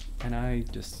 and I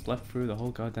just slept through the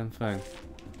whole goddamn thing,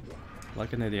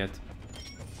 like an idiot.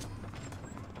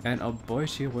 And oh boy,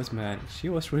 she was mad. She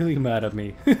was really mad at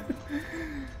me.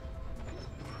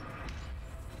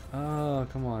 Oh,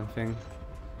 come on, thing.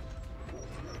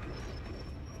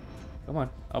 Come on,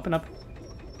 open up.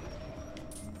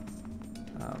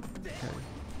 Okay.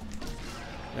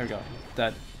 There we go.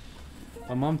 That.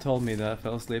 My mom told me that I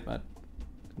fell asleep at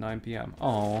 9 p.m.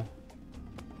 Oh.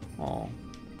 Oh.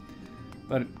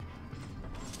 But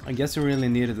I guess you really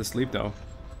needed to sleep though.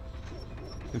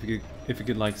 If you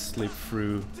could like sleep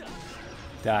through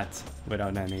that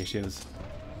without any issues.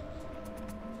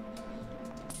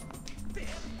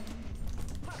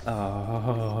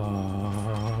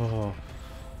 Oh,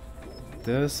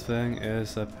 this thing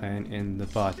is a pain in the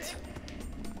butt.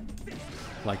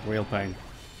 Like real pain.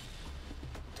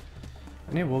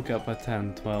 And you woke up at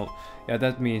 10, 12. Yeah,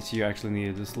 that means you actually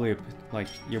needed to sleep. Like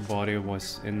your body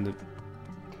was in the,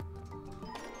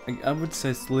 I would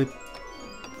say sleep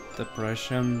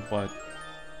depression, but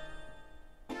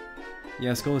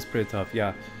yeah, school is pretty tough.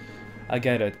 Yeah, I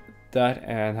get it. That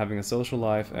and having a social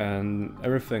life and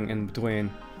everything in between,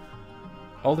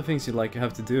 all the things you like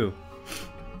have to do.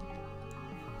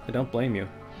 I don't blame you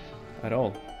at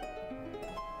all.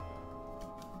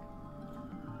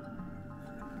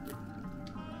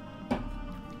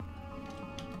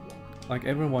 Like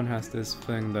everyone has this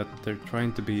thing that they're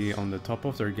trying to be on the top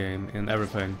of their game in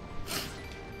everything.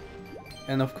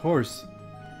 And of course,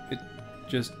 it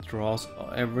just draws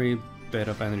every bit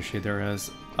of energy there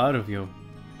is out of you.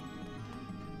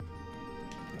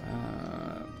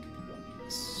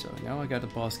 So now I got the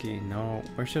boss key. No,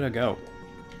 where should I go?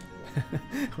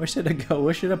 Where should I go?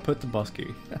 Where should I put the boss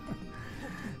key?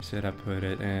 Should I put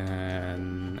it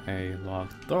in a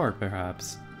locked door,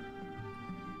 perhaps?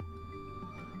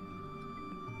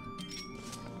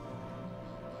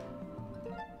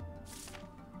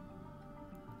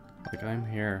 Like I'm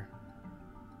here.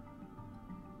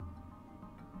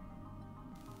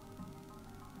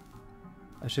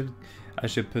 I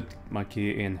should put my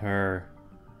key in her.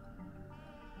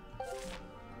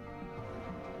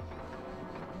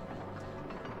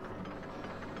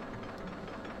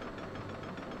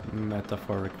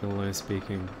 Metaphorically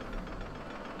speaking.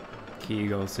 Key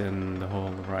goes in the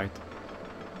hole, right?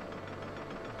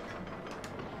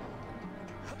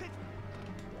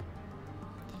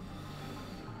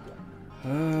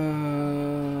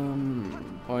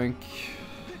 Boink.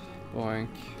 Boink.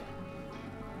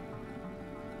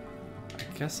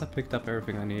 I guess I picked up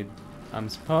everything I need.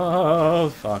 Oh,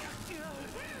 fuck.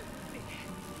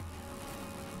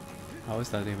 How is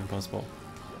that even possible?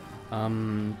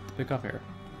 Pick up here.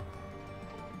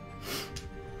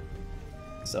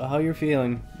 So how you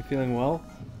feeling? You feeling well?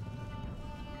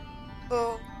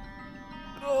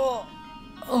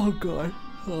 Oh god.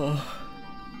 Oh.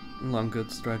 Long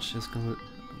good stretch is good.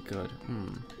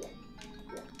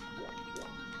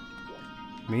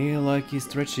 Me like he's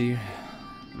stretchy.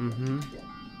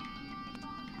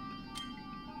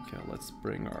 Okay, let's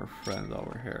bring our friend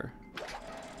over here.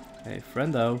 Hey,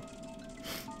 friendo.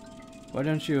 Why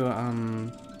don't you,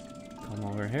 come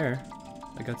over here?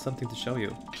 I got something to show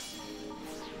you.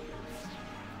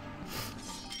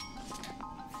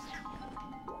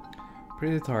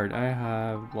 Pretty tired. I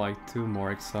have like 2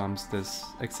 more exams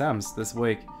this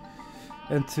week.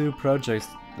 And 2 projects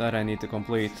that I need to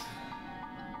complete.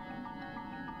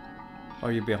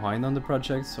 Are you behind on the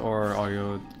projects, or are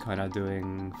you kinda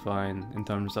doing fine in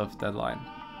terms of deadline?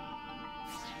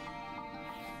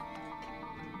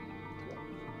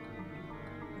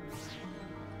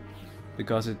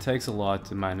 Because it takes a lot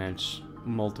to manage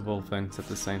multiple things at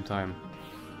the same time.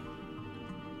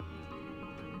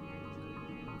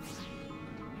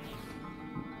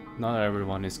 Not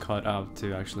everyone is cut out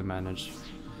to actually manage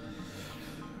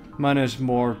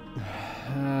more.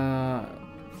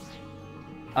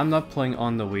 I'm not playing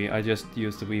on the Wii, I just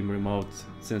use the Wii remote,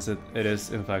 since it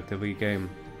is in fact a Wii game.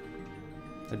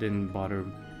 I didn't bother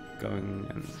going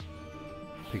and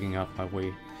picking up my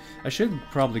Wii. I should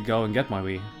probably go and get my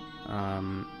Wii.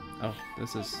 Oh,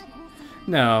 this is...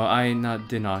 No,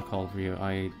 did not call for you.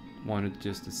 I wanted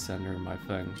just to center my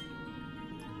thing,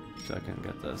 so I can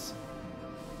get this.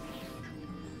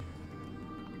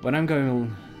 When I'm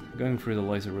going through the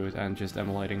laser route and just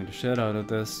emulating the shit out of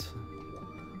this,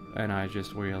 and I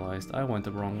just realized I went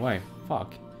the wrong way.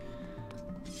 Fuck.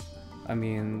 I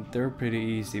mean, they're pretty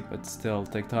easy, but still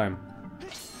take time.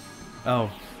 Oh,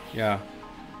 yeah.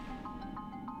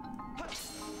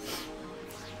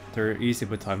 They're easy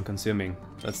but time consuming.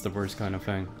 That's the worst kind of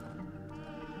thing.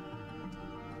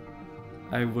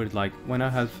 I would like, when I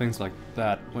had things like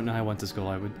that, when I went to school,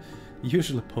 I would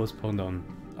usually postpone them.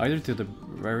 Either to the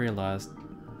very last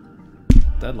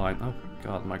deadline. Oh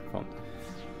god, microphone.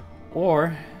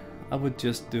 Or I would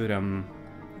just do them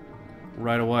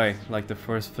right away, like the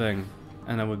first thing,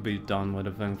 and I would be done with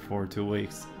the thing for 2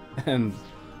 weeks and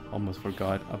almost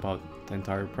forgot about the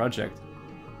entire project.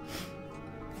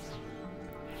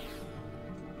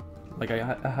 Like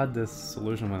I had this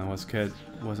solution when I was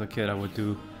a kid. I would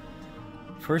do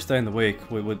first day in the week,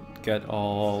 we would get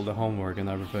all the homework and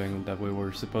everything that we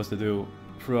were supposed to do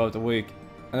throughout the week,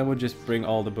 and I would just bring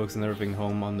all the books and everything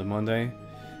home on the Monday.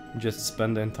 Just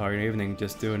spend the entire evening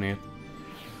just doing it,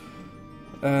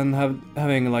 and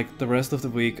having like the rest of the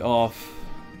week off,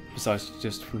 besides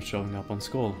just from showing up on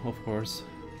school, of course.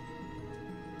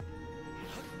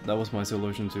 That was my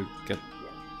solution to get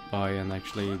by and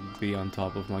actually be on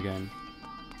top of my game.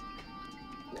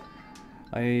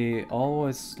 I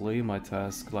always leave my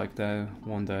task like that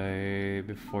one day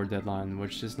before deadline,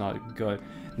 which is not good.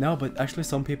 No, but actually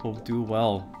some people do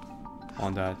well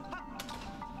on that.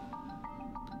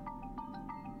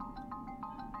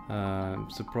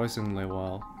 Surprisingly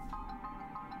well.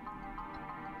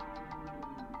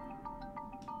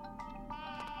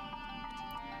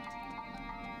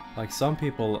 Like some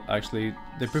people actually,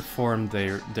 they perform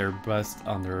their best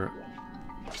under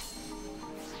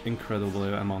incredible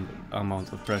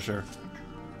amount of pressure.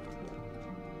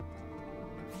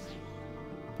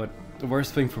 But the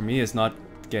worst thing for me is not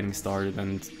getting started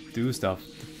and do stuff.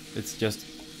 It's just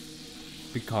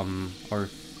become or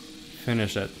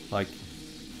finish it. Like,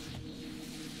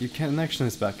 your connection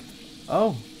is back.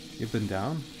 Oh, you've been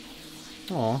down?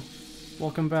 Aw,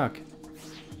 welcome back.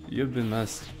 You've been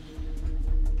missed.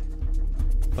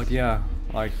 But yeah,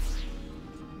 like,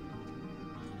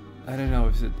 I don't know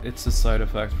if it's a side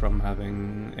effect from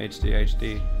having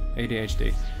ADHD,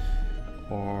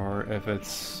 or if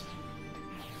it's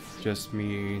just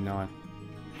me not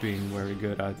being very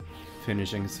good at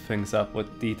finishing things up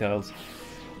with details.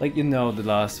 Like, you know, the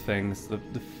last things, the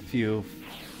few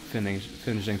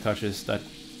finishing touches that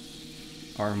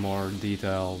are more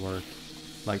detail work,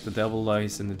 like the devil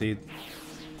lies in the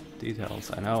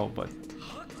details. I know, but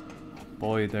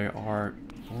boy, they are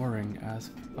boring as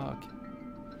fuck.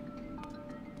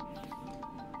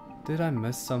 Did I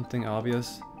miss something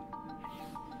obvious?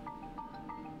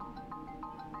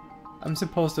 I'm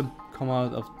supposed to come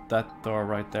out of that door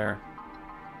right there.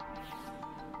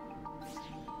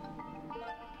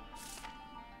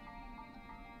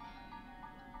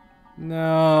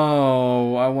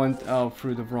 No, I went out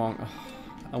through the wrong.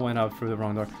 I went out through the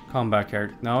wrong door. Come back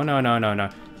here. No.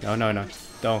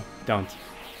 Don't.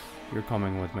 You're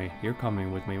coming with me. You're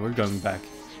coming with me. We're going back.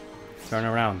 Turn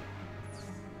around.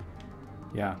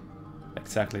 Yeah,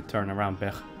 exactly. Turn around,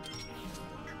 Bech.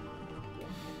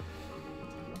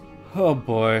 Oh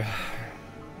boy.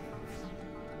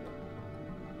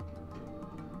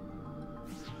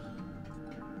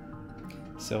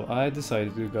 So I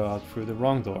decided to go out through the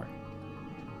wrong door,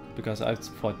 because I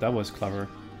thought that was clever,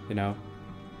 you know.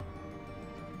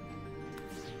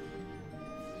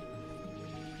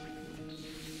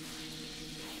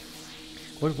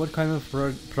 What kind of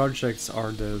projects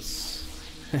are those?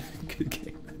 Good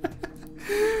game.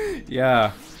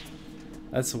 Yeah,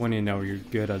 that's when you know you're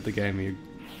good at the game. You're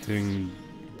doing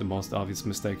the most obvious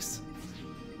mistakes.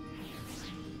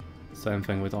 Same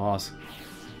thing with Oz.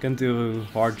 Can do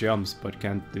hard jumps, but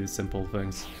can't do simple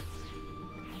things.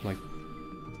 Like...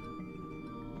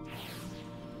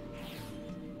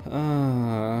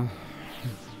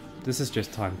 this is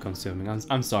just time consuming.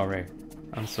 I'm sorry.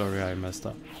 I'm sorry I messed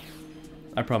up.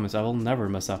 I promise I will never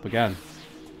mess up again.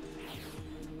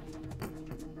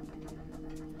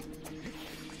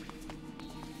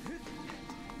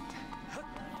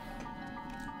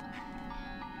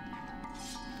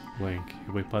 Link,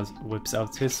 he whips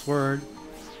out his sword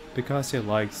because he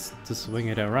likes to swing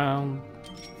it around.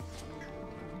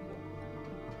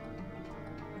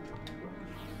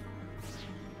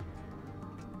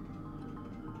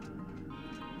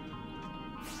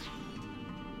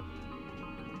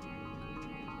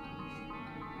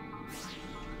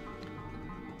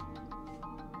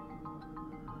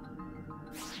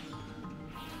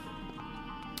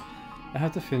 I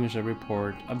have to finish a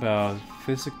report about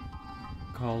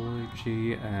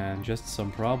physiology and just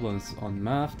some problems on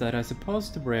math that I'm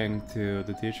supposed to bring to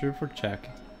the teacher for check.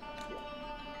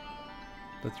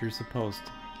 That you're supposed.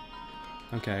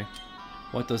 Okay.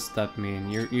 What does that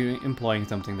mean? You're implying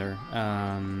something there.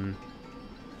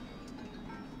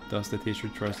 Does the teacher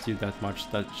trust you that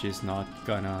much that she's not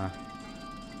gonna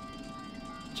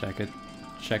check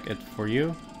it for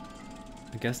you?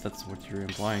 I guess that's what you're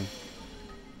implying.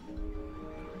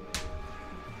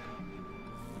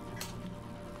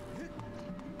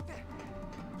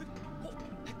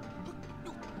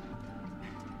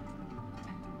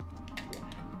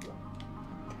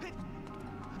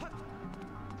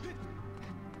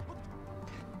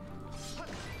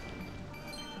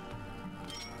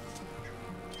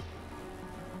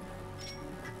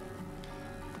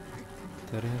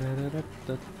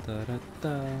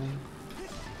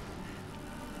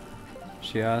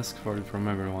 She asks for it from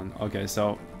everyone. Okay,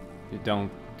 so you don't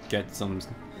get some...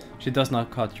 She does not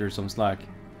cut you some slack.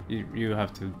 You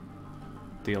have to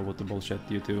deal with the bullshit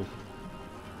you do.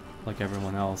 Like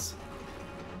everyone else.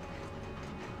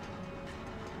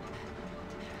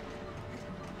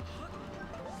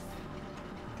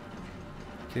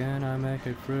 Can I make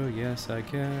it through? Yes, I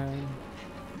can.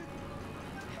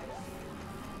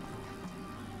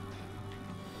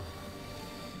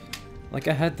 Like,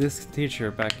 I had this teacher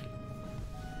back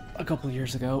a couple of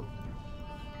years ago,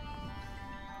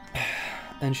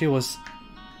 and she was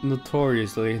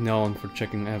notoriously known for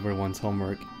checking everyone's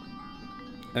homework.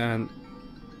 And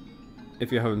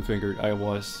if you haven't figured, I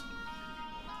was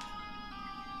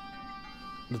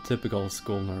the typical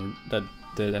school nerd that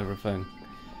did everything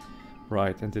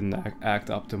right and didn't act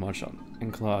up too much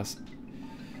in class.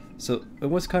 So it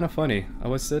was kind of funny. I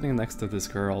was sitting next to this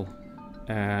girl,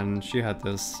 and she had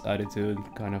this attitude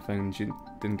kind of thing she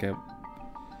didn't get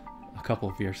a couple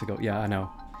of years ago. Yeah, I know.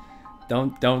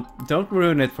 Don't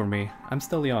ruin it for me. I'm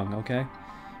still young, okay?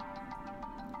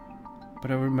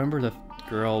 But I remember the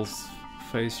girl's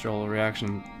facial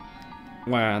reaction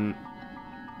when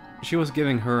she was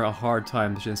giving her a hard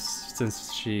time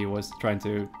since she was trying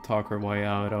to talk her way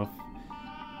out of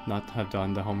not have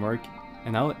done the homework.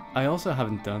 And I also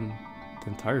haven't done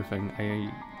the entire thing.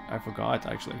 I forgot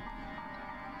actually.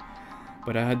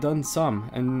 But I had done some,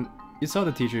 and you saw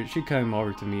the teacher. She came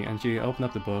over to me and she opened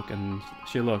up the book and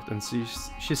she looked and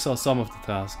she saw some of the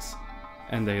tasks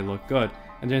and they looked good.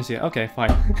 And then she, okay,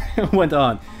 fine, went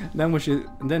on.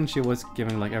 Then she was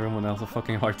giving like everyone else a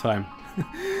fucking hard time.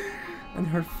 And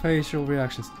her facial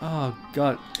reactions, oh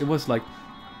god, it was like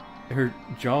her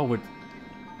jaw would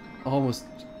almost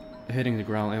hitting the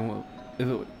ground,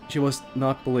 and she was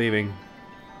not believing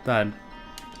that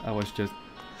I was just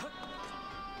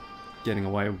getting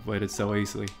away with it so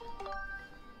easily.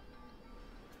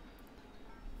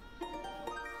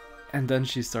 And then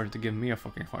she started to give me a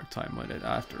fucking hard time with it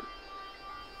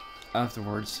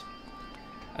afterwards.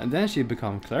 And then she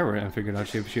became clever and figured out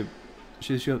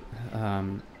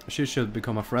she should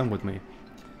become a friend with me,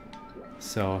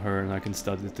 so her and I can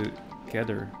study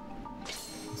together.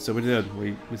 So we did.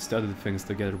 We studied things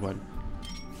together, but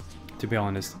to be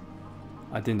honest,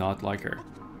 I did not like her.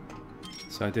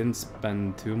 So I didn't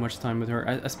spend too much time with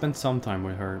her. I spent some time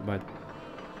with her, but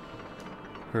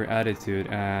her attitude,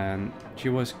 and she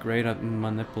was great at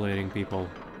manipulating people.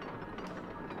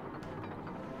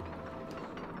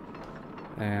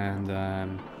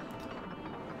 And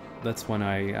that's when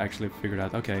I actually figured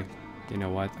out, okay, you know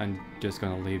what, I'm just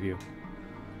gonna leave you.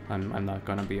 I'm not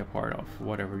gonna be a part of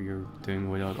whatever you're doing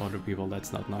with other people.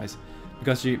 That's not nice.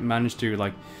 Because she managed to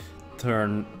like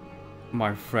turn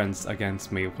my friends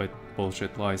against me with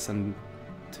bullshit lies, and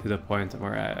to the point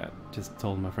where I just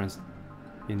told my friends,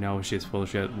 you know she's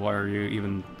bullshit, why are you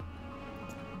even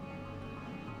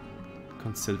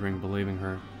considering believing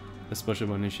her? Especially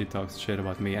when she talks shit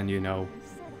about me, and you know.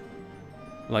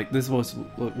 Like, this was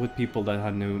with people that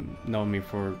had known me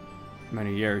for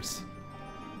many years.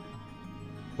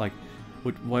 Like,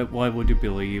 why would you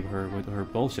believe her with her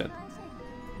bullshit?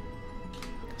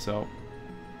 So,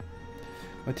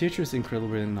 my teacher is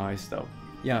incredibly nice though.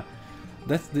 Yeah,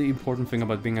 that's the important thing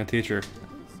about being a teacher.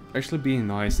 Actually being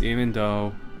nice, even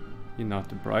though you're not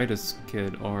the brightest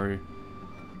kid, or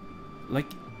like,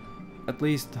 at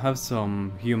least have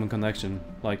some human connection.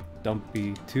 Like, don't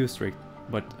be too strict,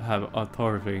 but have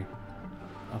authority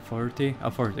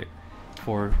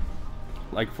for,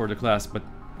 like, for the class, but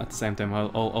at the same time I'll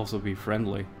also be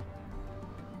friendly.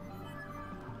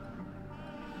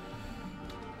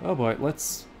 Oh boy,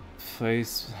 let's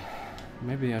face...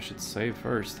 Maybe I should save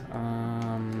first.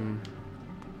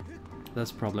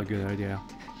 That's probably a good idea.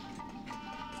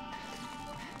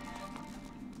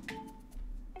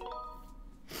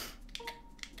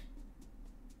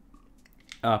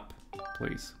 Up,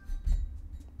 please.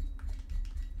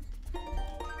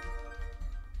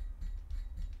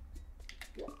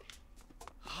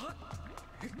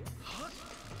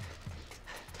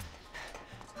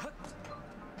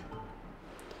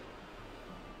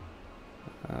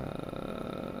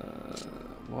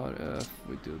 What if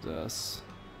we do this?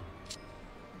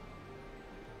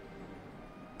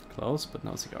 Close, but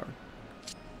no cigar.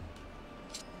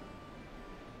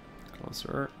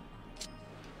 Closer.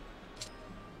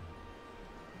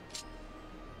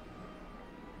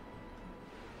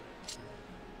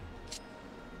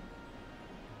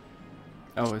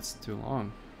 Oh, it's too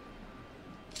long.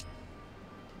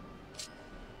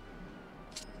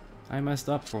 I messed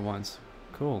up for once.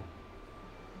 Cool.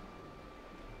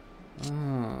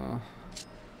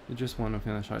 You just want to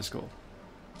finish high school.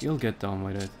 You'll get done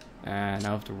with it, and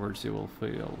afterwards you will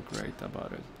feel great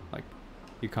about it. Like,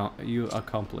 you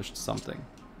accomplished something.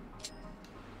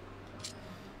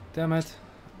 Damn it.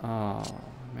 Oh,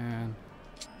 man.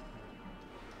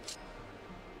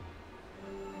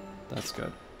 That's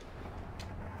good.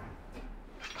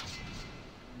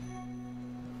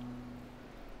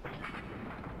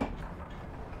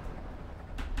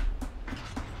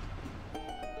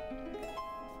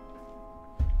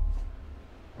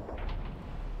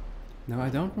 Now, I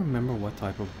don't remember what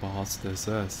type of boss this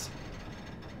is.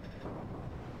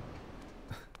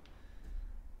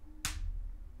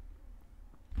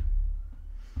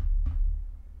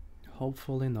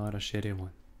 Hopefully not a shitty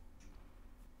one.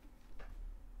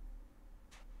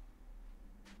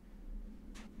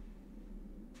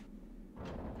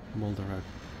 Molderhead.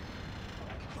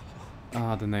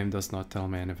 Ah, the name does not tell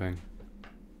me anything.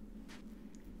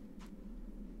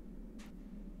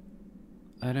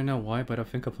 I don't know why, but I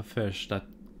think of a fish that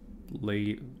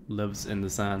lives in the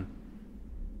sand.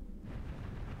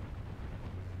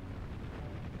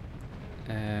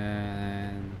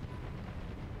 And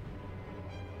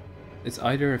it's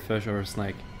either a fish or a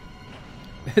snake.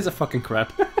 It's a fucking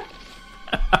crab.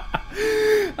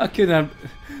 I couldn't.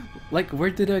 Like,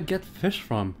 where did I get fish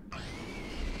from?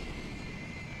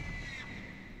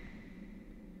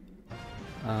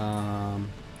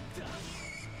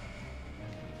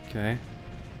 Okay.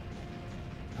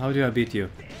 How do I beat you?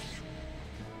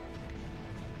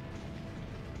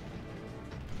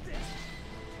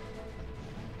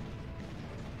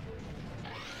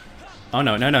 Oh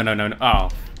no, no, no, no, no, no. Oh.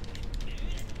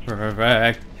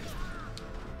 Perfect.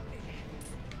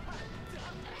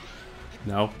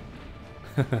 No.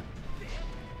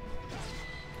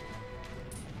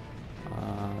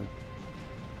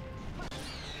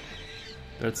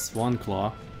 That's one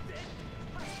claw.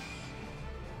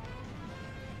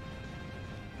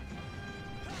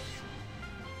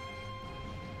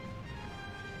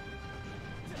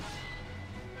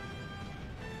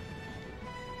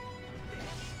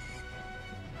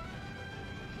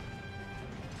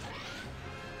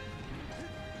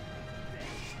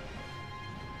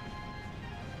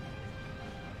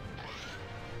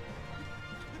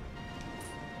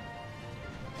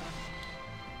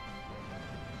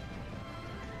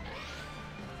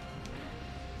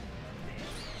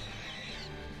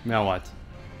 Now what?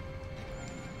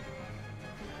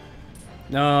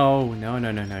 No, no,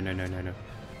 no, no, no, no, no, no, no.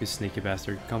 You sneaky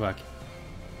bastard. Come back.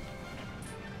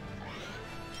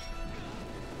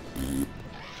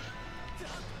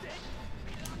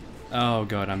 Oh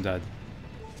god, I'm dead.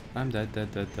 I'm dead,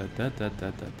 dead, dead, dead, dead, dead,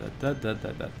 dead, dead, dead, dead,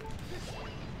 dead, dead.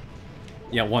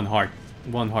 Yeah, one heart.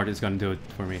 One heart is gonna do it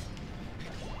for me.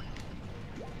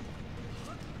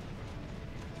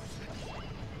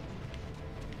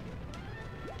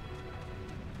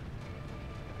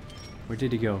 Where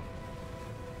did he go?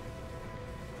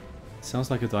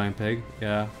 Sounds like a dying pig.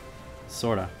 Yeah,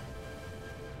 sorta.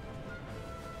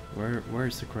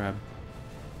 Where's the crab?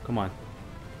 Come on.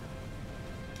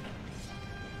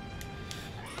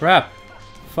 Crap!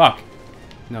 Fuck!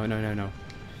 No, no, no, no.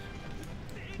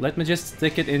 Let me just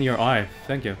stick it in your eye.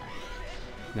 Thank you.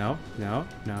 No, no,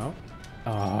 no.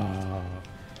 Oh.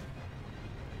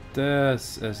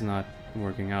 This is not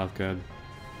working out good.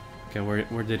 Okay,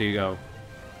 where did he go?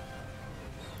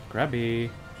 Grabby.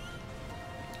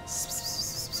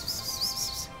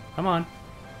 Come on.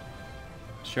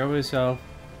 Show yourself.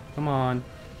 Come on.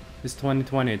 It's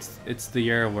 2020. It's the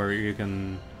year where you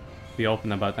can be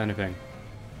open about anything.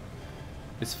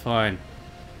 It's fine.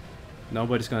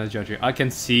 Nobody's gonna judge you. I can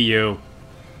see you.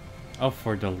 Oh,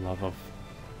 for the love of...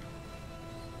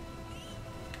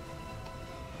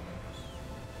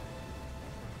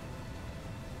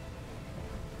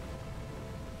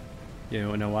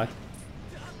 You know what?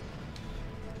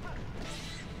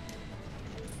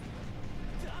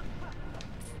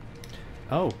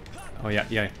 Oh. Oh yeah,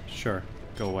 yeah, sure.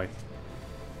 Go away.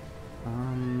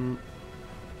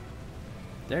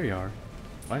 There you are.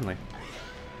 Finally.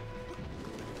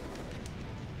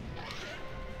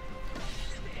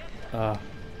 I'm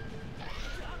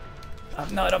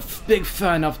not a big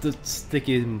fan of the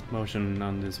sticky motion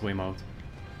on this Wiimote.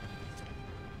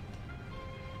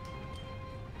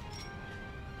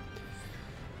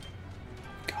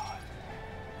 God.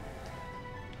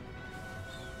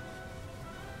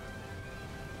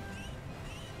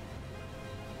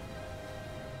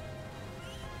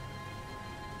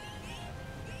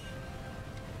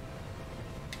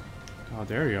 Oh,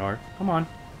 there you are. Come on.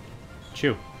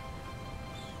 Chew.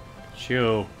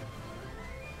 Chew.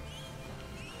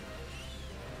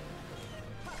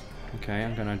 Okay,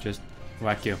 I'm gonna just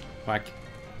whack you. Whack.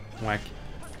 Whack.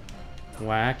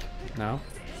 Whack. No.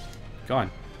 Go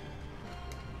on.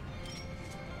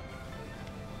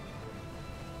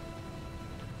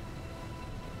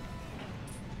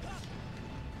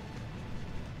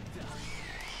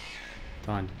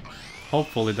 Done.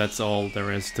 Hopefully that's all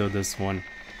there is to this one.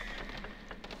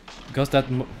 Because that,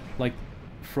 like,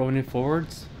 throwing it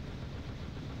forwards?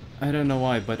 I don't know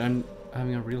why, but I'm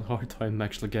having a real hard time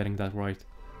actually getting that right.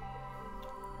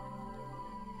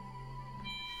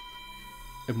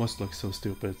 It must look so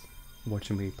stupid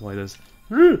watching me play this.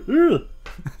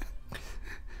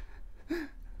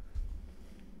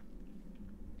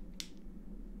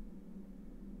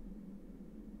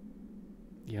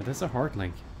 Yeah, that's a hard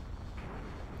link.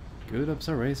 Good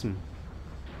observation.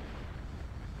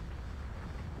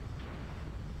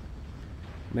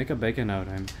 Make a bacon out.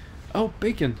 Oh,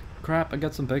 bacon! Crap, I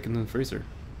got some bacon in the freezer.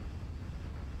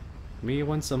 Me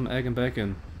want some egg and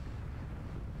bacon.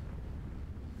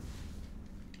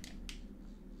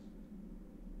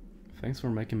 Thanks for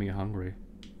making me hungry.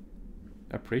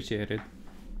 Appreciate it.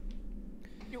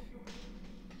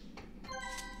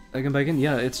 Egg and bacon?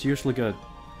 Yeah, it's usually good.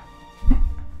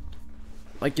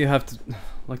 Like you have to,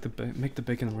 like make the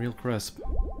bacon real crisp.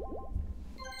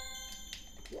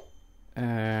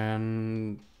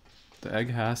 And the egg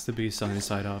has to be sunny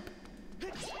side up.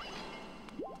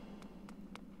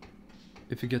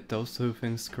 If you get those two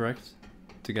things correct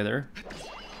together,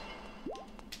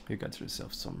 you got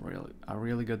yourself a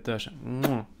really good dish.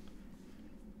 Mwah.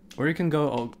 Or you can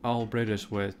go all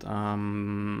British with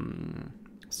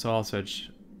sausage,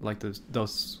 like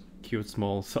those cute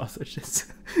small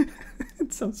sausages.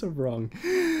 It sounds so wrong.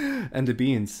 And the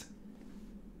beans.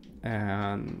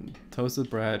 And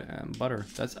toasted bread and butter.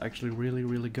 That's actually really,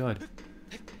 really good.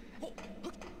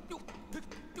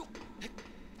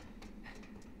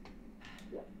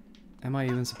 Am I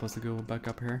even supposed to go back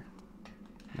up here?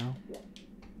 No?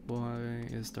 Why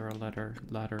is there a ladder?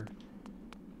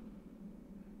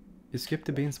 You skipped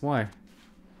the beans? Why?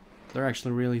 They're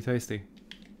actually really tasty.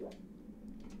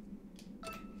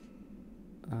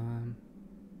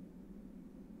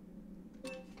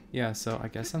 Yeah, so I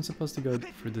guess I'm supposed to go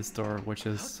through this door, which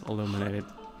is illuminated.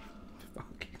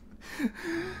 Fuck.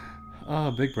 Oh,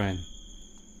 big brain.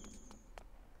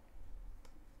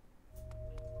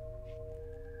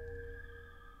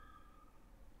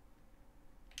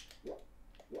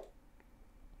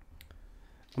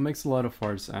 It makes a lot of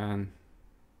farts, and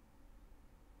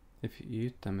if you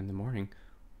eat them in the morning,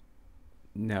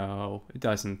 no, it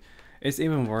doesn't. It's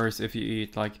even worse if you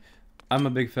eat, like, I'm a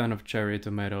big fan of cherry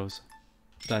tomatoes.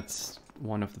 That's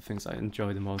one of the things I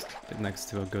enjoy the most next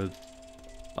to a good,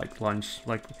 like, lunch.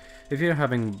 Like, if you're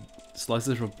having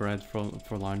slices of bread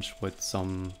for lunch with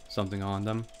something on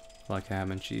them, like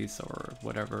ham and cheese or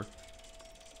whatever,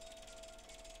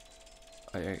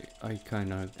 I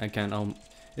can't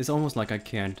It's almost like I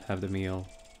can't have the meal,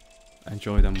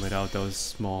 enjoy them without those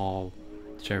small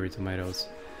cherry tomatoes.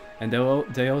 And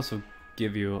they also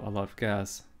give you a lot of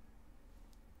gas,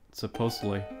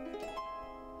 supposedly.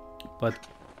 But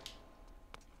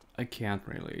I can't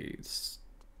really,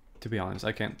 to be honest,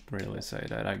 I can't really say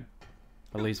that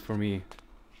at least for me,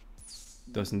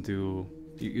 doesn't do,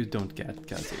 you don't get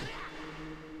gassy.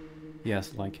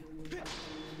 Yes, like,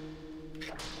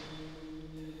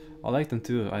 I like them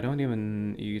too. I don't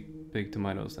even eat big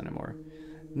tomatoes anymore.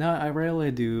 Now, I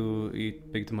rarely do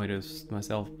eat big tomatoes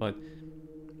myself, but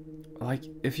like,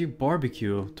 if you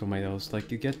barbecue tomatoes,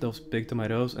 like, you get those big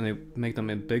tomatoes and you make them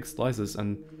in big slices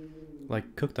and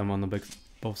like cook them on the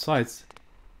both sides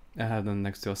and have them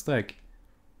next to a steak.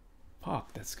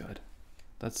 Fuck, that's good.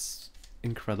 That's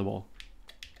incredible.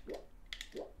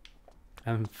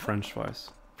 And French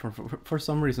fries. For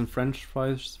some reason, French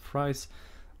fries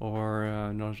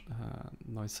or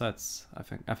noisettes.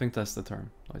 I think that's the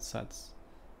term. Noisettes.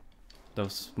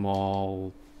 Those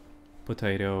small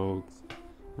potato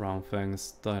round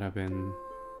things that have been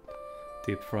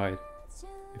deep fried.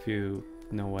 If you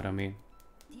know what I mean.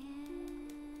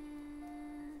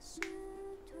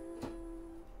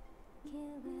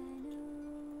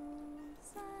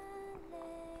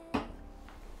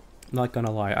 Not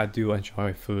gonna lie, I do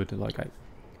enjoy food. Like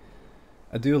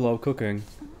I do love cooking,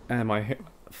 and my hair.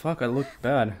 Fuck, I look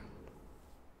bad.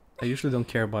 I usually don't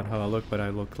care about how I look, but I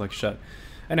look like shit.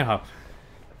 Anyhow,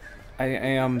 I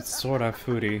am sort of a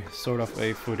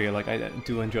foodie. Like, I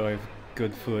do enjoy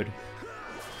good food,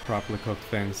 properly cooked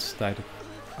things that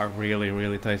are really,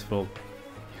 really tasteful.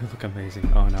 You look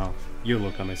amazing. Oh no, you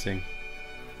look amazing.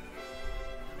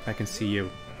 I can see you.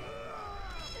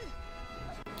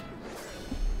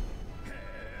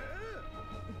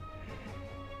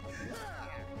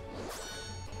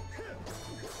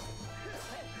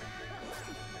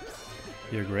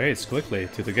 Your grades quickly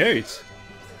to the gates.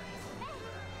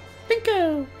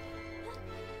 Bingo!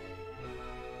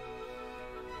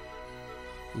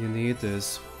 You need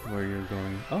this where you're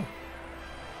going. Oh.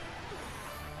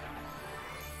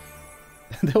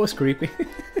 That was creepy.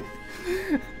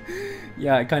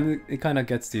 Yeah, it kind of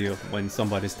gets to you when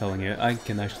somebody's telling you, I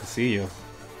can actually see you.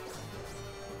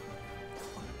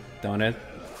 Don't it?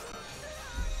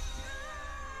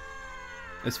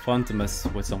 It's fun to mess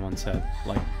with someone's head,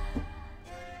 like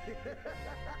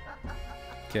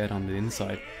get on the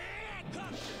inside.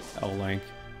 Oh, Link.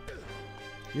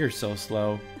 You're so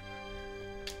slow.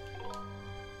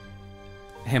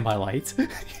 Am I late?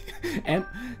 And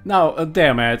no,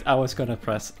 damn it, I was gonna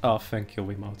press. Oh, thank you,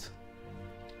 Wiimote.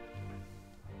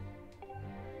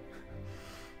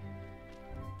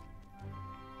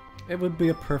 It would be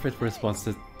a perfect response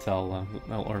to tell,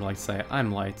 or like say,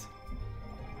 I'm late.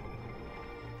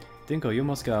 Dinko, you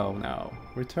must go now.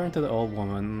 Return to the old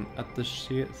woman at the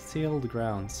sealed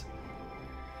grounds.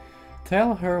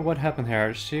 Tell her what happened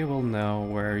here. She will know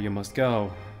where you must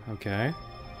go. Okay.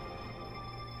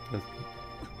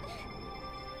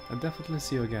 I'll definitely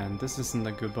see you again. This isn't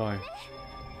a goodbye.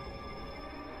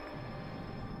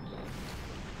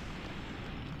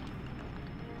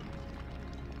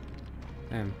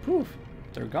 And poof,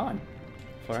 they're gone.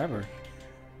 Forever.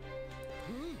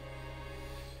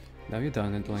 Now you've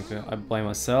done it, like I blame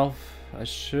myself. I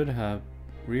should have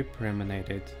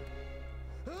repriminated.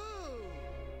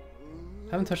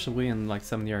 Haven't touched the Wii in like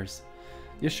 7 years.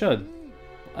 You should.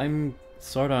 I'm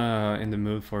sorta in the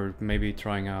mood for maybe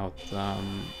trying out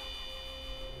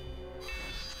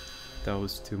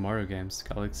those two Mario games,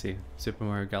 Super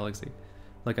Mario Galaxy.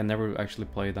 Like, I never actually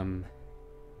played them.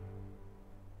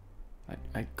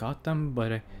 I got them,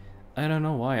 but I don't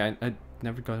know why. I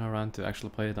never got around to actually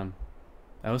play them.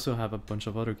 I also have a bunch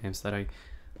of other games that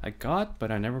I got, but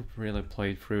I never really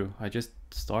played through. I just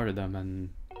started them, and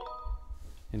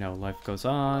you know, life goes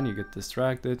on, you get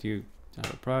distracted, you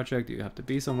have a project, you have to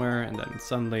be somewhere, and then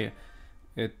suddenly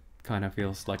it kind of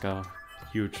feels like a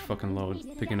huge fucking load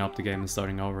picking up the game and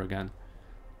starting over again.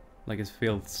 Like, it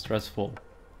feels stressful.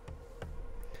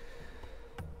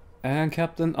 And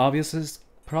Captain Obvious is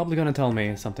probably gonna tell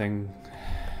me something.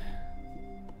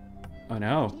 Oh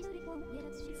no.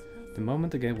 The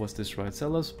moment the game was destroyed,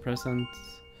 Zelda's presence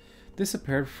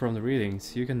disappeared from the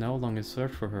readings. You can no longer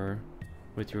search for her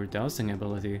with your dowsing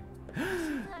ability.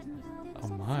 Oh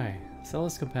my.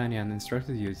 Zelda's companion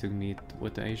instructed you to meet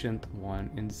with the Ancient One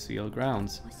in the sealed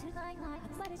grounds.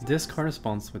 This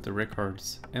corresponds with the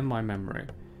records in my memory.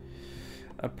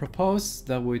 I propose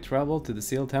that we travel to the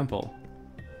sealed temple.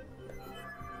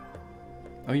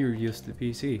 Oh, you're used to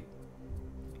PC.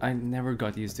 I never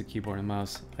got used to keyboard and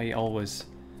mouse. I always...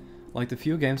 Like, the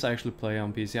few games I actually play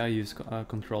on PC, I use a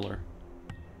controller.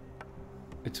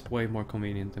 It's way more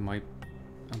convenient in my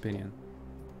opinion.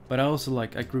 But I also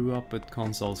like, I grew up with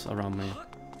consoles around me.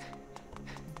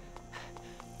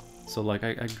 So like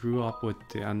I grew up with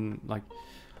the, and like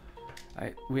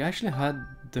we actually had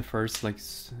the first like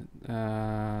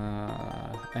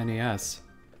NES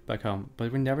back home,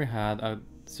 but we never had a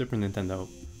Super Nintendo.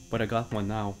 But I got one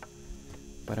now.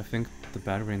 But I think the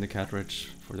battery in the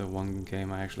cartridge for the one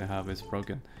game I actually have is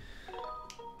broken.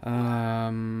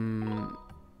 And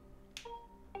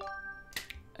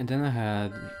then I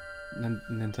had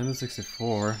Nintendo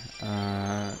 64.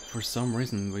 For some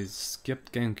reason we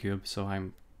skipped GameCube, so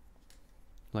I'm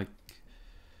like,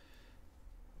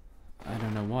 I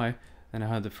don't know why. Then I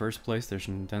had the first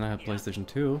PlayStation, then I had PlayStation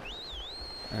 2,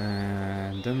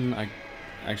 and then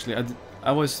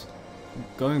I was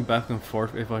going back and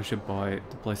forth if I should buy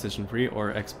the PlayStation 3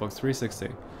 or Xbox 360.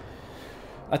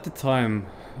 At the time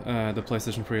the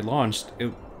PlayStation 3 launched,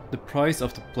 the price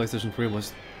of the PlayStation 3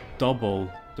 was double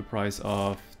the price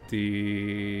of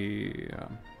the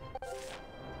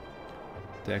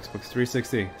Xbox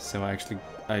 360. So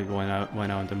I went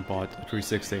out and bought a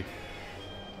 360.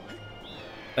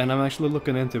 And I'm actually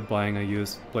looking into buying a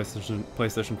used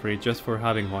PlayStation 3 just for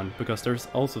having one, because there's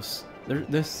also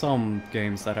there's some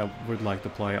games that I would like to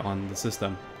play on the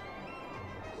system.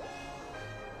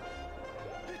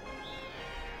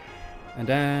 And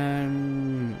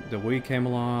then the Wii came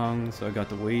along, so I got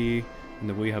the Wii, and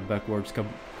the Wii had backwards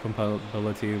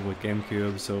compatibility with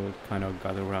GameCube, so it kind of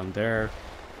got around there.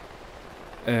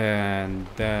 And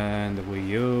then the Wii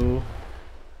U,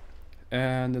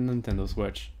 and the Nintendo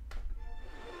Switch.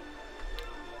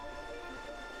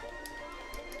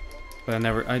 But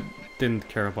I didn't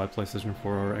care about PlayStation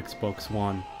 4 or Xbox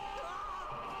One.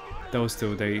 Those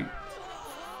two,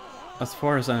 as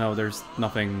far as I know, there's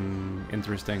nothing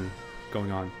interesting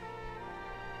going on.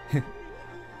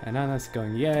 And Anna's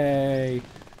going, yay!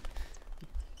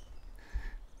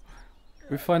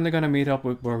 We're finally gonna meet up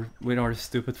with our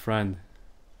stupid friend.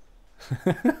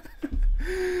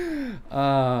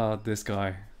 Ah, this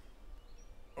guy.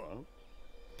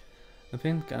 I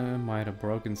think I might have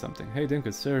broken something. Hey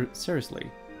Dinkus,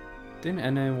 seriously, didn't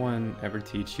anyone ever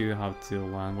teach you how to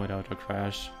land without a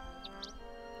crash?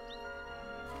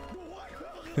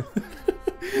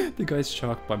 The guy's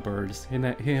shocked by birds.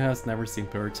 He has never seen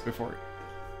birds before.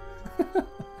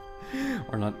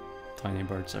 Or not tiny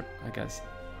birds, I guess.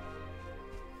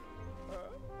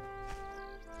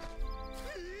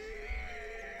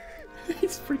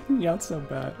 He's freaking me out so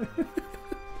bad.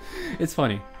 It's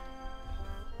funny.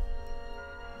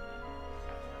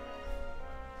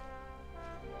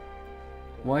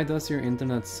 Why does your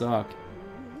internet suck?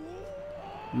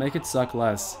 Make it suck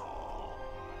less.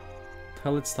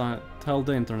 Tell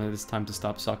the internet it's time to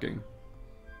stop sucking.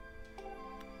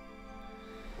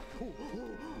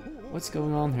 What's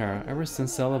going on here? Ever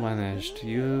since Zelda vanished,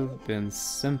 you've been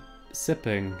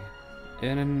sipping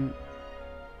in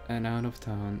and out of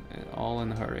town, all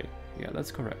in a hurry. Yeah,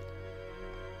 that's correct.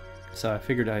 So I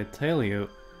figured I'd tail you,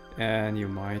 and you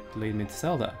might lead me to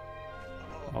Zelda.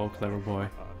 Oh, clever boy.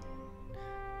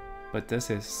 But this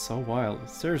is so wild.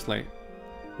 Seriously,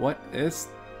 what is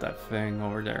that thing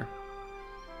over there?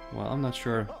 Well, I'm not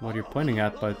sure what you're pointing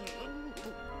at, but...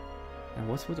 And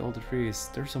what's with all the trees?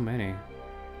 There's so many.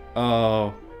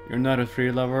 Oh, you're not a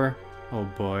tree lover? Oh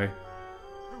boy.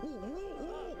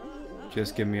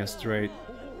 Just give me a straight.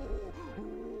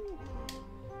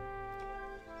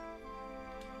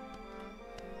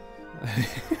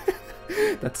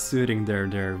 That's soothing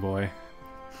there, boy.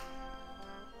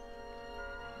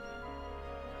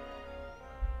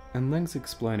 And Link's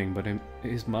explaining, but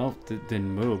his mouth didn't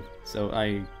move, so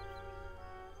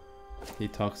he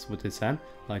talks with his hand,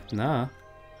 like, nah.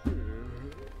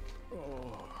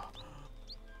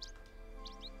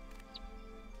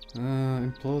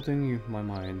 Imploding my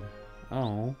mind.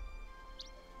 Oh.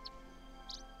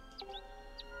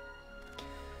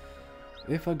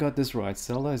 If I got this right,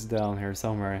 Zelda is down here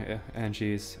somewhere, and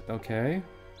she's okay.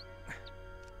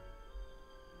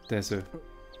 Desu.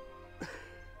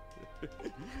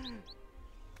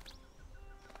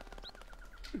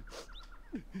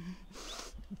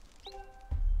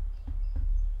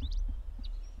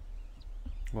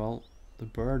 Well, the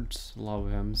birds love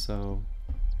him, so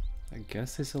I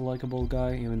guess he's a likable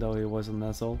guy, even though he was an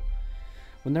asshole.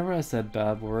 Whenever I said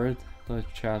bad word, the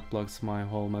chat blocks my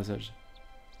whole message.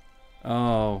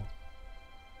 Oh.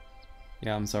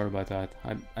 Yeah, I'm sorry about that.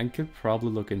 I could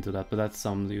probably look into that, but that's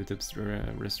some YouTube's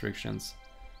restrictions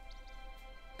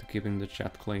to keeping the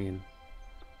chat clean.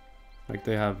 Like,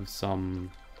 they have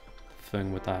some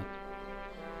thing with that.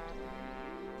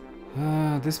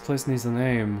 This place needs a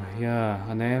name. Yeah,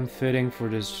 a name fitting for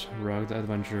this rugged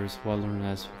adventurous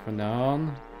wilderness. From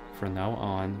now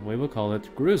on, we will call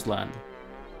it Gruesland.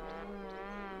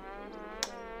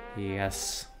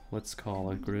 Yes, let's call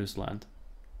it Gruesland.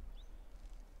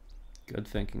 Good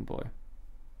thinking, boy.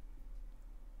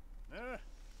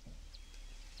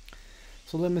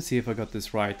 So let me see if I got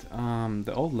this right.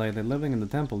 The old lady living in the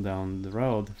temple down the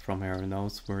road from here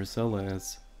knows where Zelda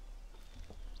is.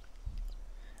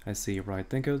 I see, right.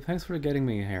 Thanks for getting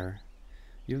me here.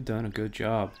 You've done a good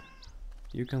job.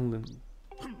 You can live...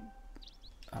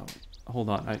 Oh, hold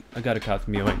on, I gotta cut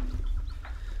Mewing.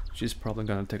 She's probably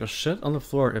gonna take a shit on the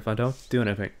floor if I don't do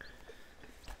anything.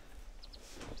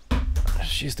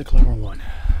 She's the clever one.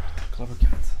 Clever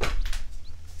cat.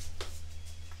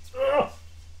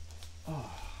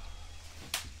 Oh.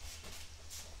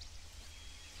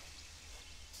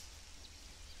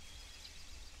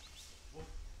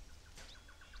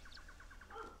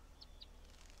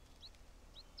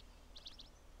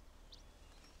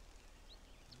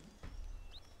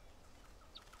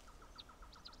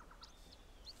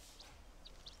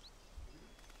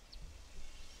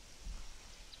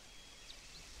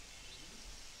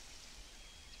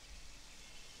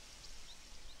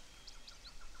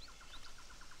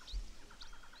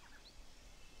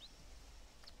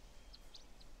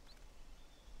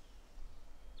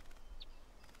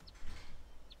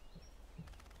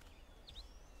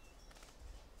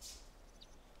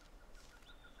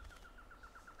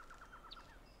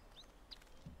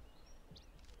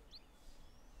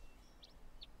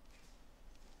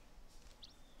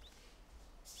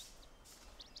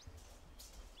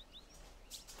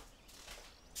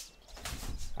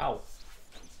 Ow.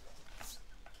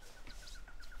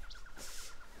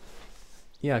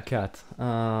 Yeah, cat.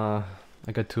 I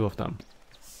got 2 of them.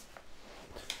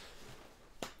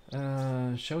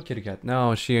 Show kitty cat.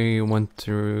 No, she went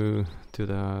to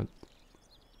the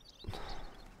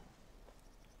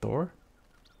door?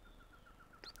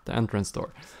 The entrance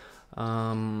door.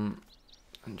 And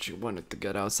she wanted to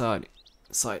get outside.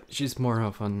 She's more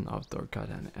of an outdoor cat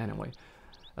anyway.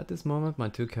 At this moment, my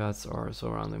 2 cats are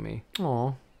surrounding me.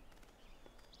 Aww.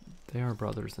 They are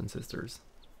brothers and sisters.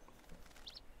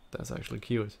 That's actually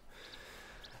cute.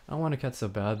 I want a cat so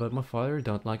bad, but my father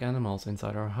don't like animals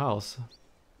inside our house.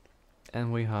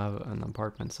 And we have an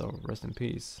apartment, so rest in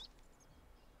peace.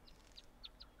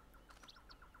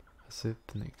 A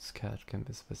Sipnik's cat can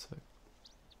be specific.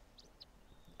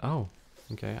 Oh,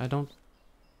 okay. I don't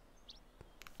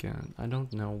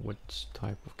know which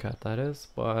type of cat that is,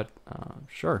 but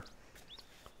sure.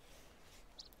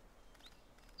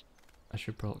 I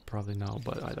should probably know,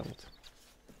 but I don't.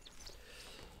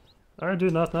 I do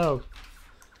not know.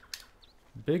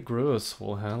 Big Groose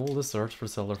will handle the search for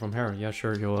Zelda from here. Yeah,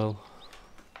 sure you will.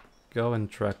 Go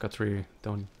and track a tree,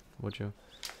 would you?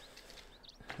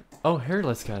 Oh,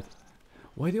 hairless cat.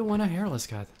 Why do you want a hairless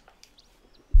cat?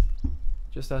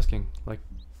 Just asking, like,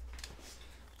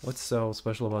 what's so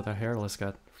special about a hairless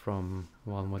cat from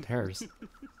one with hairs?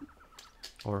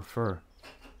 Or fur?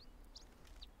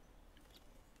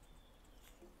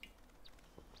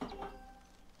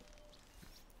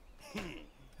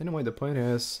 Anyway, the point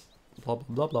is, blah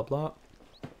blah blah blah blah.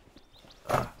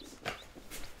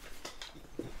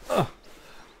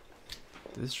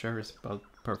 This chair is about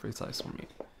perfect size for me.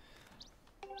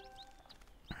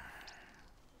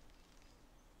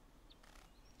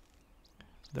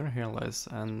 They're hairless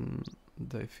and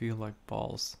they feel like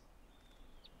balls.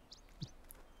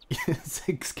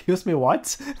 Excuse me,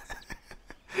 what?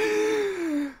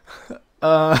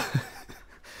 Oh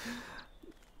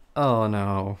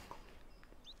no.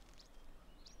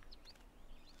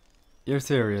 You're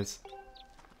serious?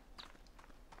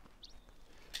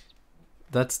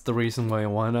 That's the reason why I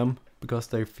want them, because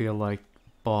they feel like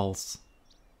balls.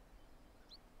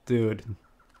 Dude.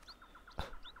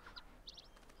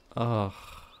 Ugh.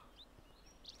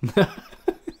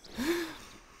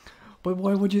 But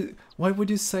why would you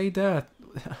say that?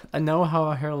 I know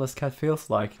how a hairless cat feels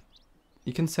like.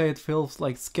 You can say it feels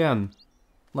like skin.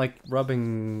 Like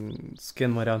rubbing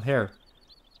skin without hair.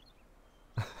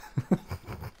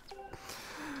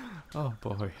 Oh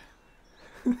boy.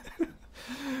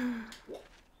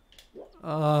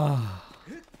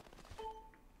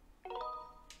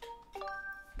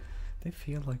 They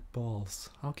feel like balls.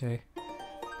 Okay.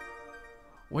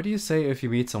 What do you say if you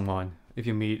meet someone? If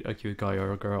you meet a cute guy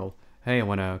or a girl? Hey, I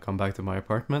wanna come back to my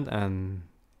apartment and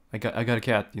I got a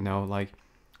cat, you know, like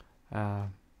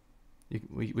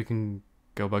we can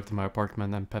go back to my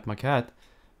apartment and pet my cat.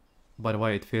 By the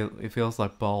way, it feels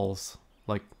like balls.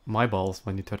 Like my balls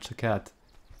when you touch the cat.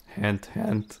 Hint,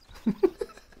 hint.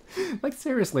 Like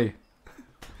seriously.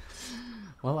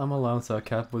 Well, I'm alone, so a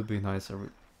cat would be nice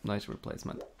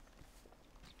replacement.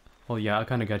 Well, yeah, I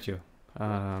kind of get you.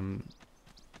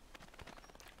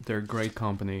 They're great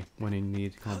company when you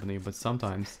need company, but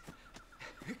sometimes,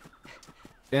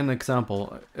 an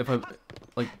example, if I've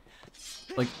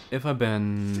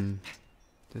been,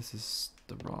 this is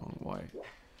the wrong way.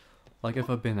 Like if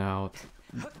I've been out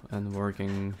and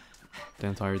working the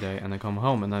entire day and I come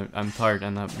home and I'm tired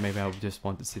and maybe I just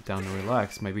want to sit down and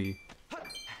relax, maybe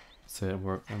sit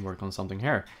and work on something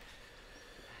here.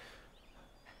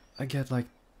 I get like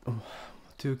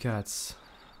 2 cats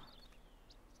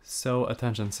so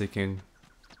attention seeking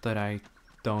that I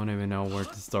don't even know where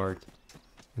to start.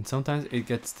 And sometimes it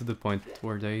gets to the point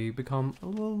where they become a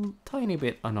little tiny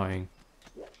bit annoying.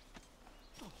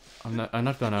 I'm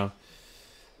not gonna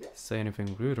say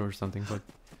anything rude or something, but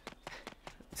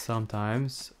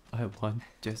sometimes I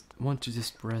want to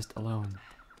just rest alone.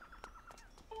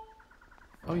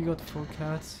 Oh, you got 4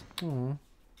 cats? Aww.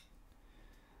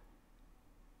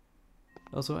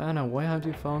 Also, Anna, why haven't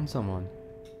you found someone?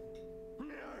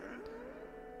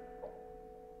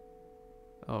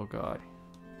 Oh god.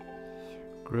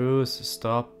 Bruce,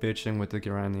 stop bitching with the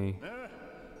granny.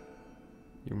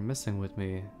 You're messing with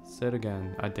me. Say it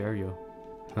again. I dare you.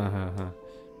 Hahaha.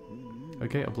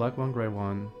 Okay, a black one, grey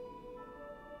one.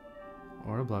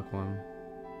 Or a black one.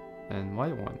 And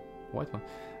white one. White one.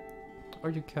 Are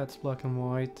your cats black and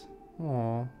white?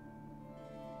 Aww.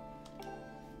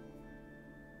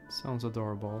 Sounds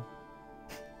adorable.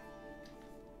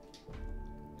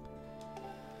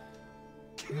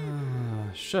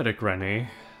 Shut it, Granny.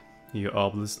 You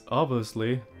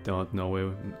obviously don't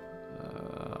know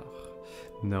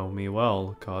me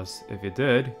well, cause if you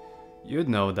did, you'd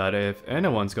know that if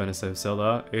anyone's gonna save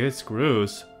Zelda, it's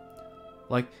Cruz.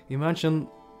 Like, imagine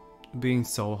being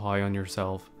so high on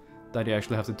yourself that you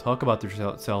actually have to talk about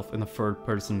yourself in a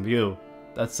third-person view.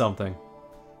 That's something.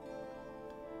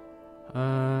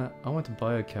 I want to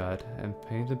buy a cat and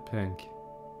paint it pink.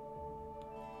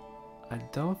 I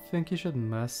don't think you should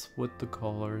mess with the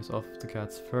colors of the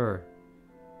cat's fur.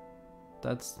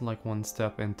 That's like one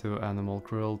step into animal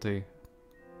cruelty,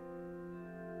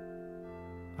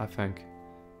 I think.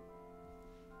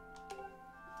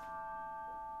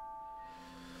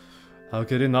 How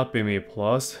could it not be me?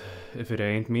 Plus, if it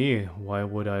ain't me, why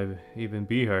would I even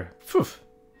be here? Phew.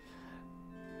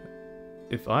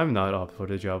 If I'm not up for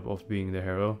the job of being the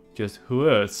hero, just who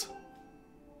is?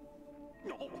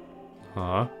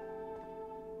 Huh?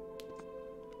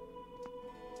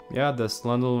 Yeah, the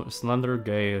slender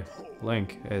gay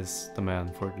Link is the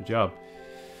man for the job.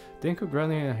 Dinku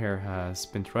Granny here has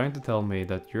been trying to tell me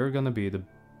that you're gonna be the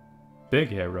big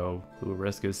hero who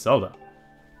rescues Zelda.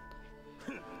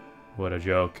 What a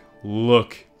joke.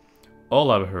 Look,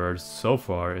 all I've heard so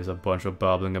far is a bunch of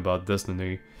babbling about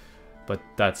Destiny, but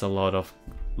that's a lot of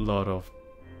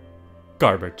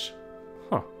garbage.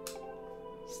 Huh.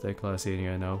 Stay classy,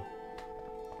 I know.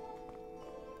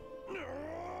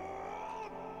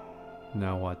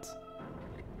 Now what?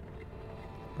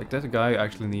 Like, that guy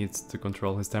actually needs to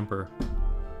control his temper.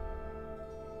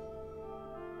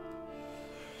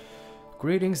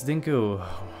 Greetings, Dinku.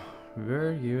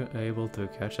 Were you able to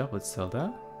catch up with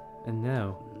Zelda? And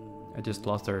now, I just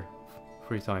lost her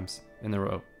 3 times in a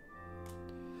row.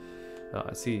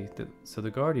 I see. So the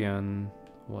Guardian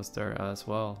was there as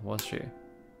well, was she?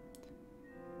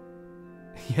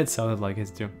 It sounded like he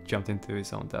jumped into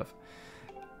his own death.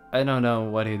 I don't know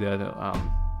what he did.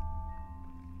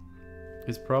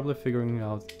 He's probably figuring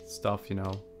out stuff, you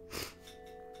know.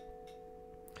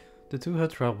 The two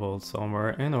had traveled somewhere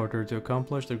in order to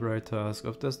accomplish the great task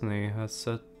of Destiny has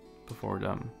set before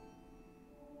them.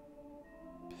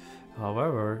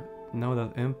 However, now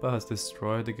that Impa has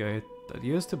destroyed the gate that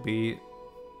used to be...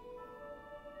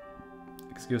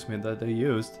 that they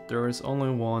used, there is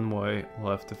only one way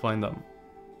left to find them.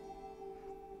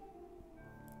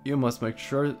 You must make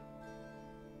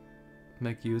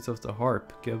use of the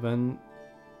harp given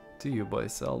to you by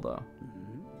Zelda.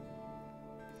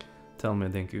 Tell me,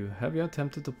 Dinku, have you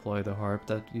attempted to play the harp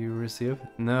that you received?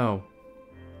 No.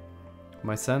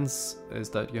 My sense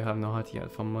is that you have not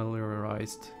yet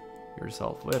familiarized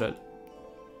yourself with it.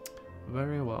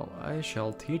 Very well, I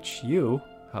shall teach you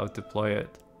how to play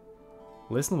it.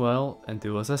 Listen well and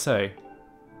do as I say.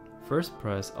 First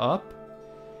press up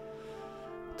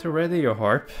to ready your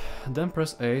harp, then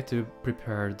press A to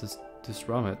prepare to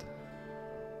strum it.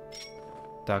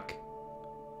 Duck.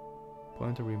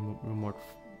 Point to remote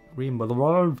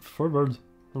forward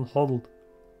and hold.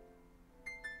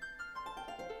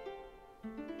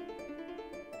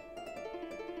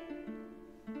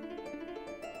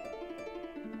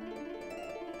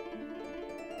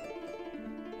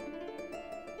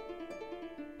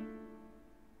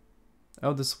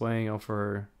 Oh, the swaying of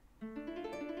her.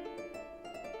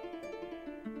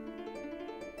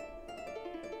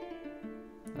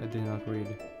 I did not read.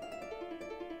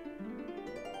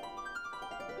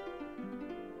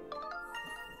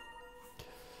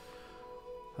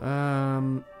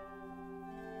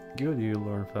 Good, you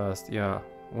learn fast. Yeah,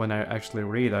 when I actually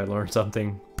read, I learn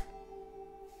something.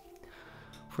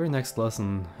 For your next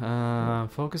lesson,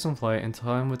 focus on flight in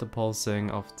time with the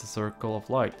pulsing of the circle of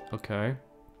light. Okay.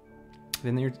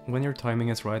 When your timing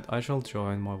is right, I shall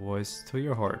join my voice to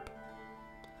your harp.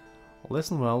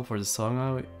 Listen well, for the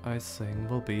song I sing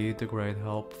will be the great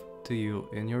help to you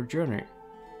in your journey.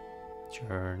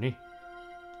 Journey.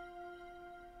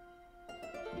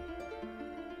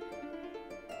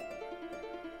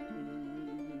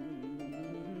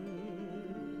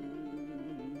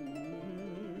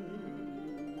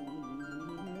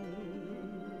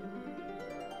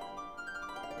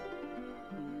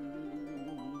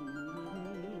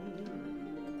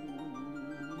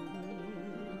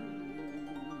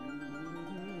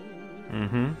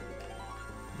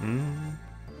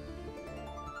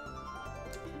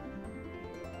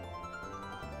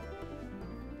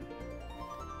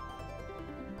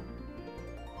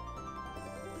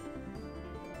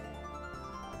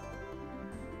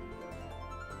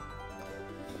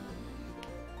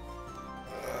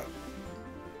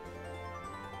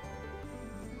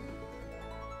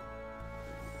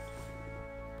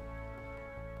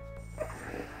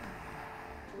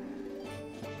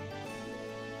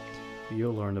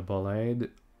 You'll learn the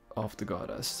Ballad of the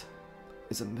Goddess.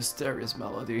 It's a mysterious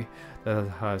melody that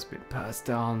has been passed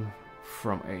down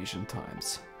from ancient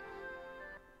times.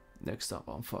 Next up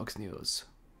on Fox News.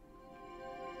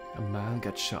 A man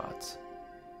gets shot.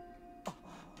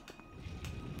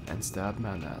 And stabbed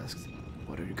man asked,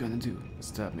 "What are you gonna do?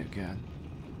 Stab me again?"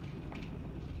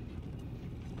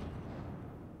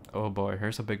 Oh boy,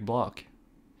 here's a big block.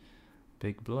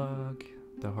 Big block.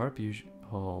 The harp you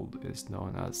hold is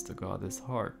known as the goddess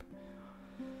harp.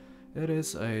 It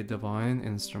is a divine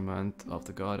instrument of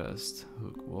the goddess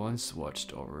who once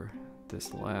watched over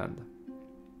this land.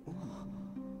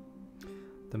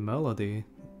 The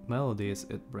melodies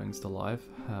it brings to life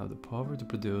have the power to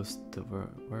produce the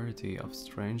variety of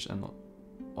strange and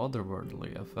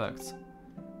otherworldly effects.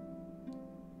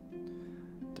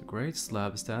 The great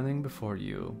slab standing before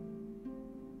you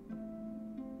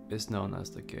is known as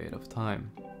the Gate of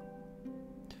Time.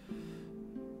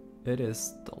 It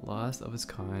is the last of its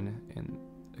kind in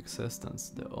existence,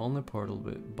 the only portal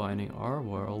binding our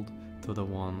world to the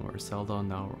one where Zelda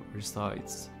now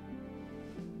resides.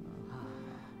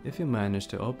 If you manage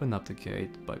to open up the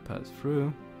gate by pass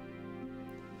through,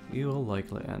 you will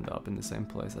likely end up in the same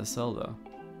place as Zelda,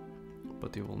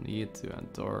 but you will need to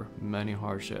endure many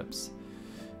hardships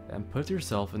and put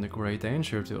yourself in the great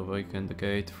danger to awaken the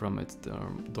gate from its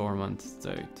dormant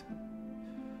state.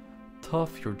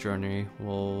 Tough your journey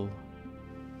will...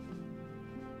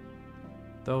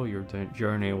 Though your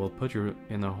journey will put you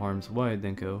in a harm's way,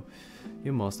 Dinko,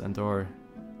 you must endure.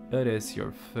 It is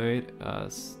your fate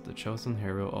as the chosen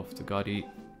hero of the Goddess.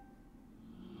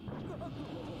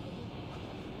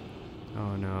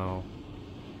 Oh no.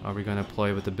 Are we gonna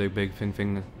play with the big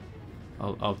thing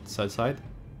outside?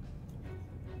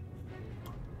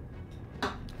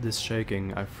 This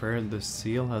shaking, I fear the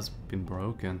seal has been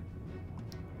broken.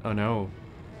 Oh no.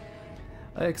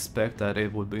 I expect that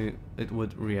it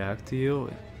would react to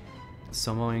you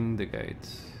summoning the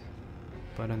gate.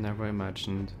 But I never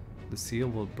imagined the seal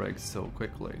will break so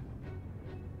quickly.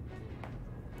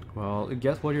 Well, you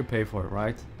get what you pay for,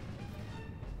 right?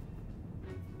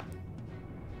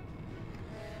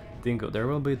 Dingo, there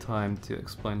will be time to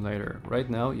explain later. Right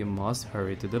now, you must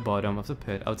hurry to the bottom of the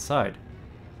pit outside.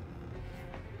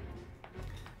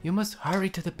 You must hurry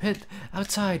to the pit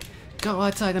outside. Go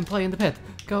outside and play in the pit.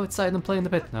 Go outside and play in the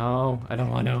pit. No, I don't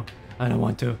want to. I don't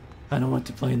want to. I don't want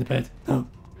to play in the pit. No.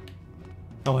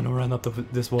 I want to run up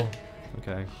this wall.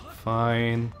 Okay,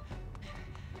 fine.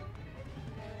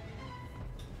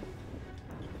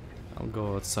 I'll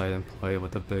go outside and play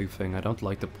with the big thing. I don't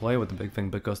like to play with the big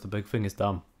thing because the big thing is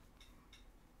dumb.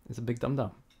 It's a big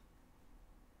dum-dum.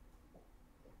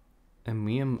 And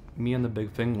me and the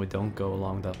big thing, we don't go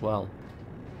along that well.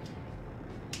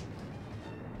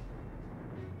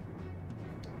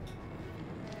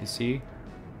 You see?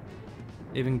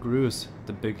 Even Groose,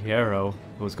 the big hero,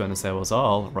 who's gonna save us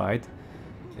all, right?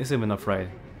 Is even afraid.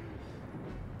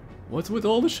 What's with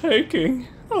all the shaking?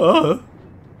 I'm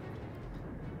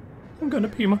gonna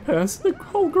pee my pants. The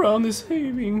whole ground is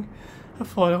heaving. I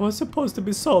thought I was supposed to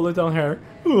be solid down here.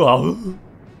 The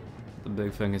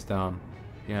big thing is down.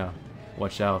 Yeah,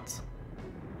 watch out.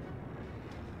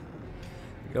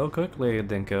 Go quickly,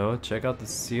 Dinko. Check out the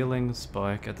ceiling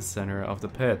spike at the center of the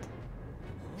pit.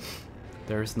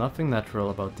 There is nothing natural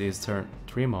about these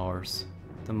tremors.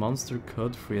 The monster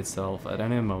could free itself at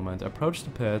any moment. Approach the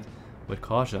pit with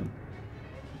caution.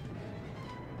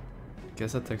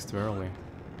 Guess that takes too early.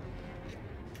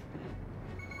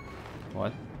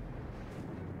 What?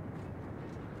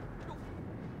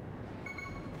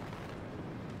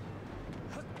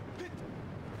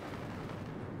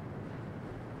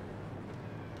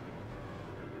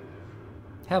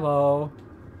 Hello.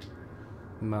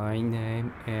 My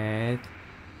name is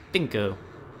Dinko.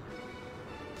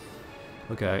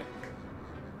 Okay.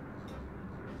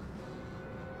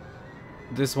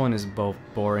 This one is both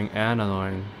boring and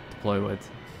annoying to play with,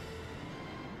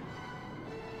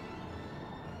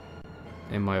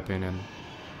 in my opinion.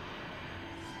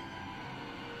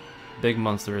 Big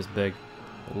monster is big.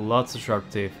 Lots of sharp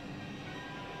teeth.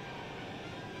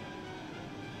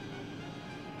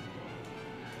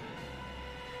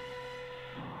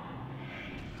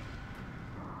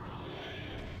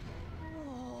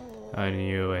 I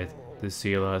knew it. The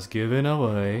seal has given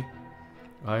away.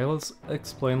 I'll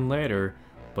explain later,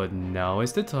 but now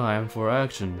is the time for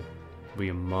action.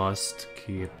 We must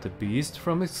keep the beast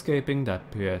from escaping that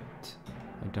pit.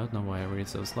 I don't know why I read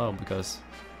so slow, because...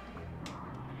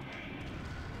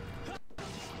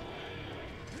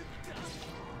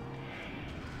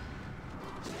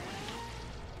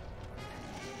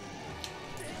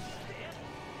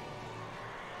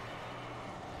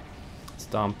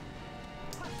 Stomp.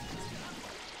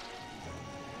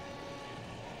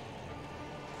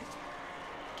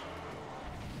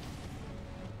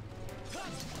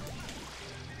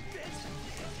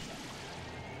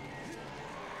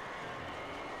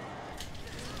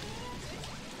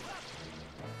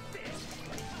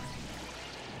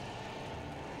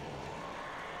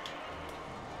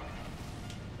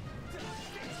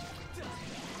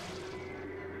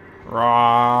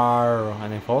 Rawr,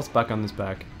 and he falls back on his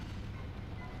back.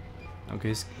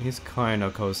 Okay, he's kinda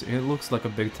cozy. He looks like a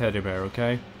big teddy bear,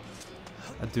 okay?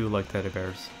 I do like teddy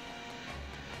bears.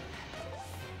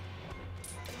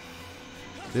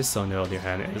 This, on the other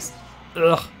hand, is...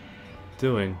 Ugh!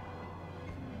 Doing.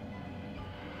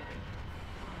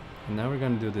 And now we're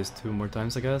gonna do this 2 more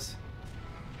times, I guess.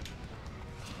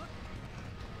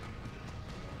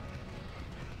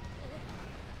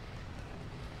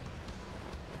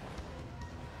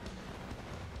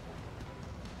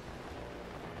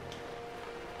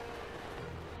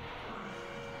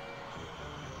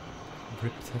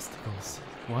 Ripped testicles.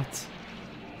 What?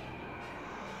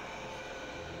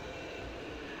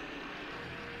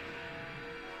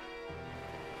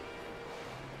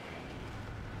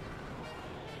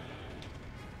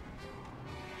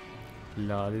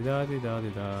 La di da di da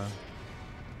di da.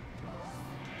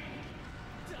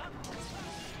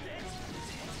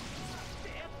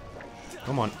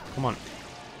 Come on, come on.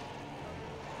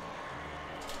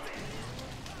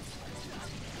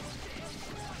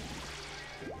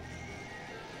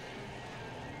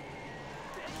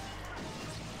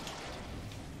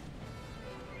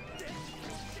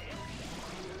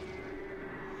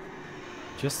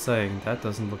 Just saying, that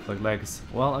doesn't look like legs.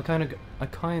 Well, I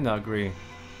kinda agree.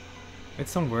 It's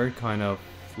some weird kind of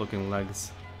looking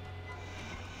legs.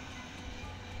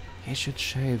 He should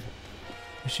shave.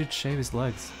 He should shave his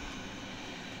legs.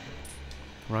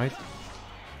 Right?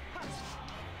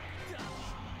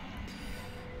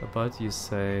 But you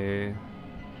said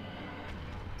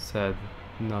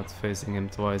not facing him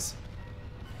twice.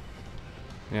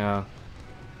 Yeah.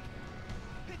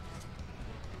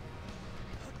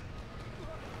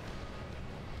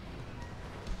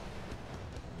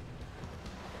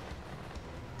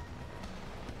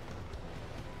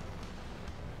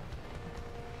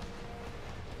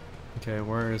 Okay,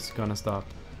 where is gonna stop?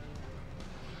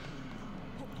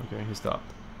 Okay, he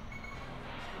stopped.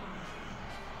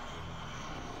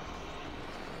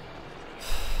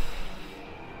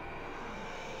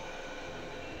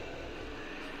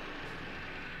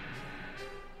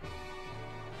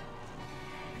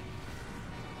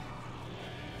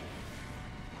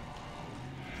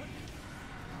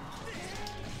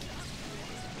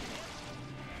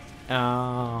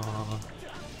 Ah.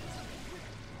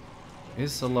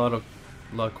 It's a lot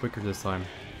quicker this time.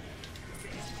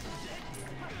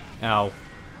 Ow.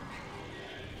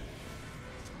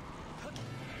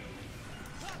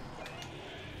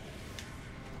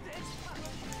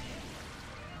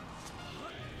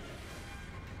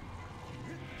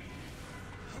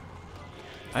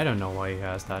 I don't know why he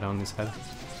has that on his head.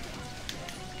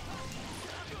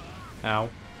 Ow.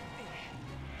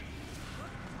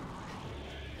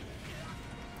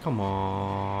 Come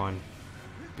on.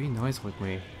 Be nice with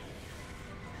me.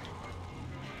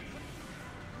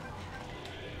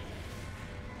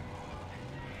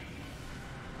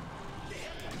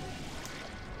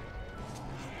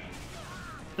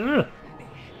 Ugh.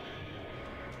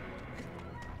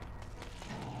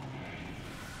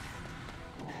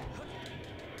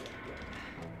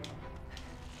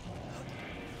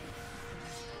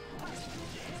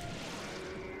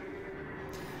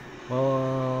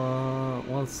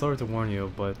 Well, sorry to warn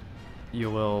you, but you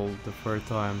will the third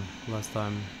time. Last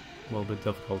time will be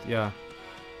difficult. Yeah,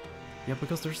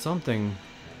 because there's something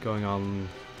going on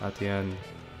at the end,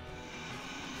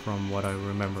 from what I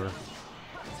remember.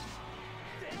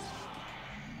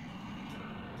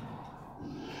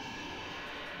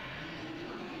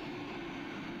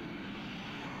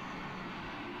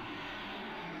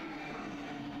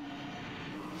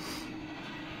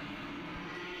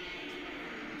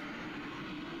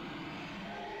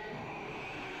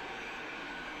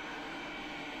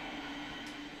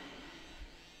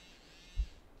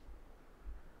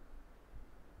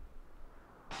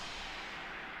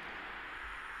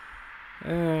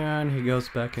 And he goes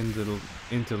back into the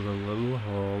little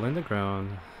hole in the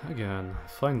ground again,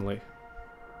 finally.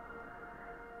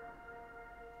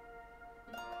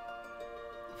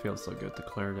 Feels so good to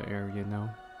clear the air, you know.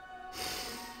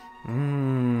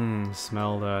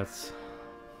 Smell that.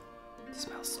 It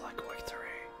smells like victory.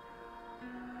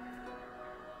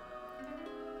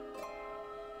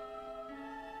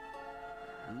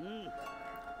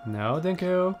 No, thank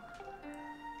you.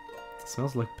 It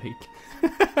smells like bacon.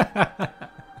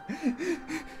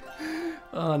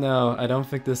 Oh no, I don't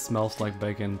think this smells like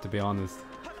bacon, to be honest.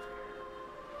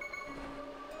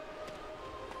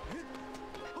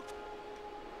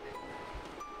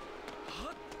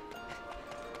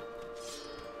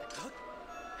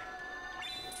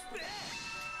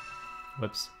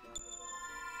 Whoops.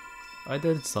 I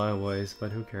did it sideways,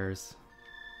 but who cares?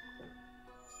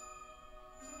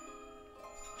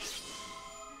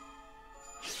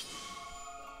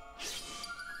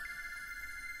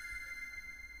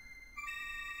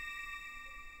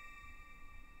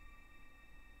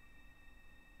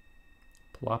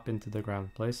 Plop into the ground,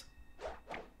 please.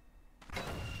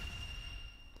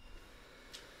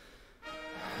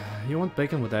 You want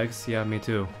bacon with eggs? Yeah, me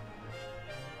too.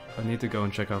 I need to go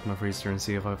and check out my freezer and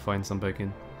see if I find some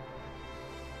bacon.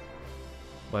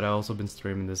 But I've also been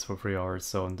streaming this for 3 hours,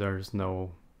 so there's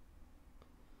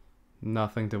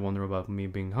nothing to wonder about me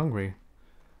being hungry.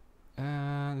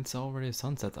 And it's already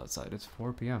sunset outside. It's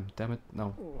 4 PM. Damn it,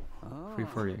 no.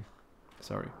 3:30.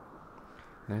 Sorry.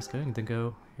 Nice going,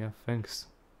 Dingo. Yeah, thanks.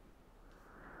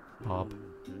 Bob.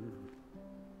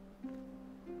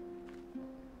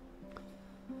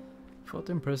 Thought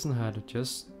in prison had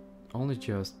only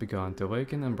just begun to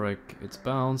awaken and break its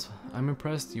bounds. I'm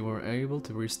impressed you were able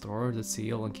to restore the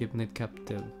seal and keeping it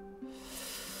captive.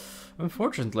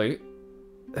 Unfortunately,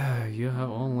 you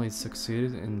have only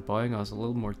succeeded in buying us a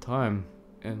little more time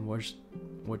in which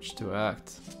to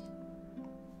act.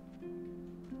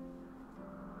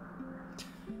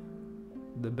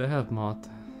 The behemoth.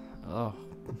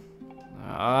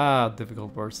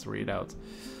 Difficult words to read out.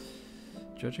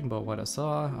 Judging by what I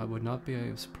saw, I would not be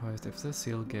surprised if this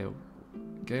seal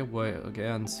gave way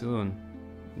again soon.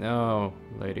 No,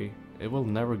 lady, it will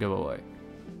never go away.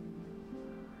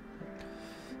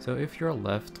 So if you're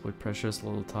left with precious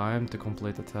little time to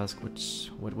complete the task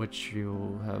with which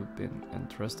you have been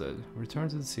entrusted, return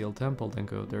to the Seal Temple,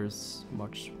 Dinko. There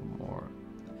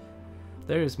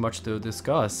is much to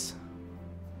discuss.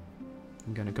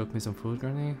 You gonna cook me some food,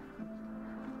 Granny?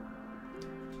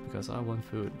 Because I want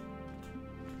food.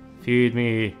 Feed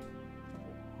me!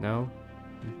 No?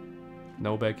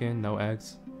 No bacon, no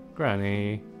eggs?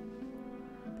 Granny!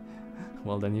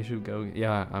 Well, then you should go.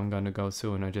 Yeah, I'm gonna go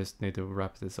soon. I just need to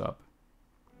wrap this up.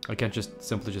 I can't just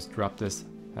simply wrap this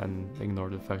and ignore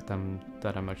the fact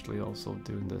that I'm actually also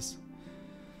doing this.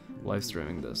 Live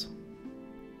streaming this.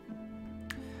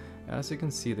 As you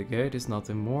can see, the gate is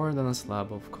nothing more than a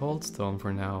slab of cold stone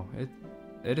for now.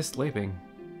 It is sleeping.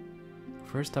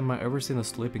 First time I ever seen a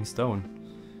sleeping stone.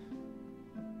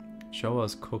 Show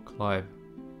us cook live.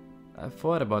 I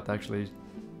thought about actually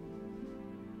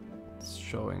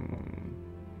showing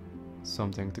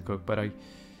something to cook, but I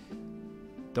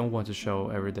don't want to show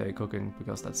everyday cooking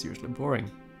because that's usually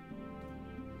boring.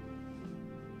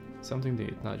 Something to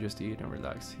eat, not just to eat and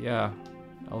relax. Yeah,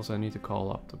 also I need to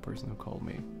call up the person who called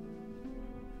me.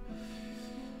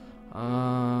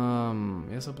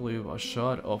 Yes, I believe a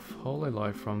shot of holy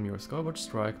light from your Skyward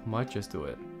Strike might just do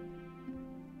it.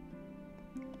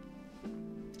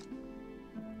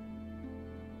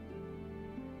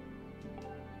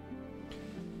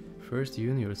 First,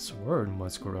 you and your sword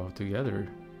must grow together.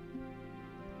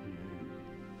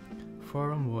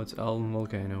 Forum Woods, Elm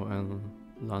Volcano, and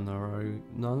Lanaru.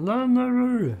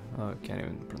 I can't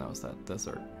even pronounce that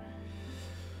desert.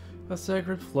 A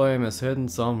sacred flame is hidden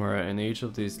somewhere in each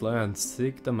of these lands.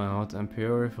 Seek them out and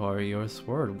purify your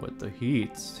sword with the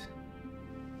heat.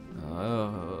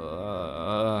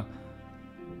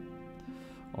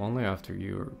 Only after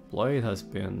your blade has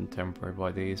been tempered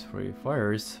by these three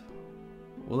fires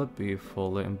will it be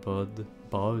fully imbued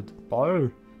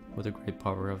with the great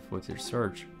power of your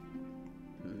search.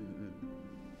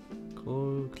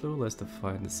 Clueless to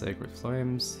find the sacred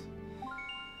flames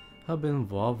have been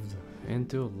woven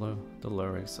into the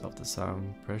lyrics of the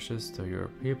song precious to your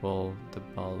people, the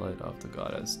ballad of the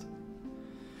goddess.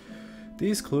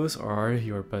 These clues are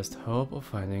your best hope of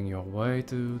finding your way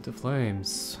to the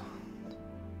flames.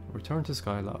 Return to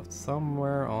Skyloft.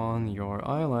 Somewhere on your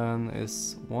island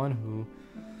is one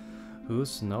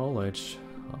whose knowledge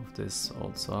of this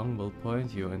old song will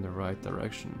point you in the right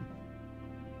direction.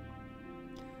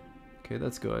 Okay,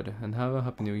 that's good. And have a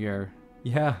happy new year.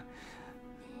 Yeah.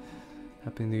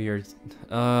 Happy New Year.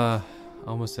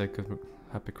 Almost said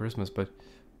happy Christmas, but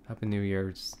happy New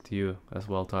Year to you as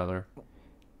well, Tyler.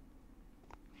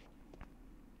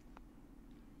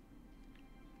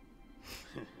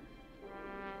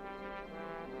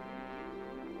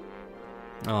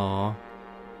 Aww.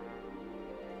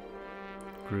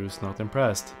 Gru's not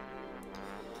impressed.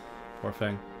 Poor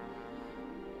thing.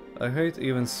 I hate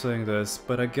even saying this,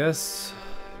 but I guess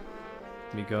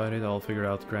we got it all figured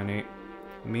out, Granny.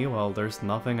 Meanwhile, there's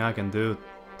nothing I can do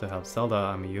to help Zelda.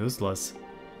 I'm useless.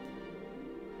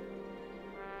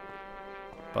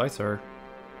 Bye, sir.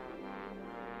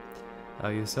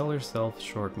 You sell yourself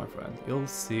short, my friend. You'll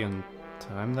see in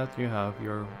time that you have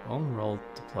your own role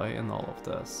to play in all of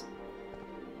this.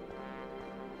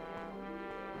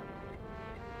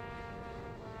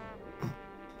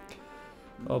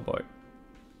 Oh boy.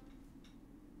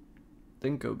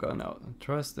 Dinko gone out.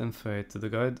 Trust in fate to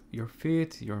guide your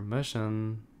feet. Your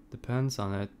mission depends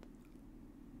on it,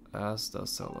 as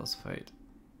does Zelda's fate.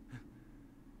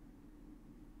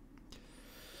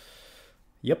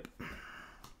 Yep.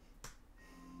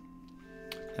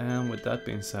 And with that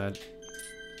being said,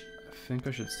 I think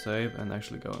I should save and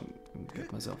actually go and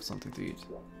get myself something to eat.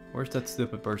 Where's that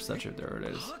stupid bird statue? There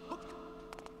it is.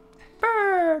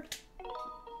 Bird!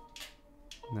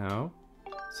 No.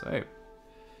 Save.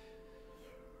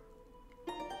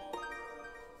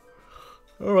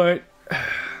 Alright.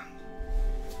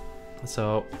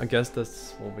 So, I guess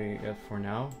this will be it for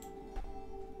now.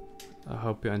 I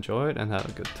hope you enjoyed and had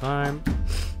a good time.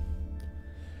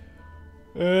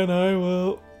 And I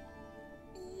will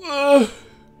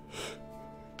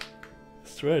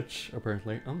stretch,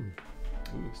 apparently. Ooh,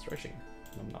 stretching.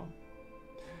 Nom nom.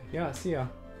 Yeah, see ya.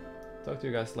 Talk to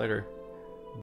you guys later.